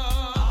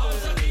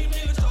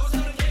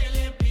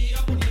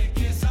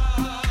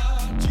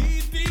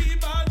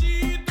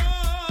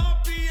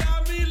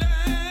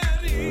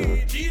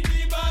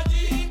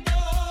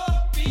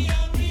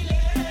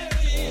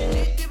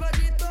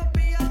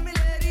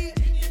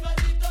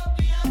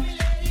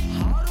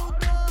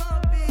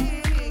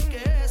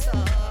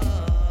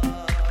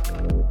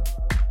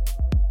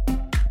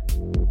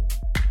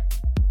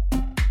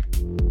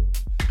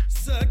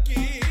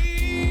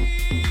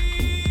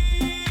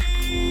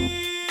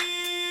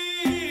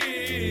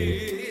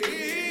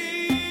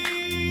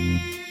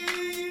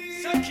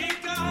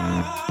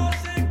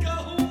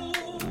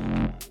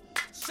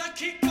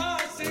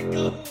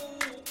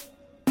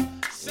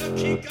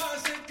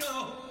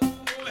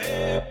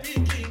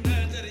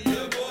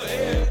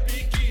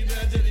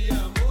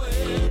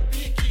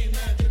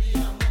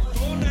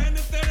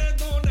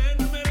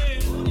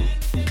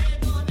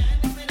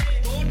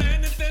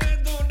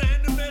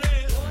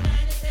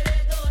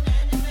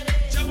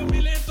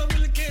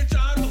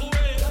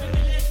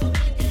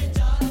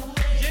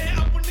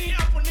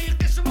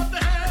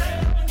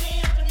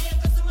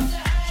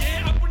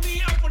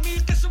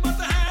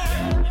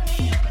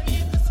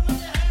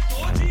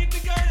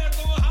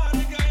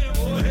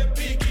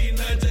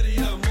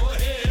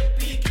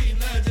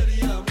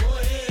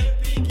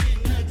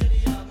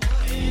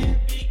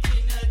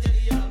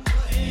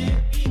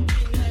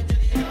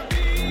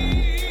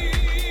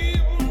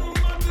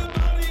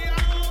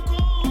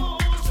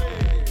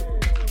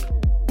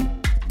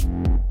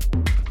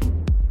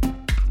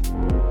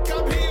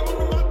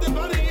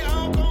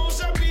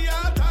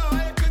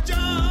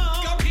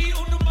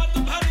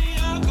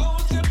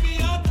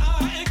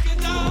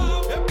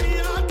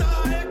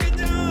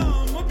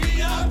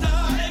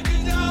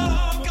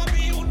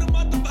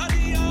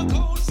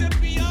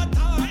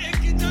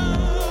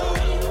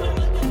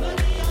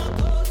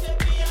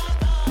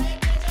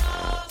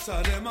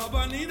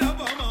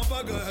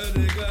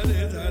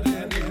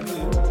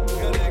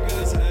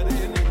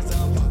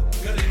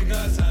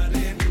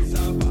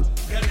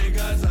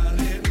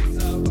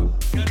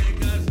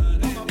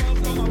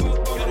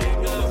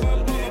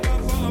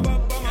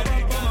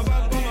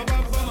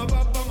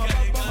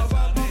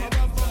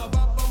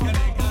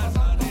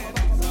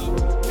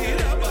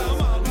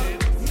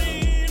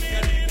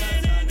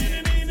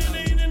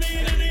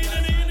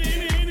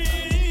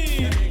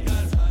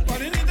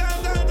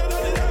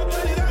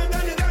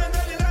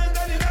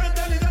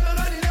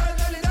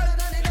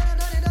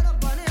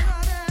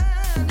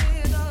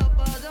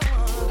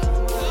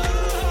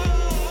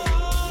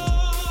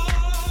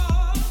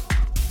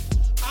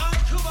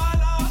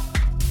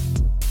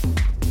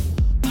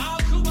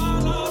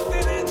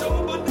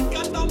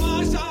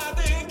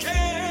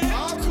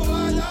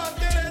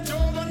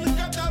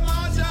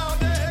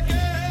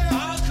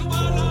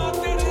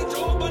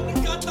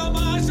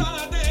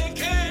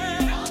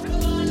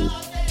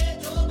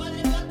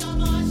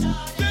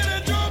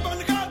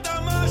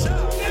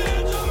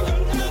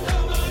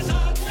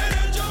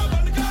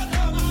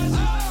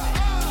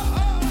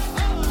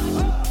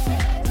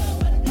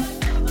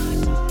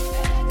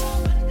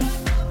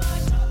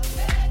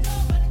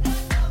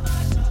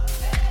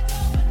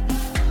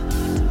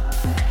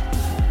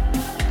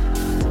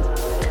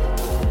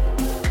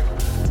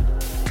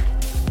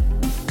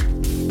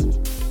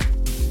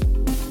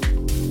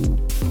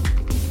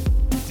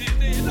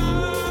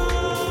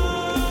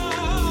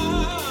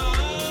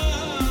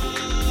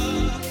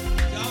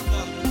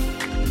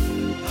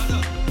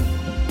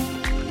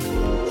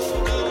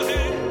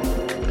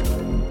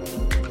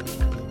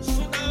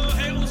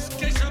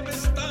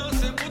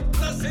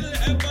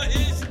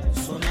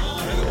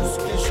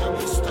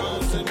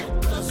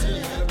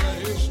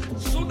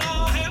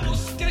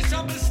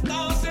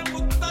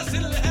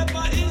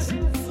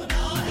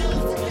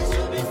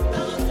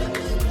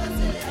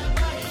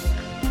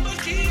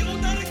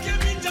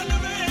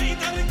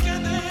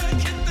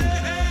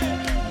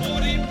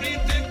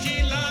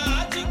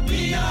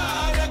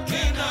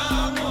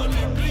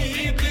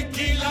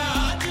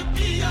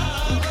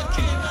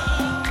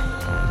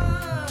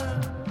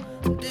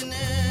दिन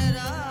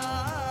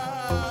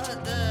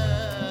रात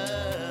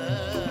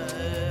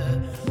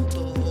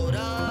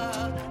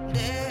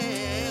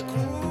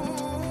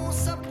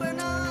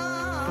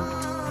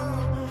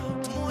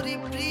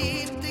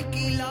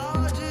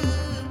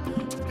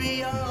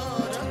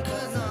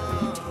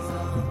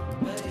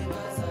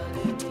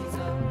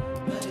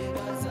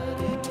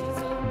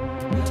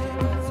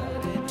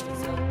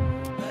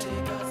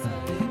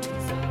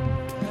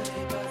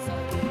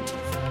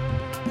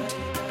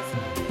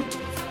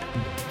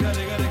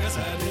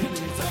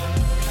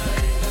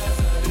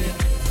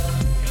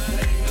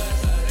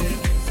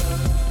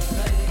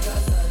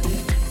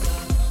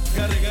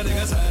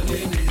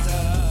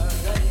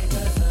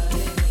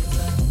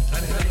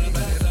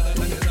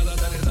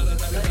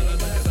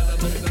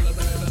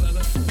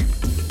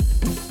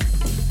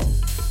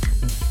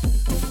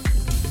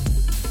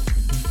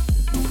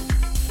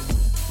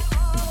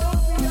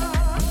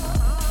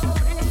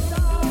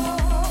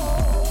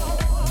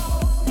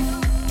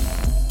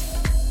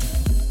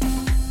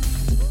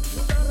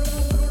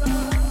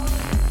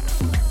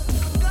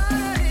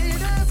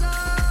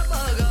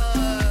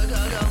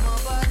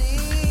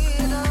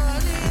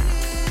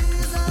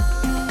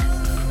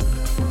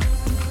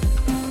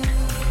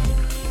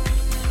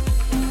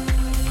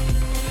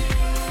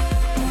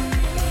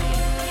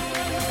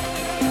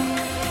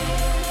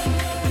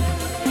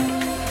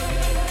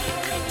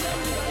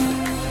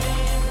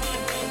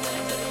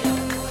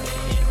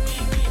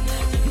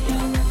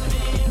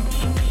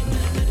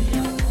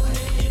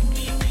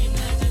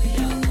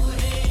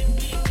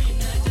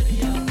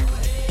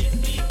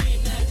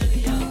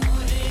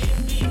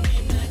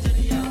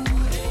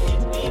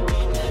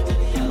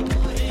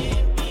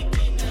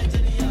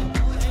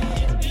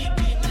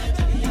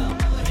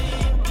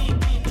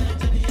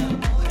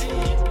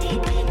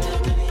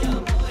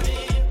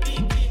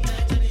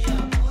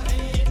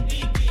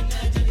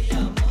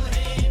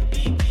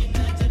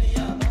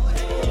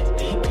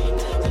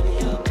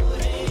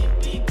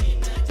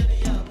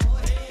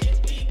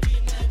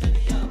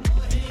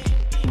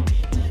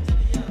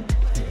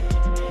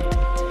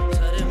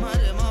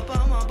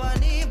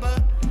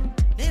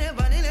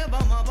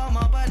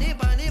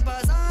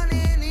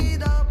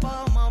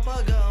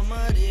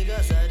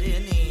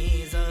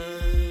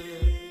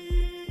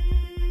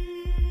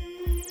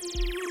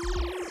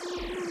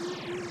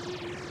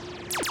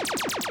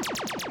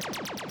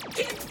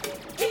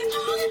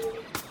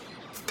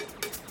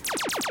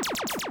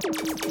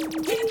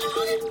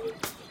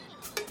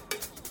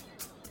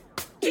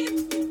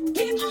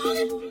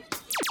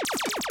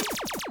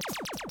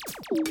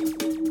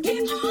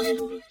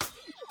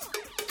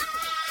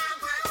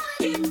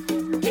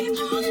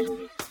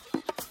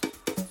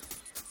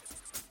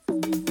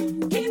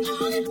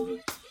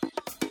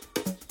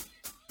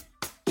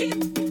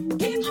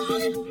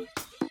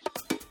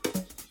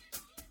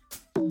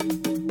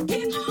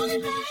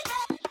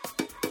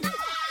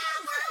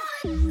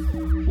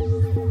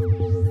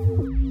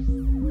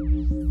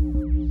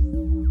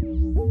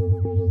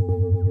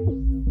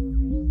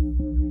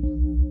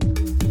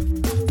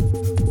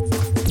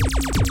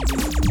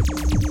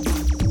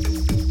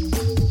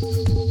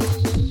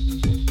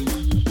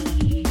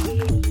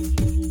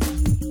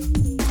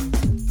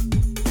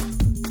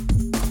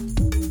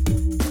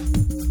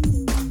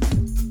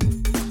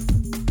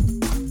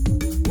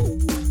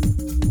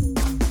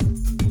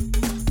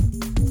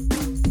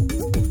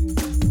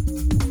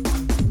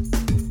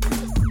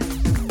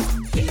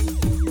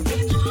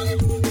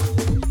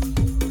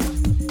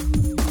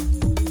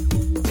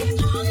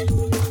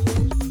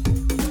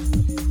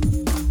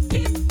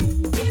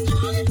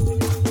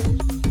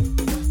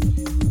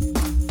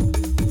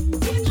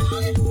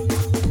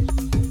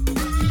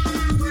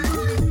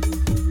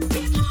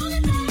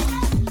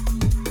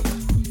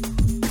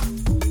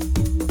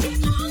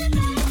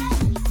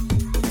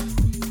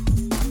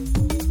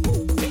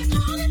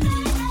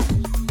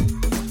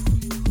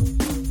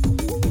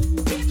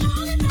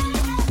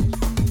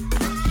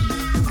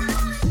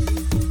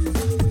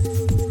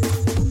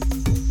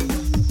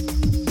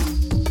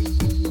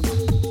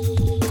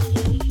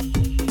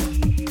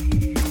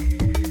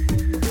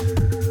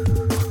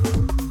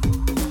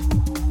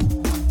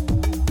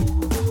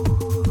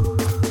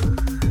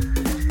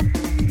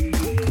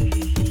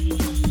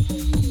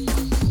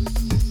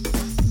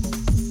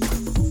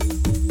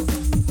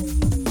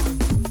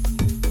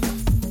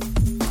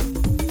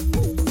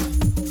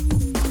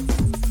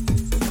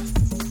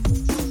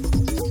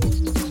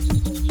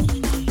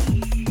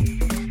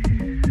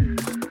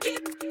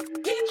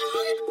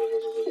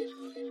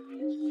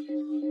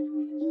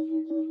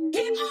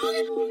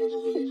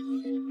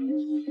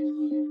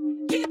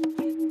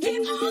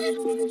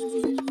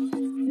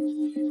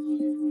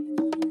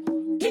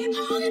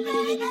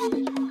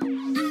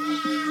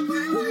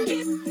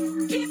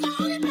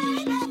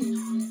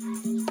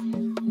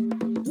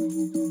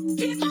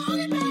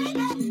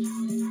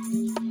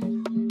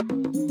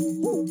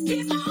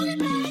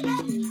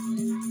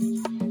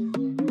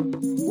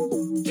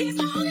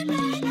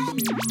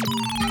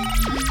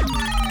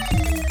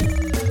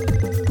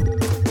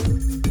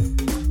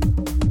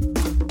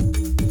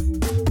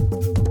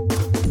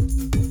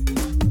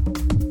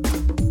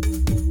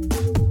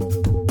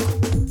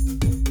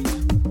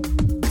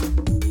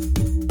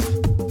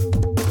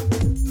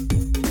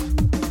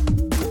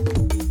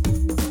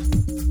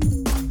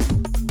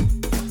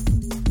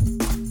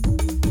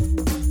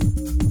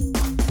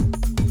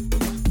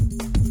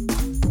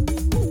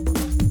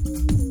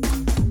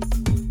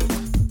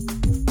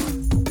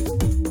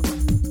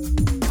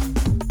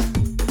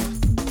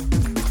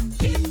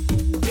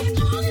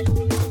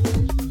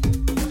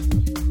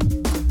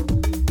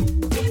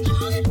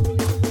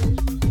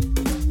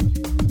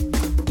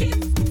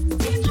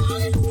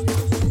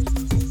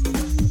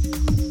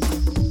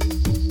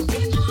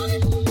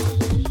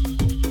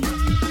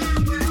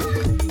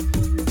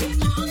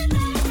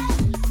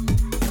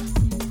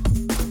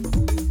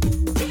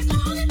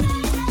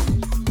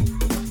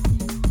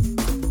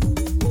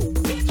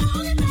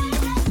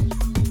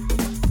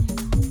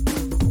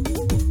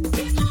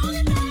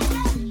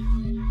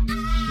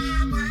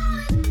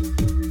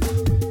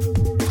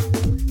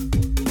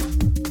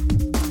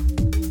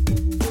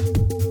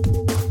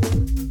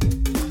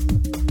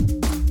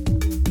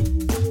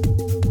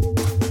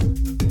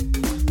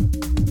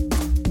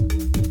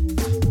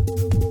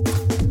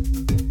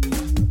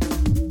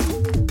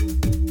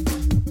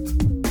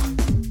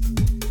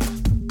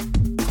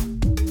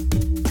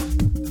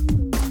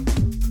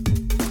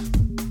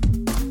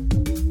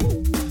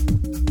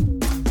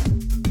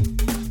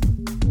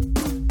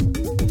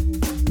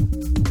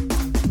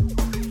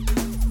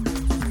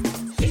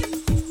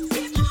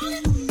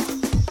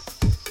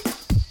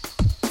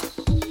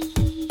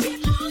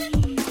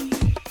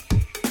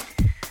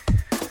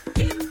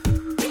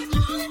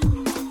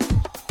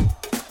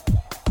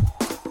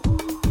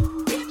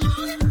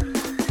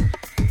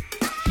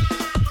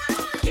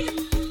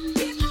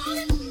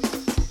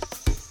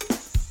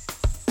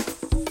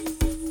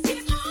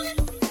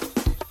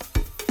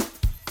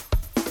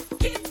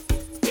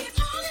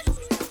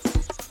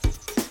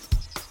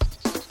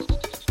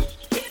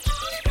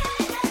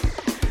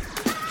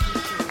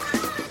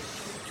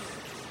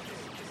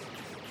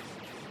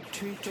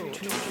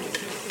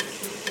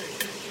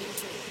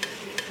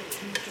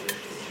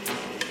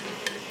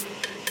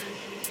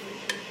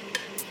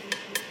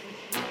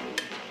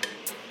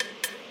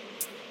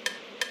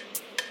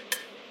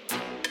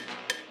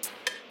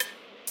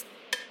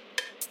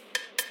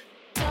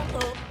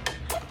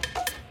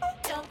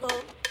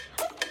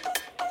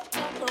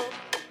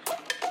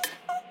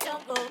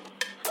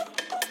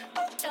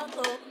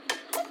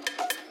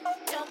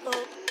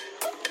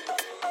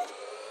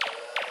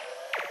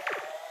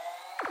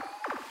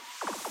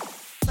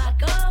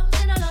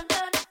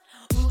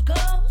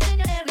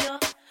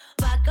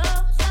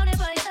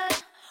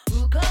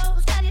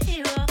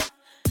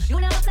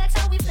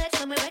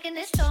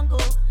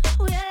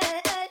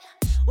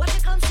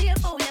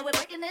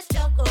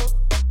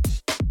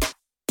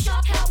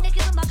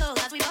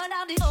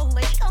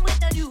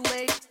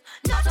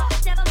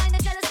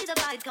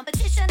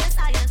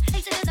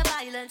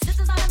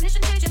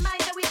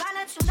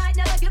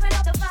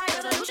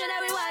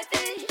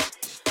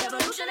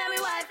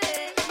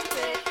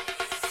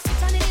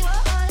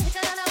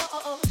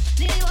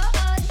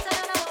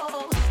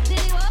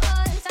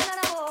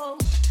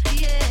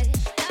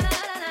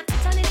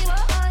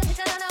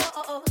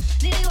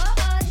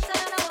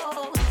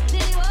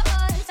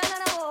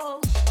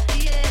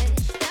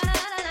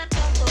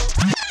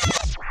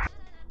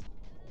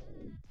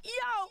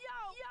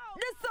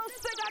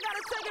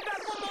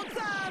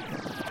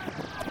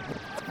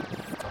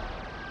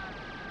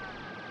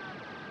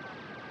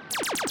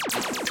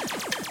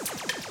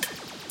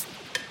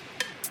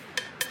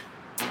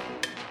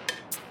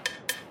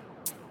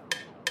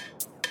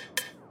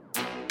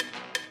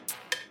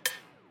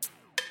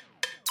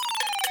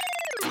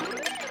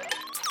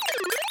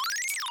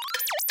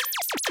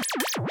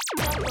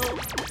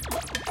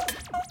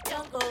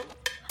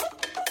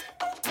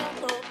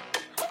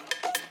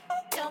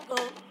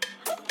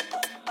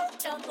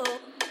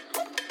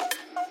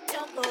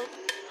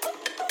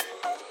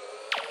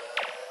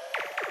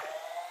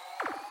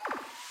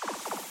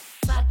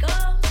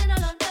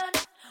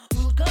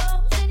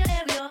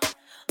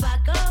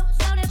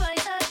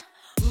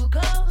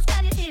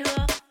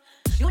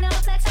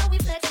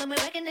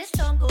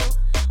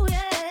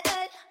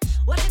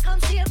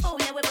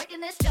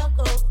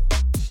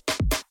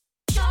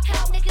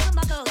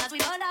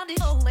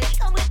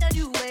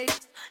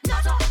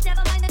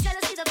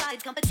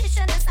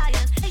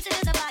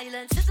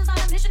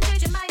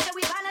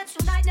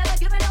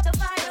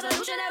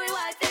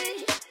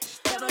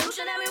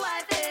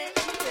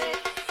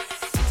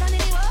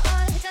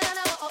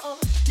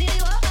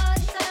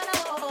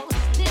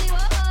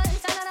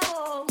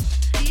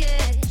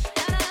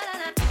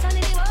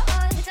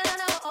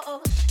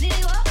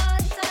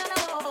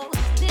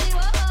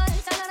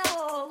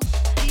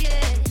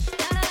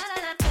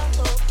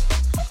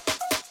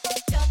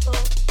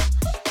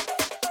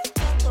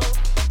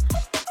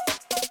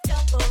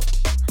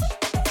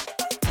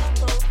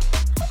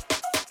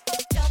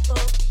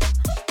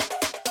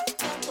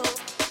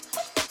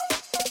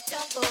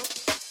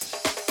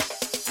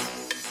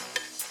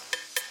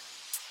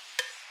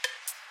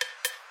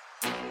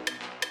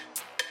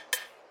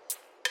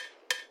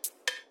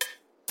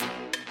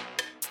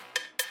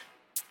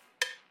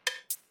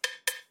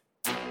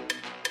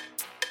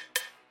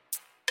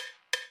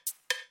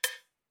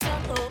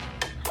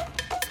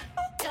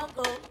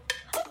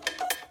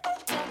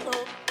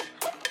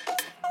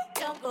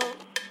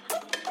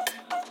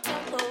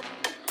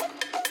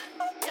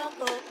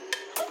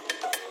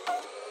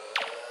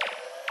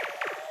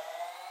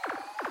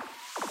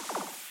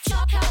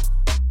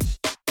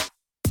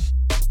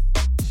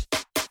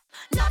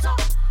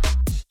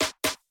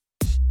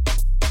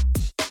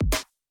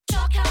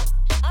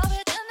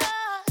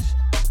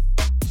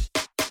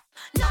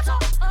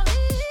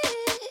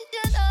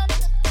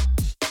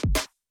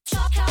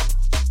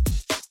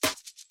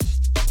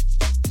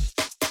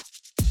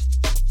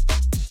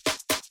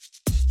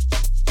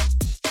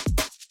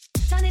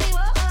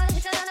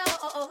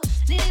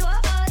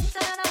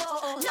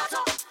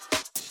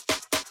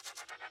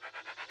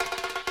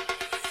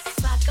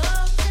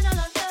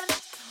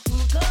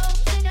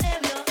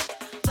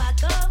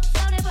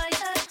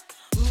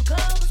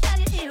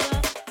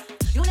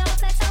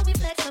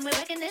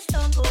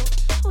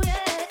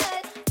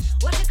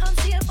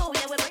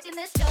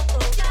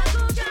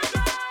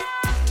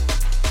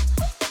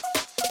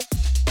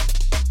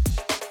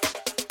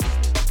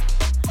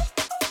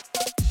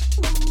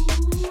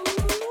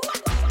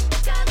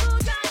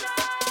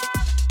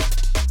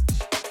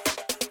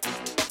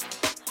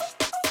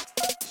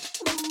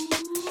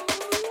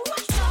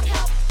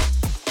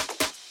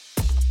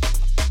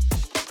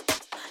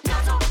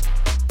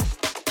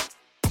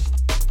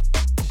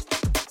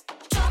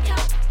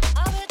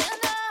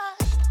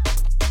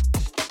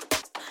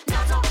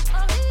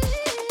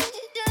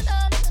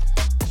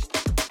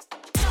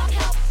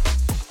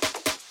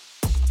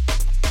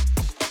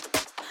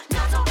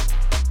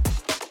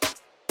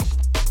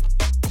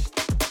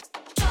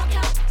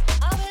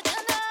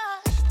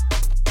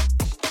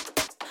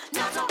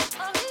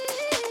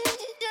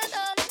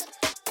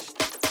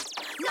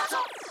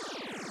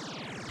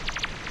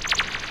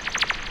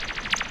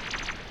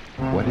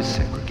What is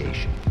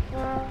segregation?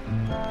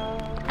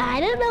 I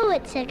don't know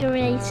what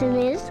segregation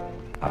is.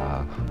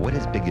 What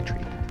is bigotry?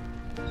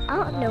 I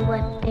don't know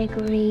what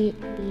bigotry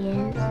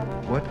is.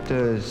 What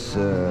does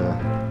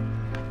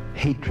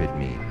hatred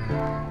mean?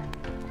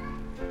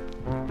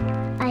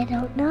 I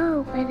don't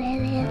know what it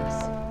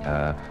is.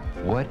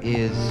 What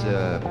is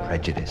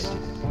prejudice?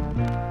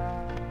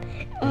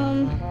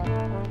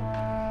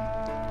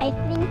 I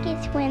think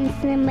it's when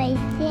somebody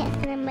says.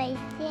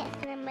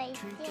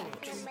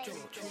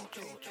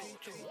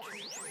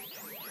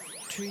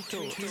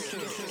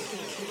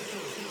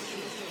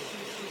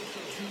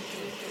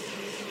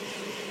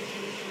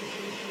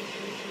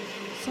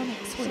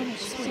 Sonic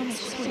Switch.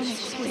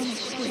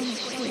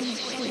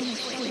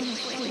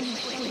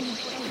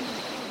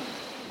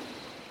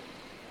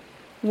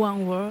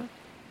 One world,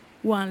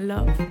 one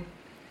love,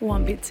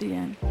 one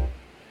BTN.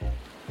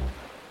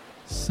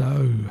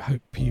 So,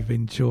 hope you've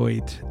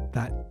enjoyed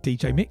that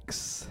DJ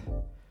mix.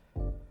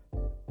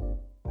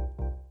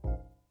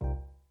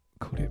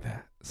 Called it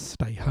that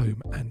Stay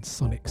Home and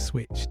Sonic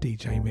Switch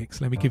DJ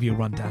mix. Let me give you a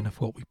rundown of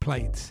what we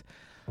played.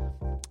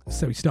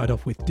 So we started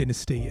off with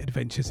Dynasty,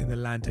 Adventures in the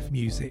Land of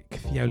Music,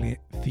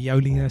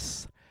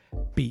 Theolius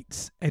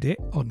Beats Edit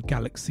on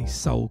Galaxy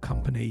Soul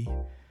Company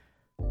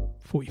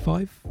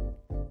 45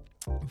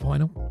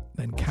 vinyl.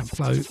 Then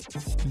Campflo,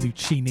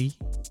 Lucchini,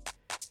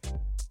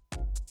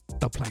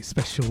 Dubplate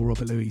Special,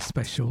 Robert Louis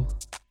Special.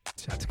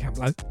 Shout out to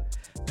Campflo.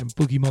 Then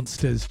Boogie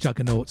Monsters,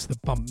 Juggernauts, the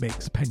Bump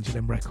Mix,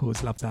 Pendulum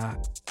Records. Love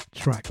that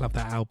track, love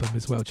that album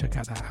as well. Check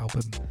out that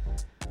album.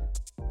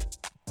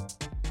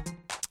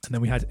 And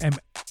then we had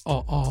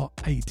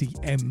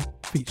MRRADM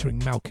featuring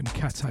Malcolm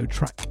Cato,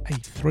 track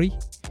A3.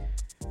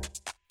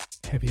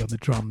 Heavy on the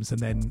drums. And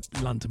then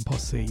London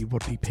Posse,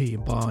 Rodney P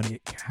and Barney,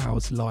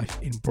 How's Life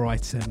in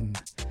Brighton,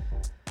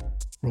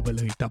 Robert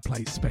Louis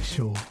Dubplate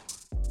Special.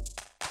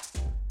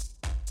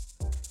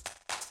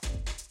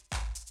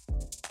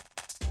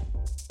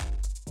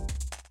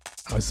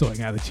 I was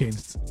sorting out the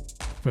tunes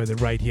for the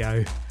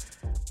radio.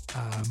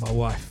 My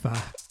wife,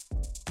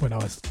 when I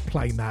was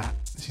playing that,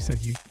 she said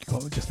you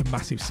got just a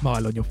massive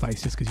smile on your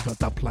face just because you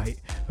got Dubplate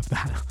of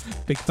that.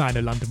 Big fan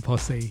of London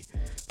Posse,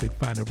 big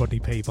fan of Rodney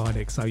P.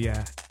 Vinik. So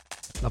yeah,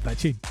 love that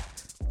tune.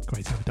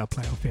 Great to have a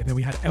Dubplate off here. Then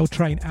we had L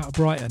Train out of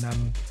Brighton,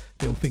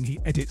 little thing he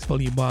edits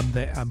volume 1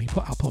 that he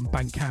put up on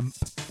Bandcamp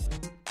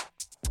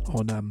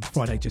on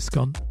Friday just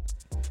gone.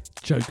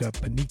 Joga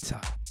Bonita.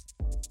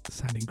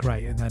 Sounding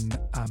great. And then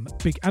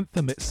big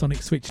anthem at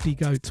Sonic Switch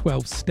Digo,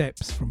 12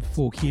 Steps from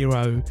Fork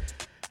Hero,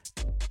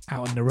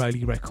 out on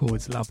Neroli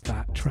Records. Love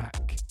that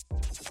track.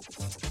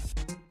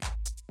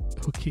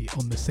 Hooky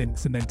on the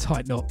synths. And then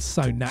Tight Knot,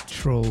 So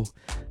Natural,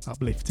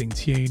 uplifting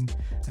tune.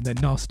 And then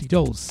Nasty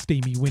Dolls,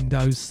 Steamy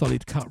Windows,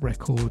 Solid Cut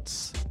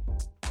Records.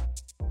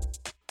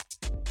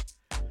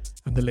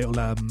 And the little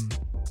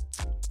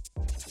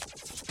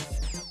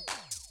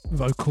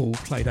vocal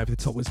played over the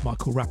top was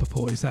Michael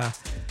Rappaport. He's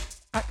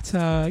actor,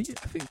 I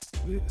think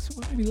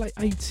maybe late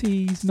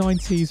 80s,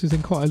 90s, was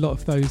in quite a lot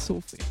of those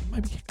sort of,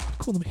 maybe I'd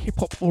call them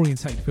hip-hop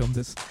orientated films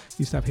that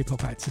used to have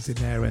hip-hop actors in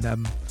there, and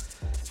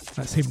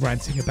that's him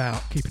ranting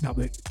about keeping up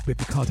with the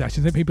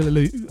Kardashians. And people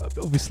are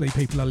obviously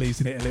people are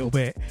losing it a little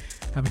bit,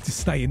 having to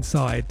stay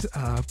inside.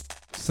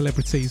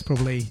 Celebrities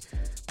probably,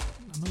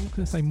 I'm not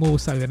going to say more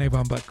so than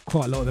everyone, but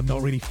quite a lot of them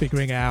not really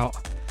figuring out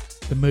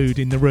the mood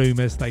in the room,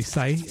 as they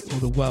say,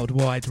 or the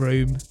worldwide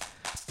room.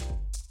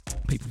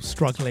 People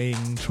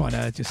struggling, trying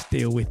to just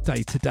deal with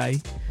day to day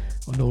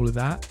on all of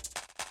that.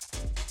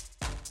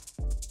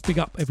 Big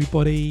up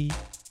everybody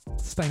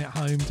staying at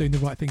home, doing the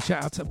right thing.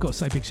 Shout out, I've got to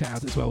say big shout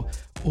out as well,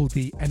 all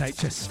the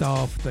NHS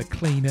staff, the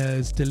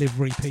cleaners,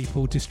 delivery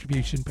people,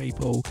 distribution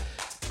people,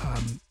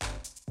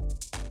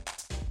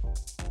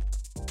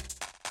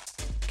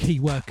 key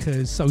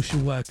workers,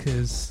 social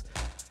workers,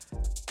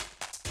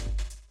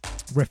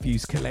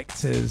 refuse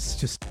collectors,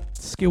 just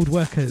skilled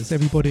workers,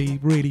 everybody,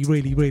 really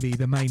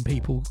the main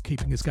people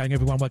keeping us going,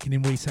 everyone working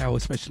in retail,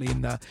 especially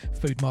in the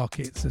food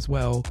markets as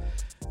well.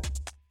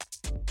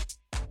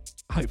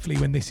 Hopefully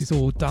when this is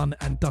all done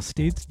and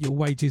dusted, your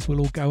wages will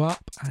all go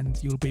up and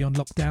you'll be on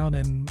lockdown,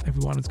 and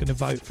everyone is going to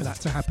vote for that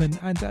to happen,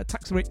 and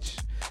tax rich,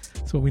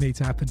 that's what we need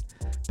to happen.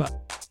 But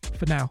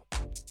for now,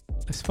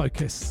 let's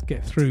focus,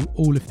 get through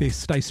all of this,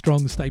 stay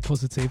strong, stay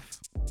positive.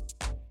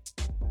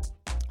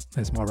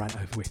 There's my rant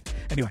over with.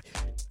 Anyway,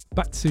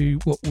 back to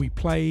what we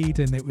played,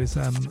 and it was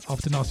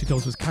after Nasty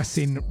Dolls was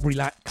Cassin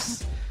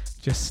Relax.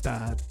 Just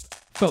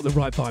felt the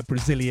right vibe,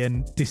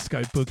 Brazilian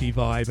disco boogie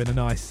vibe, and a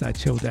nice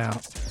chilled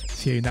out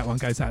tune. That one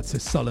goes out to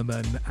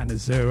Solomon and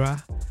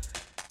Azura.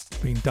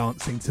 Been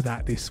dancing to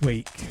that this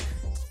week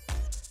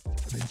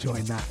and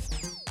enjoying that.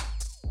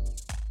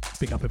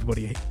 Big up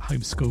everybody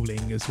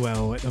homeschooling as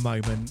well at the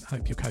moment.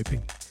 Hope you're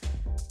coping.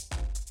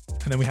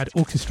 And then we had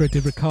Orchestra de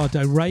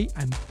Ricardo Rey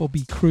and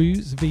Bobby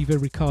Cruz, Viva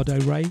Ricardo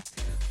Rey,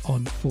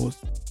 on for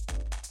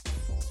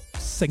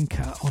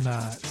Senka on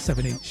a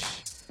 7-inch.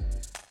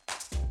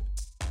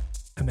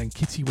 And then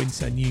Kitty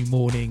Winter, New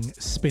Morning,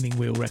 Spinning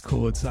Wheel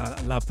Records. I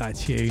love that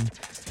tune.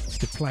 Used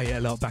to play it a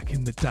lot back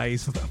in the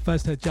days. I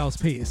first heard Giles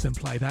Peterson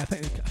play that. I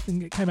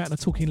think it came out in a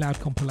Talking Loud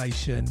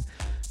compilation.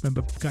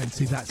 Remember going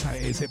to That's How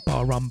It Is at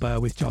Bar Rumba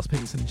with Giles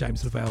Peterson and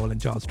James Lavelle, and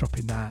Giles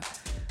dropping that.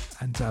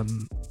 And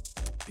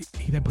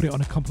he then put it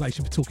on a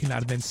compilation for Talking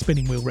Loud, and then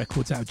Spinning Wheel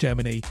Records out of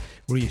Germany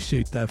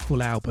reissued the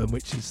full album,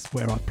 which is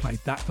where I played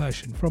that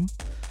version from.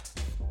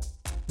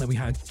 Then we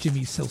had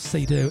Jimmy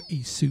Salcedo,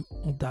 Isu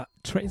Onda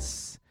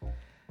Tres,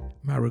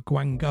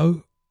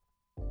 Maraguango.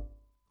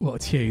 What a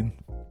tune.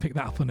 Picked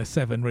that up on a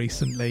 7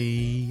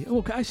 recently.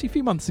 Oh, actually a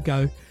few months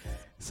ago.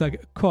 So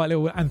quite a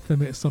little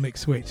anthem at Sonic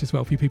Switch as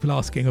well. A few people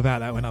asking about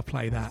that when I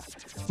play that.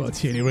 What a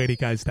tune. It really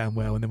goes down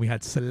well. And then we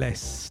had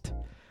Celeste,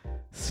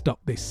 Stop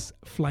This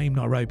Flame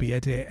Nairobi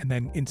edit, and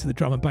then into the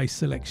drum and bass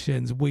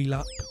selections, Wheel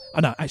Up. Oh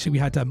no, actually we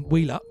had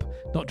Wheel Up,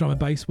 not drum and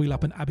bass, Wheel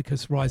Up and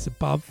Abacus Rise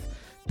Above,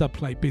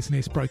 Dubplate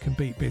Business, Broken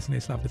Beat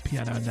Business, love the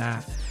piano and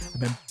that.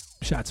 And then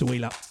shout out to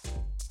Wheel Up.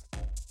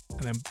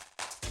 And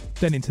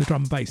then into the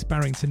drum and bass,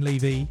 Barrington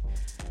Levy,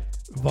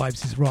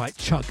 Vibes Is Right,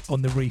 Chug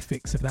on the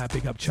refix of that,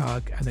 big up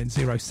Chug. And then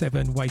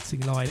 07, Waiting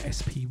Line,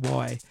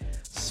 SPY,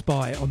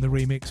 Spy on the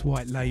remix,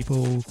 White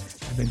Label.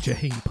 And then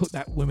Jaheen, Put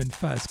That Woman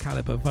First,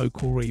 Caliber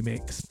vocal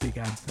remix, big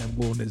anthem,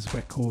 Warner's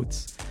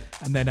Records.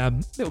 And then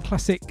little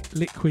classic,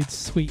 Liquid,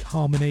 Sweet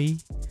Harmony.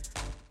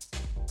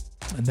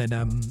 And then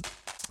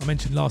I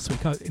mentioned last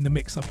week, in the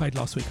mix I played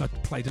last week, I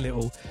played a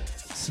little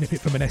snippet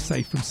from an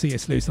essay from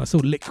C.S. Lewis, and I saw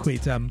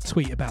Liquid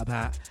tweet about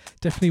that.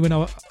 Definitely when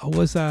I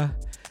was...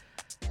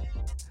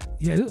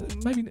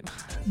 maybe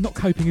not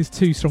coping is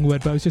too strong a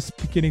word, but I was just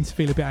beginning to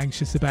feel a bit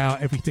anxious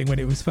about everything when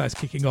it was first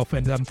kicking off.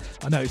 And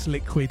I noticed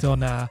Liquid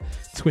on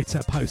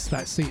Twitter post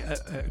that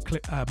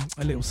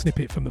a little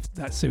snippet from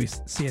that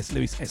C.S.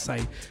 Lewis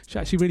essay, which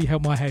actually really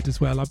helped my head as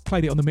well. I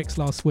played it on the mix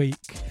last week.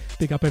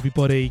 Big up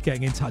everybody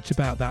getting in touch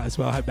about that as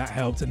well. I hope that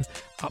helped. An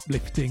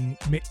uplifting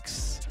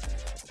mix.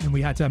 And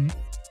we had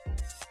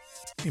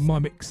in my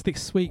mix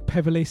this week,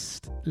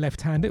 Peverlist,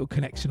 Left Hand, little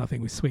connection I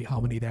think with Sweet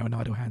Harmony there on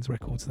Idle Hands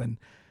Records. Then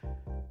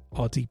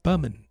R.D.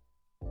 Berman.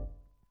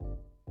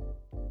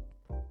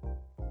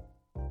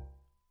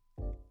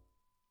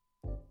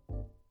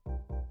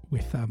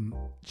 With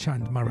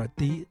Chand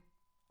Maradi,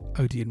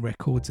 Odeon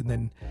Records, and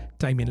then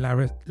Damien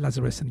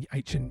Lazarus and the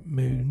Ancient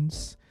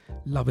Moons,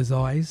 Lover's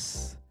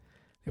Eyes,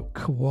 little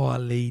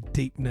Koali,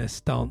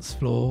 Deepness, Dance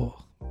Floor,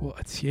 what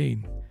a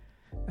tune.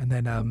 And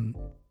then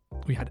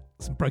we had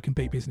some Broken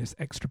Beat Business,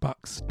 Extra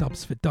Bucks,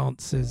 Dubs for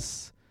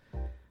Dancers,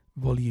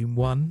 Volume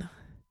 1.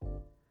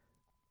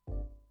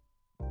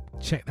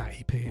 Check that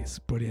EP, it's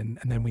brilliant.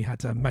 And then we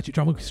had Magic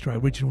Drum Orchestra,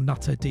 Original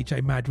Nutter,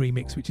 DJ Mad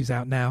remix, which is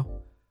out now.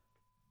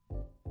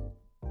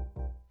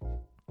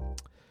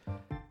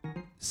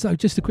 So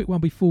just a quick one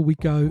before we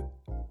go.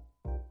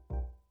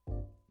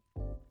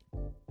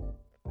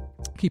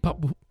 Keep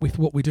up with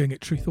what we're doing at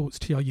True Thoughts,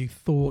 TRU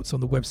Thoughts, on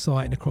the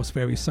website and across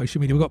various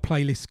social media. We've got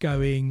playlists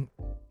going,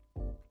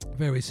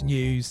 various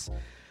news,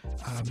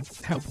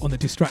 help on the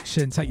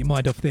distraction, take your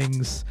mind off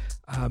things.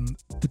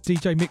 The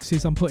DJ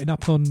mixes I'm putting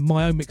up on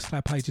my own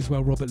Mixcloud page as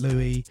well, Robert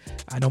Louis,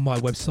 and on my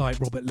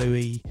website, Robert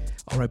Louis,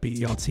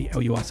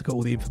 ROBERTLUI. So got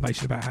all the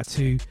information about how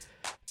to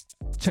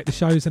check the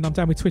shows, and I'm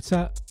down with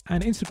Twitter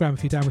and Instagram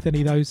if you're down with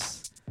any of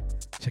those.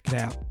 Check it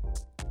out.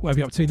 Whatever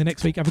you're up to in the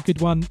next week, have a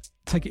good one.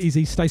 Take it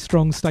easy, stay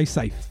strong, stay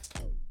safe.